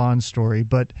this bond story,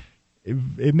 but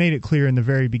it made it clear in the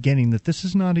very beginning that this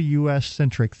is not a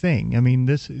U.S.-centric thing. I mean,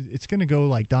 it's going to go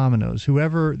like dominoes.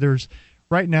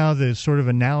 Right now, the sort of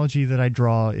analogy that I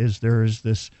draw is there is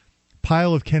this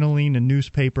pile of kindling and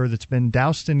newspaper that's been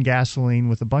doused in gasoline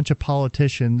with a bunch of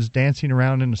politicians dancing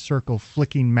around in a circle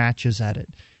flicking matches at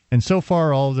it. And so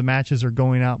far, all of the matches are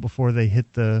going out before they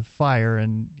hit the fire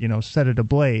and, set it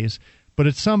ablaze. But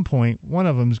at some point, one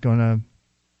of them is going to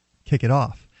kick it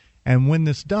off. And when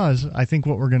this does, I think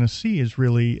what we're going to see is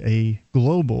really a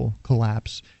global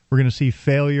collapse. We're going to see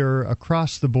failure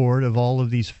across the board of all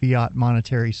of these fiat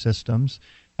monetary systems.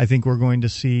 I think we're going to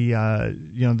see,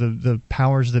 the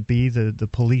powers that be, the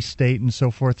police state and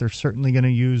so forth, they're certainly going to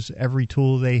use every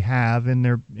tool they have in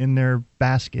their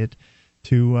basket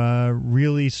to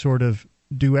really sort of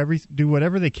do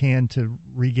whatever they can to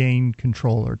regain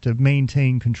control or to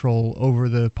maintain control over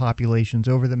the populations,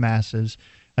 over the masses.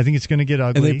 I think it's going to get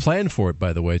ugly. And they plan for it,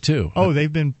 by the way, too. Oh,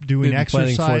 they've been doing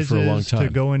exercises for a long time. to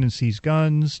go in and seize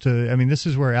guns. This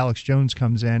is where Alex Jones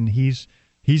comes in.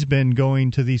 He's been going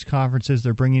to these conferences.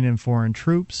 They're bringing in foreign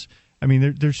troops. I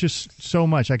mean, there's just so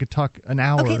much. I could talk an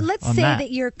hour. Okay, let's say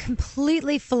that you're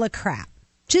completely full of crap.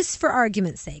 Just for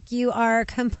argument's sake, you are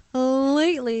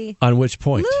completely on which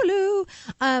point? Lulu,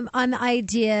 on the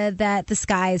idea that the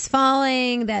sky is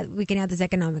falling, that we can have this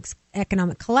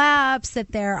economic collapse,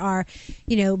 that there are,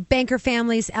 banker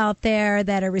families out there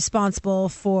that are responsible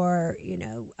for,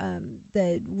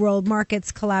 the world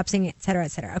markets collapsing, et cetera,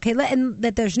 et cetera. Okay, and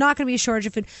that there's not going to be a shortage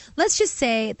of food. Let's just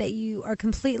say that you are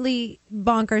completely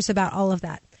bonkers about all of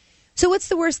that. So what's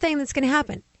the worst thing that's going to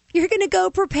happen? You're going to go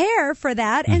prepare for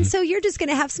that, and so you're just going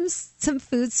to have some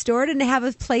food stored and have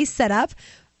a place set up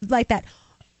like that.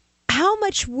 How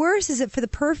much worse is it for the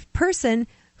person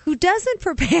who doesn't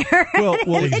prepare? Well,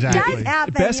 It exactly. does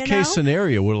happen. Best case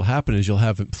scenario, what will happen is you'll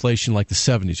have inflation like the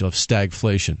 70s. You'll have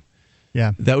stagflation.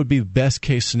 Yeah. That would be the best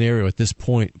case scenario at this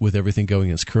point with everything going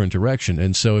in its current direction.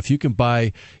 And so if you can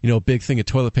buy, a big thing of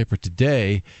toilet paper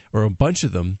today or a bunch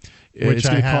of them, it's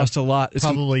going to cost a lot. It's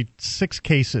probably 6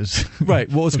 cases. Right.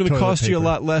 Well, it's going to cost you a paper.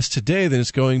 lot less today than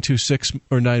it's going to 6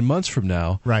 or 9 months from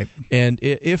now. Right. And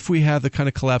if we have the kind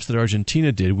of collapse that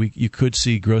Argentina did, you could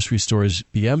see grocery stores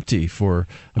be empty for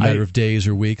a matter of days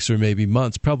or weeks or maybe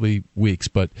months, probably weeks.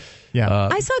 But yeah,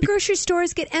 I saw grocery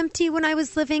stores get empty when I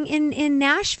was living in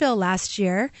Nashville last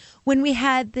year when we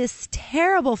had this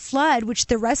terrible flood, which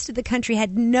the rest of the country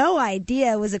had no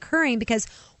idea was occurring because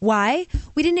why?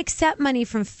 We didn't accept money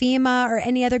from FEMA or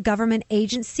any other government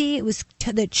agency. It was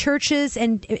the churches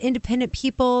and independent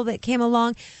people that came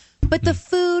along, but the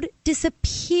food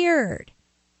disappeared.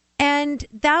 And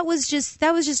that was just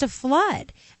a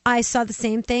flood. I saw the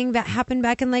same thing that happened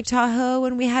back in Lake Tahoe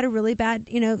when we had a really bad,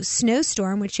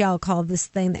 snowstorm, which y'all call this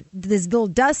little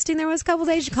dusting there was a couple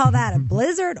days. You call that a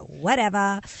blizzard,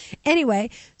 whatever.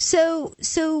 Anyway, so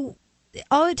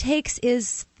all it takes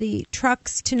is the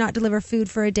trucks to not deliver food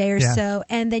for a day or so,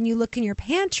 and then you look in your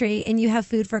pantry and you have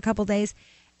food for a couple days,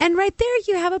 and right there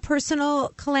you have a personal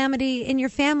calamity in your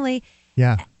family.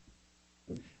 Yeah,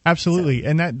 absolutely,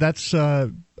 and that's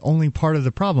only part of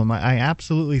the problem. I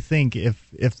absolutely think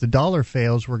if the dollar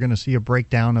fails, we're going to see a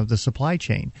breakdown of the supply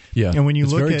chain. Yeah, and when you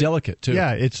it's look very at, delicate too.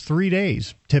 Yeah, it's 3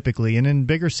 days typically, and in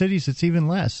bigger cities it's even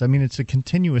less. I mean, it's a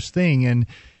continuous thing, and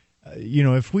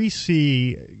if we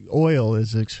see oil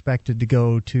is expected to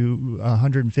go to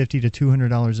 $150 to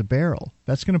 $200 a barrel,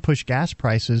 that's going to push gas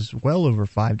prices well over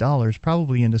 $5,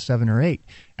 probably into 7 or 8,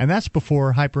 and that's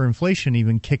before hyperinflation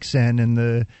even kicks in and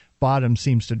the bottom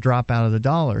seems to drop out of the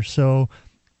dollar. So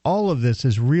all of this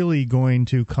is really going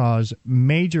to cause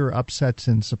major upsets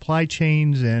in supply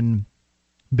chains and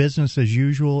business as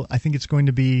usual. I think it's going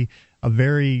to be a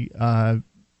very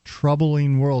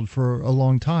troubling world for a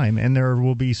long time, and there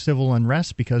will be civil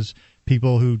unrest because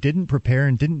people who didn't prepare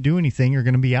and didn't do anything are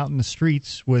going to be out in the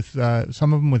streets with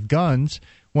some of them with guns,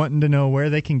 wanting to know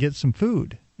where they can get some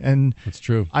food. And that's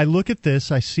true. I look at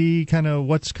this, I see kind of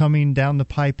what's coming down the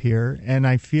pipe here, and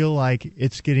I feel like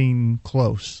it's getting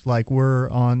close. Like we're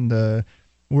in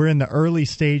the early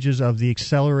stages of the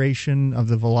acceleration of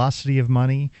the velocity of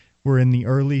money. We're in the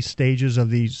early stages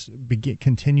of these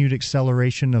continued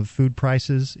acceleration of food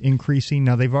prices increasing.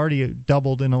 Now, they've already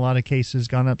doubled in a lot of cases,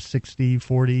 gone up 60,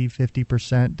 40,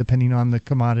 50%, depending on the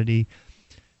commodity.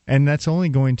 And that's only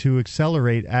going to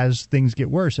accelerate as things get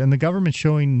worse. And the government's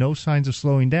showing no signs of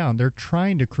slowing down. They're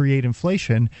trying to create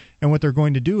inflation. And what they're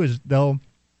going to do is they'll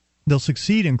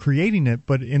succeed in creating it,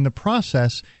 but in the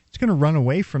process, it's going to run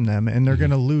away from them, and they're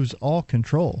going to lose all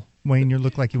control. Wayne, you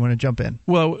look like you want to jump in.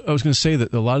 Well, I was going to say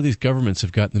that a lot of these governments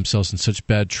have gotten themselves in such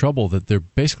bad trouble that they're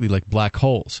basically like black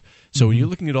holes. So when you're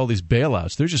looking at all these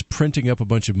bailouts, they're just printing up a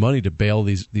bunch of money to bail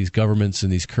these governments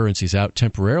and these currencies out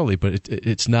temporarily, but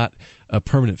it's not a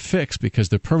permanent fix, because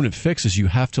the permanent fix is you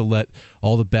have to let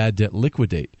all the bad debt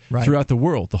liquidate throughout the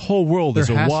world. The whole world is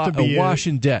awash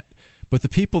in debt. But the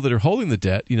people that are holding the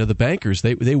debt, the bankers,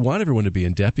 they want everyone to be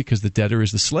in debt because the debtor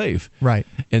is the slave. Right.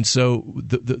 And so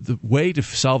the way to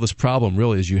solve this problem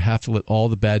really is you have to let all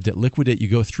the bad debt liquidate. You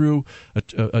go through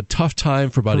a tough time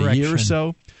for about a year or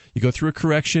so. You go through a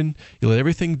correction. You let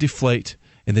everything deflate,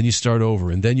 and then you start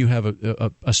over. And then you have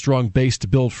a strong base to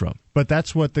build from. But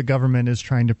that's what the government is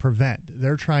trying to prevent.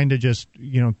 They're trying to just,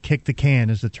 kick the can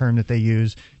is the term that they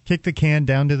use, kick the can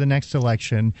down to the next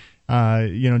election.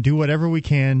 Do whatever we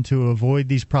can to avoid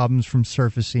these problems from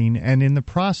surfacing. And in the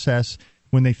process,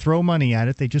 when they throw money at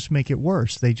it, they just make it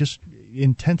worse. They just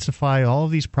intensify all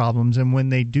of these problems. And when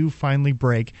they do finally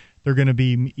break, they're going to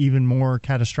be even more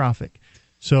catastrophic.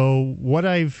 So what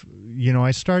I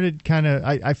started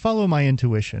I follow my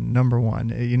intuition, number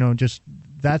one. Just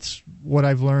that's what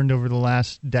I've learned over the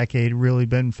last decade, really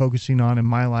been focusing on in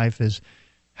my life, is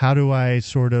how do I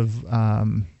sort of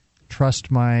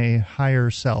trust my higher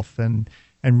self and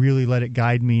really let it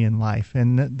guide me in life.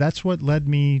 And that's what led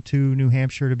me to New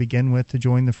Hampshire to begin with, to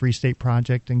join the Free State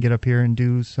Project and get up here and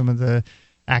do some of the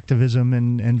activism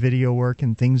and video work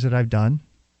and things that I've done.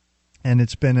 And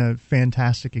it's been a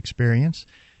fantastic experience.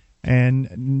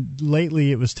 And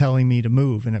lately it was telling me to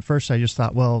move. And at first I just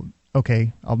thought, well,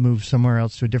 okay, I'll move somewhere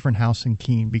else to a different house in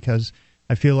Keene, because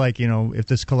I feel like, if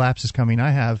this collapse is coming,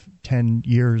 I have 10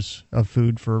 years of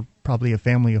food for probably a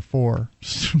family of 4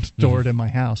 stored in my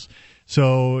house.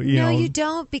 So, No, you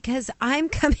don't, because I'm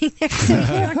coming there, so you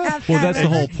don't have Well, that's the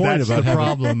whole point that's about the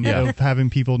problem of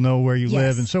having people know where you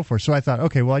live and so forth. So I thought,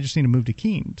 okay, well, I just need to move to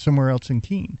Keene, somewhere else in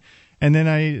Keene. And then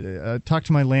I talked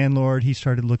to my landlord. He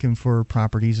started looking for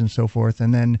properties and so forth.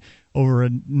 And then over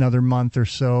another month or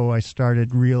so, I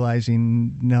started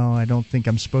realizing, no, I don't think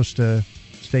I'm supposed to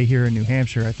stay here in New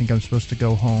Hampshire. I think I'm supposed to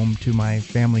go home to my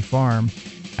family farm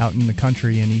out in the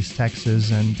country in East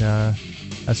Texas, and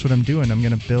that's what I'm doing. I'm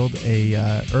going to build a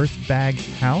earth bag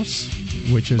house,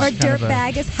 which is or dirt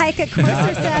bag, as Heike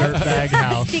Corser said. Dirt bag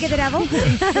house. Speak of the devil.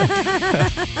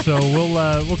 So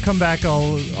we'll come back.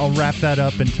 I'll wrap that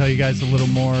up and tell you guys a little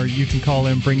more. You can call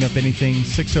in, bring up anything.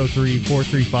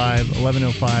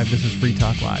 603-435-1105. This is Free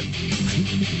Talk Live.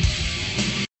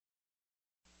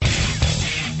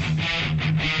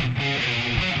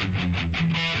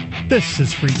 This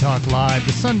is Free Talk Live,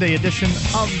 the Sunday edition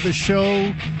of the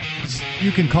show.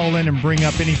 You can call in and bring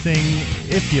up anything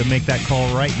if you make that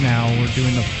call right now. We're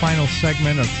doing the final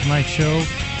segment of tonight's show.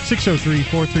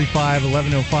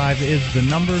 603-435-1105 is the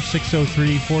number.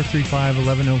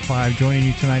 603-435-1105. Joining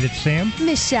you tonight, it's Sam.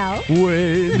 Michelle.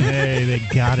 Wait. Hey, they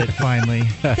got it finally.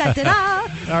 Da-da-da.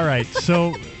 All right,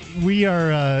 so we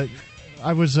are...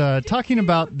 I was talking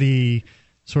about the...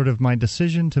 sort of my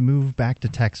decision to move back to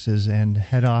Texas and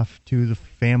head off to the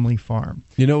family farm.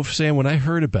 Sam, when I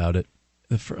heard about it,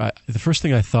 the first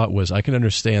thing I thought was, I can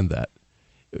understand that.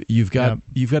 You've got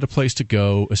a place to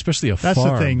go, especially a farm. That's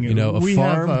the thing. We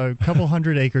have a couple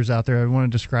hundred acres out there. I want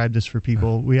to describe this for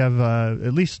people. We have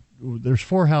at least, there's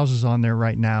 4 houses on there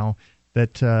right now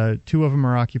that 2 of them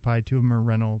are occupied, 2 of them are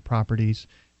rental properties.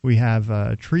 We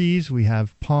have trees. We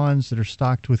have ponds that are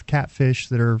stocked with catfish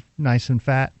that are nice and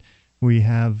fat. We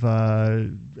have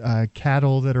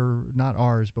cattle that are not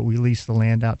ours, but we lease the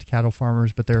land out to cattle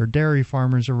farmers, but there are dairy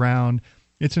farmers around.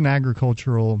 It's an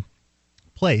agricultural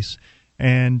place.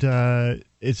 and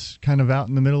it's kind of out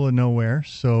in the middle of nowhere.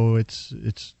 So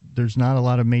there's not a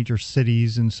lot of major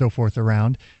cities and so forth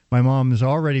around. My mom is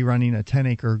already running a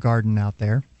 10-acre garden out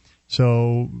there.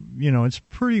 So, it's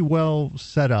pretty well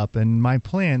set up, and my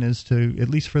plan is to, at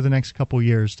least for the next couple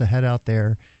years, to head out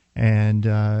there and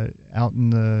out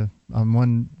on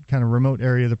one kind of remote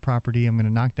area of the property, I'm going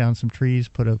to knock down some trees,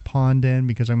 put a pond in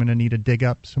because I'm going to need to dig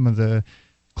up some of the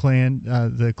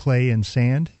clay and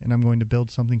sand, and I'm going to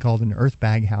build something called an earth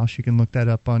bag house. You can look that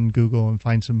up on Google and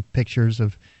find some pictures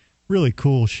of really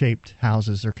cool shaped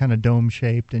houses. They're kind of dome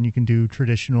shaped, and you can do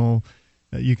traditional.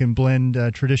 You can blend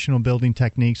traditional building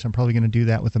techniques. I'm probably going to do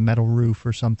that with a metal roof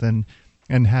or something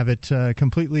and have it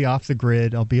completely off the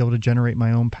grid. I'll be able to generate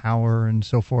my own power and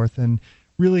so forth and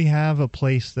really have a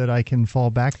place that I can fall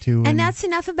back to. And that's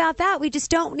enough about that. We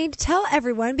just don't need to tell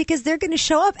everyone because they're going to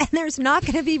show up and there's not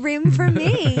going to be room for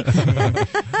me.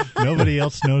 Nobody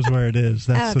else knows where it is.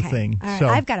 That's the thing. All right. So,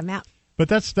 I've got a map. But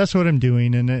that's what I'm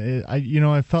doing, and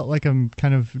I felt like I'm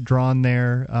kind of drawn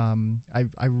there.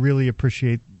 I really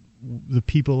appreciate the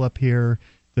people up here,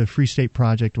 the Free State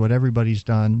Project, what everybody's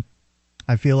done.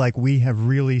 I feel like we have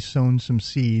really sown some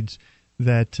seeds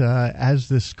that as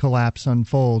this collapse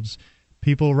unfolds,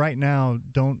 people right now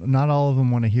not all of them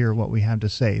want to hear what we have to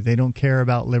say. They don't care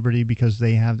about liberty because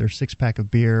they have their six-pack of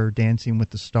beer, Dancing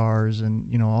with the Stars,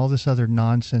 and all this other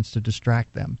nonsense to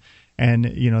distract them. And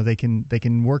they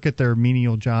can work at their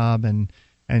menial job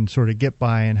and sort of get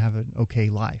by and have an okay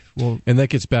life. Well, and that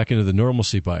gets back into the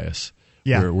normalcy bias.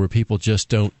 Yeah. Where people just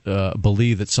don't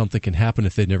believe that something can happen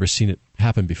if they've never seen it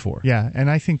happen before. Yeah,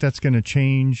 and I think that's going to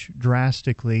change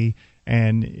drastically.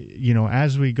 And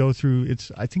as we go through,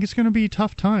 I think it's going to be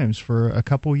tough times for a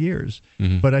couple years.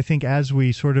 Mm-hmm. But I think as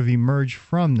we sort of emerge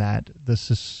from that, the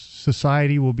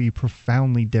society will be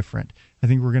profoundly different. I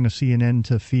think we're going to see an end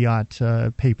to fiat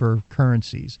paper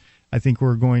currencies. I think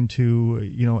we're going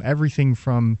to, everything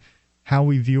from how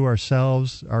we view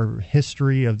ourselves, our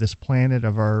history of this planet,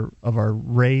 of our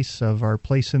race, of our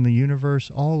place in the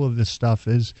universe, all of this stuff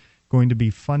is going to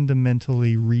be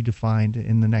fundamentally redefined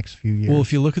in the next few years. Well,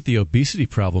 if you look at the obesity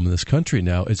problem in this country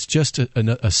now, it's just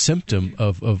a symptom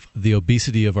of the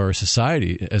obesity of our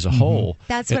society as a whole.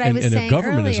 That's what I was saying and the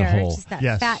government earlier, as a whole. Just that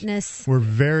yes. fatness. We're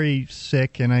very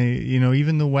sick, and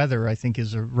even the weather, I think,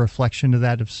 is a reflection of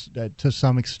that to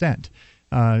some extent.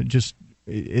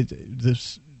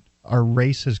 Our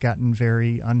race has gotten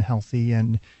very unhealthy,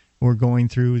 and we're going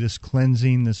through this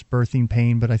cleansing, this birthing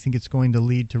pain, but I think it's going to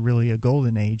lead to really a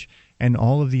golden age. And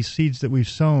all of these seeds that we've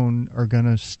sown are going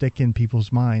to stick in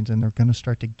people's minds, and they're going to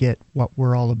start to get what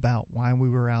we're all about, why we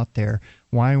were out there,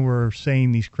 why we're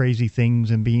saying these crazy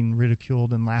things and being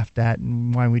ridiculed and laughed at,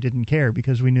 and why we didn't care,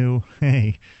 because we knew,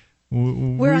 hey,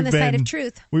 we're on the side of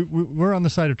truth. We're on the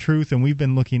side of truth, and we've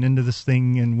been looking into this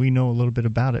thing, and we know a little bit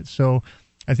about it. So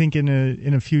I think in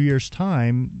a few years'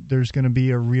 time, there's going to be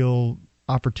a real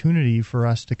opportunity for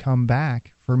us to come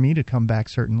back, for me to come back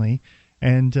certainly,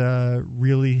 and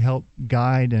really help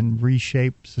guide and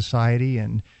reshape society.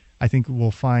 And I think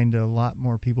we'll find a lot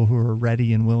more people who are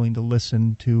ready and willing to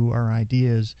listen to our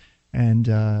ideas. And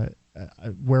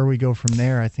where we go from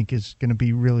there, I think, is going to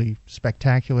be really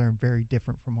spectacular and very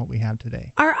different from what we have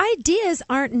today. Our ideas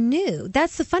aren't new.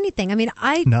 That's the funny thing. I mean,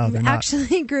 I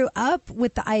actually grew up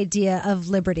with the idea of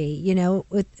liberty,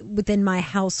 within my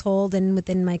household and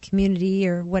within my community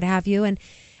or what have you. And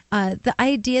the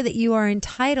idea that you are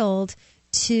entitled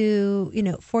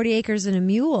to, 40 acres and a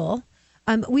mule.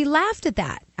 We laughed at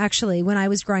that, actually, when I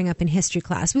was growing up in history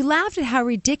class. We laughed at how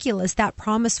ridiculous that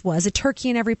promise was, a turkey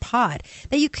in every pod,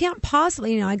 that you can't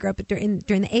possibly, I grew up during the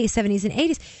 70s and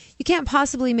 80s, you can't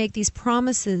possibly make these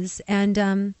promises.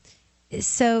 And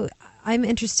so I'm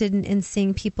interested in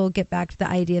seeing people get back to the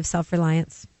idea of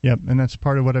self-reliance. Yep, and that's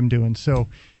part of what I'm doing. So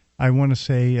I want to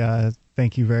say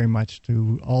thank you very much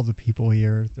to all the people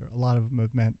here. A lot of them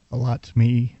have meant a lot to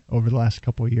me over the last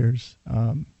couple of years.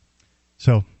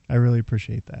 So I really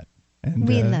appreciate that. And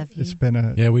we love you. It's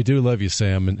been yeah, we do love you,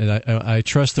 Sam, and I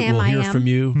trust that we'll hear from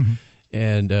you,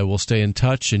 and we'll stay in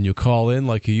touch, and you'll call in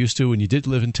like you used to when you did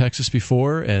live in Texas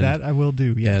before. And that I will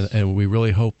do. Yes, and we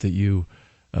really hope that you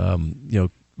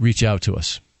reach out to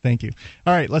us. Thank you.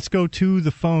 All right, let's go to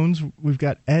the phones. We've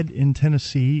got Ed in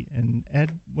Tennessee, and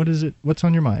Ed, what is it? What's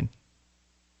on your mind?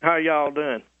 How y'all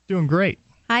doing? Doing great.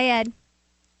 Hi, Ed.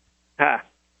 Hi.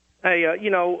 Hey,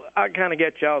 I kind of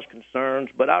get y'all's concerns,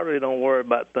 but I really don't worry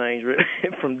about things really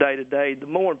from day to day. The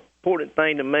more important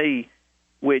thing to me,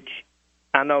 which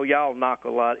I know y'all knock a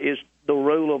lot, is the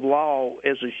rule of law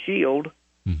as a shield,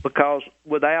 because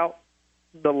without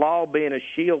the law being a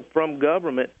shield from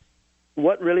government,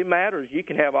 what really matters. You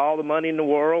can have all the money in the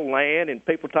world, land, and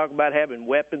people talk about having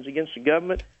weapons against the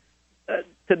government.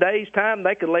 Today's time,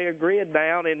 they could lay a grid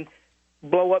down and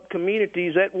blow up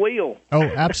communities at will. Oh,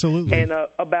 absolutely. And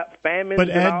about famines. But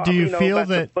Ed, and all, do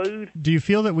you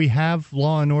feel that we have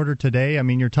law and order today? I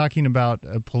mean, you're talking about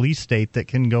a police state that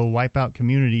can go wipe out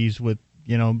communities with,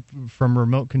 from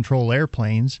remote control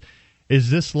airplanes. Is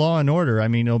this law and order? I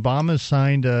mean, Obama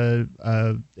signed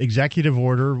a executive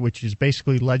order, which is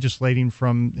basically legislating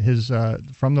from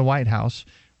the White House,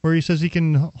 where he says he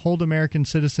can hold American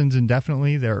citizens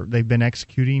indefinitely. They've been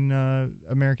executing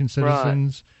American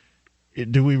citizens.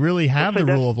 Right. Do we really have the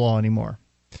rule of law anymore?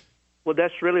 Well,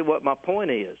 that's really what my point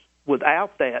is.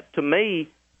 Without that, to me,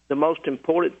 the most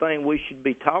important thing we should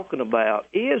be talking about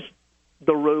is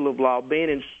the rule of law,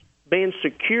 being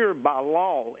secured by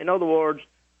law. In other words,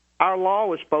 our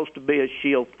law is supposed to be a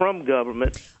shield from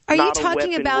government. Are you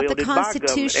talking about the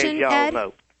Constitution, Ed?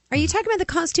 Know. Are you talking about the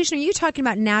Constitution, or are you talking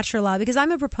about natural law? Because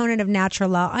I'm a proponent of natural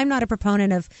law. I'm not a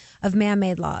proponent of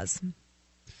man-made laws.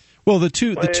 Well, the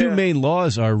two main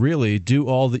laws are really do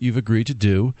all that you've agreed to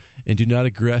do and do not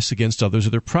aggress against others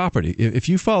or their property. If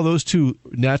you follow those two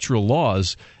natural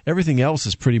laws, everything else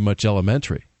is pretty much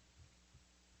elementary.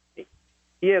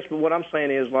 Yes, but what I'm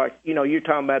saying is, you're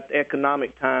talking about the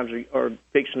economic times are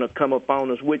fixing to come up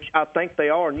on us, which I think they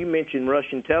are. And you mentioned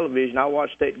Russian television. I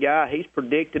watched that guy. He's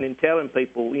predicting and telling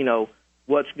people,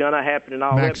 what's going to happen and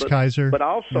all Max that. Kaiser. But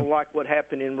also like what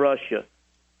happened in Russia.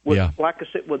 Yeah. Like I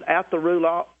said, without the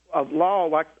rule of law,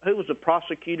 like who was the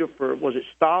prosecutor for, was it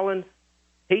Stalin?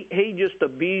 He just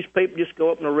abused people, just go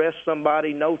up and arrest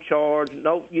somebody, no charge, you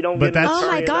don't get an attorney. Oh,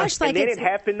 my gosh. And then it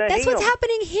happened to him. That's what's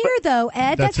happening here, though,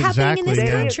 Ed. That's happening in this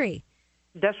country.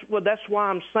 That's why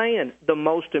I'm saying the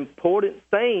most important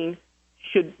thing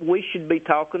we should be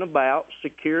talking about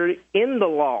security in the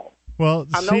law. Well,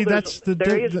 see,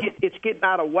 it's getting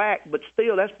out of whack, but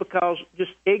still, that's because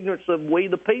just ignorance of we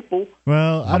the people.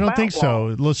 Well, I don't think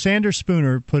so. Lysander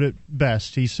Spooner put it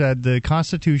best. He said the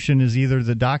Constitution is either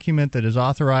the document that has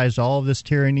authorized all of this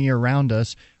tyranny around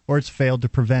us, or it's failed to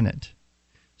prevent it.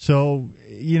 So,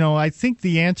 I think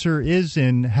the answer is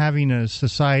in having a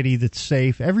society that's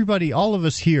safe. Everybody, all of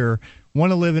us here,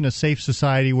 want to live in a safe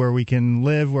society where we can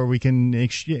live, where we can,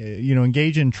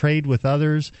 engage in trade with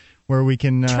others, where we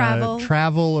can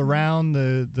travel around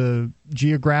the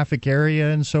geographic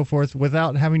area and so forth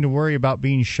without having to worry about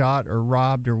being shot or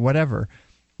robbed or whatever.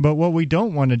 But what we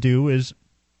don't want to do is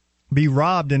be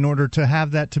robbed in order to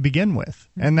have that to begin with.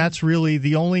 And that's really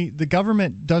the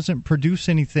government doesn't produce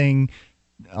anything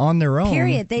on their own.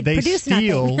 Period. They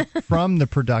steal nothing. from the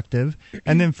productive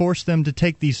and then force them to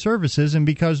take these services, and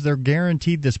because they're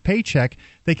guaranteed this paycheck,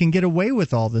 they can get away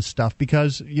with all this stuff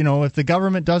because, if the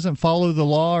government doesn't follow the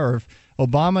law or if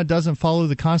Obama doesn't follow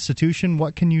the Constitution,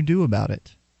 what can you do about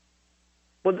it?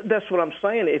 Well, that's what I'm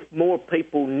saying. If more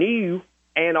people knew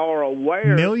and are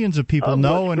aware, millions of people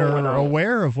know and are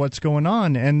aware of what's going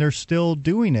on, and they're still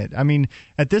doing it. I mean,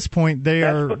 at this point,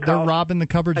 they're robbing the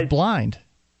cupboards blind.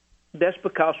 That's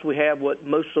because we have what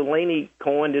Mussolini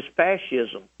coined as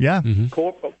fascism. Yeah. Mm-hmm.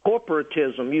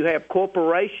 Corporatism. You have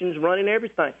corporations running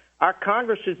everything. Our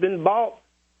Congress has been bought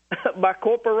by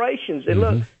corporations. And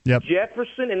look,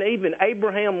 Jefferson and even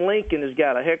Abraham Lincoln has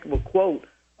got a heck of a quote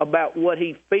about what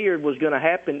he feared was going to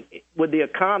happen with the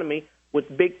economy with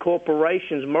big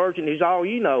corporations merging. He's all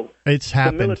It's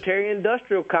happened. The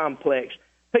military-industrial complex.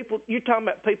 You're talking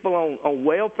about people on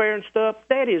welfare and stuff.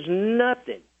 That is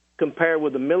nothing compared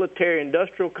with the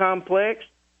military-industrial complex,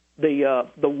 the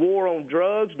war on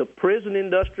drugs, the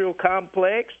prison-industrial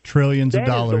complex. Trillions of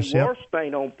dollars. That is the worst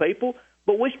thing on people.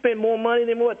 But we spend more money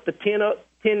than the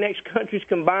 10 next countries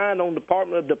combined on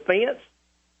Department of Defense.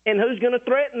 And who's going to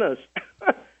threaten us?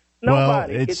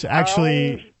 Nobody. Well, it's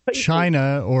actually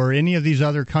China or any of these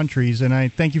other countries. And I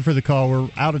thank you for the call. We're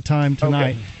out of time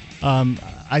tonight. Okay.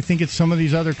 I think it's some of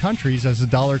these other countries. As the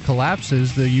dollar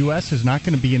collapses, the U.S. is not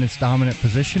going to be in its dominant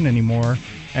position anymore,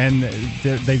 and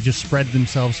they've just spread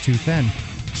themselves too thin.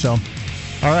 So,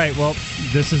 all right, well,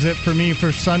 this is it for me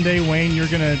for Sunday. Wayne, you're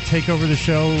going to take over the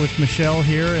show with Michelle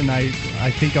here, and I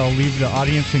think I'll leave the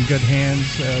audience in good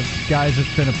hands. Guys,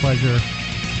 it's been a pleasure.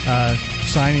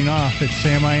 Signing off, it's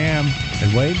Sam I Am.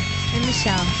 And Wayne. And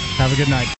Michelle. Have a good night.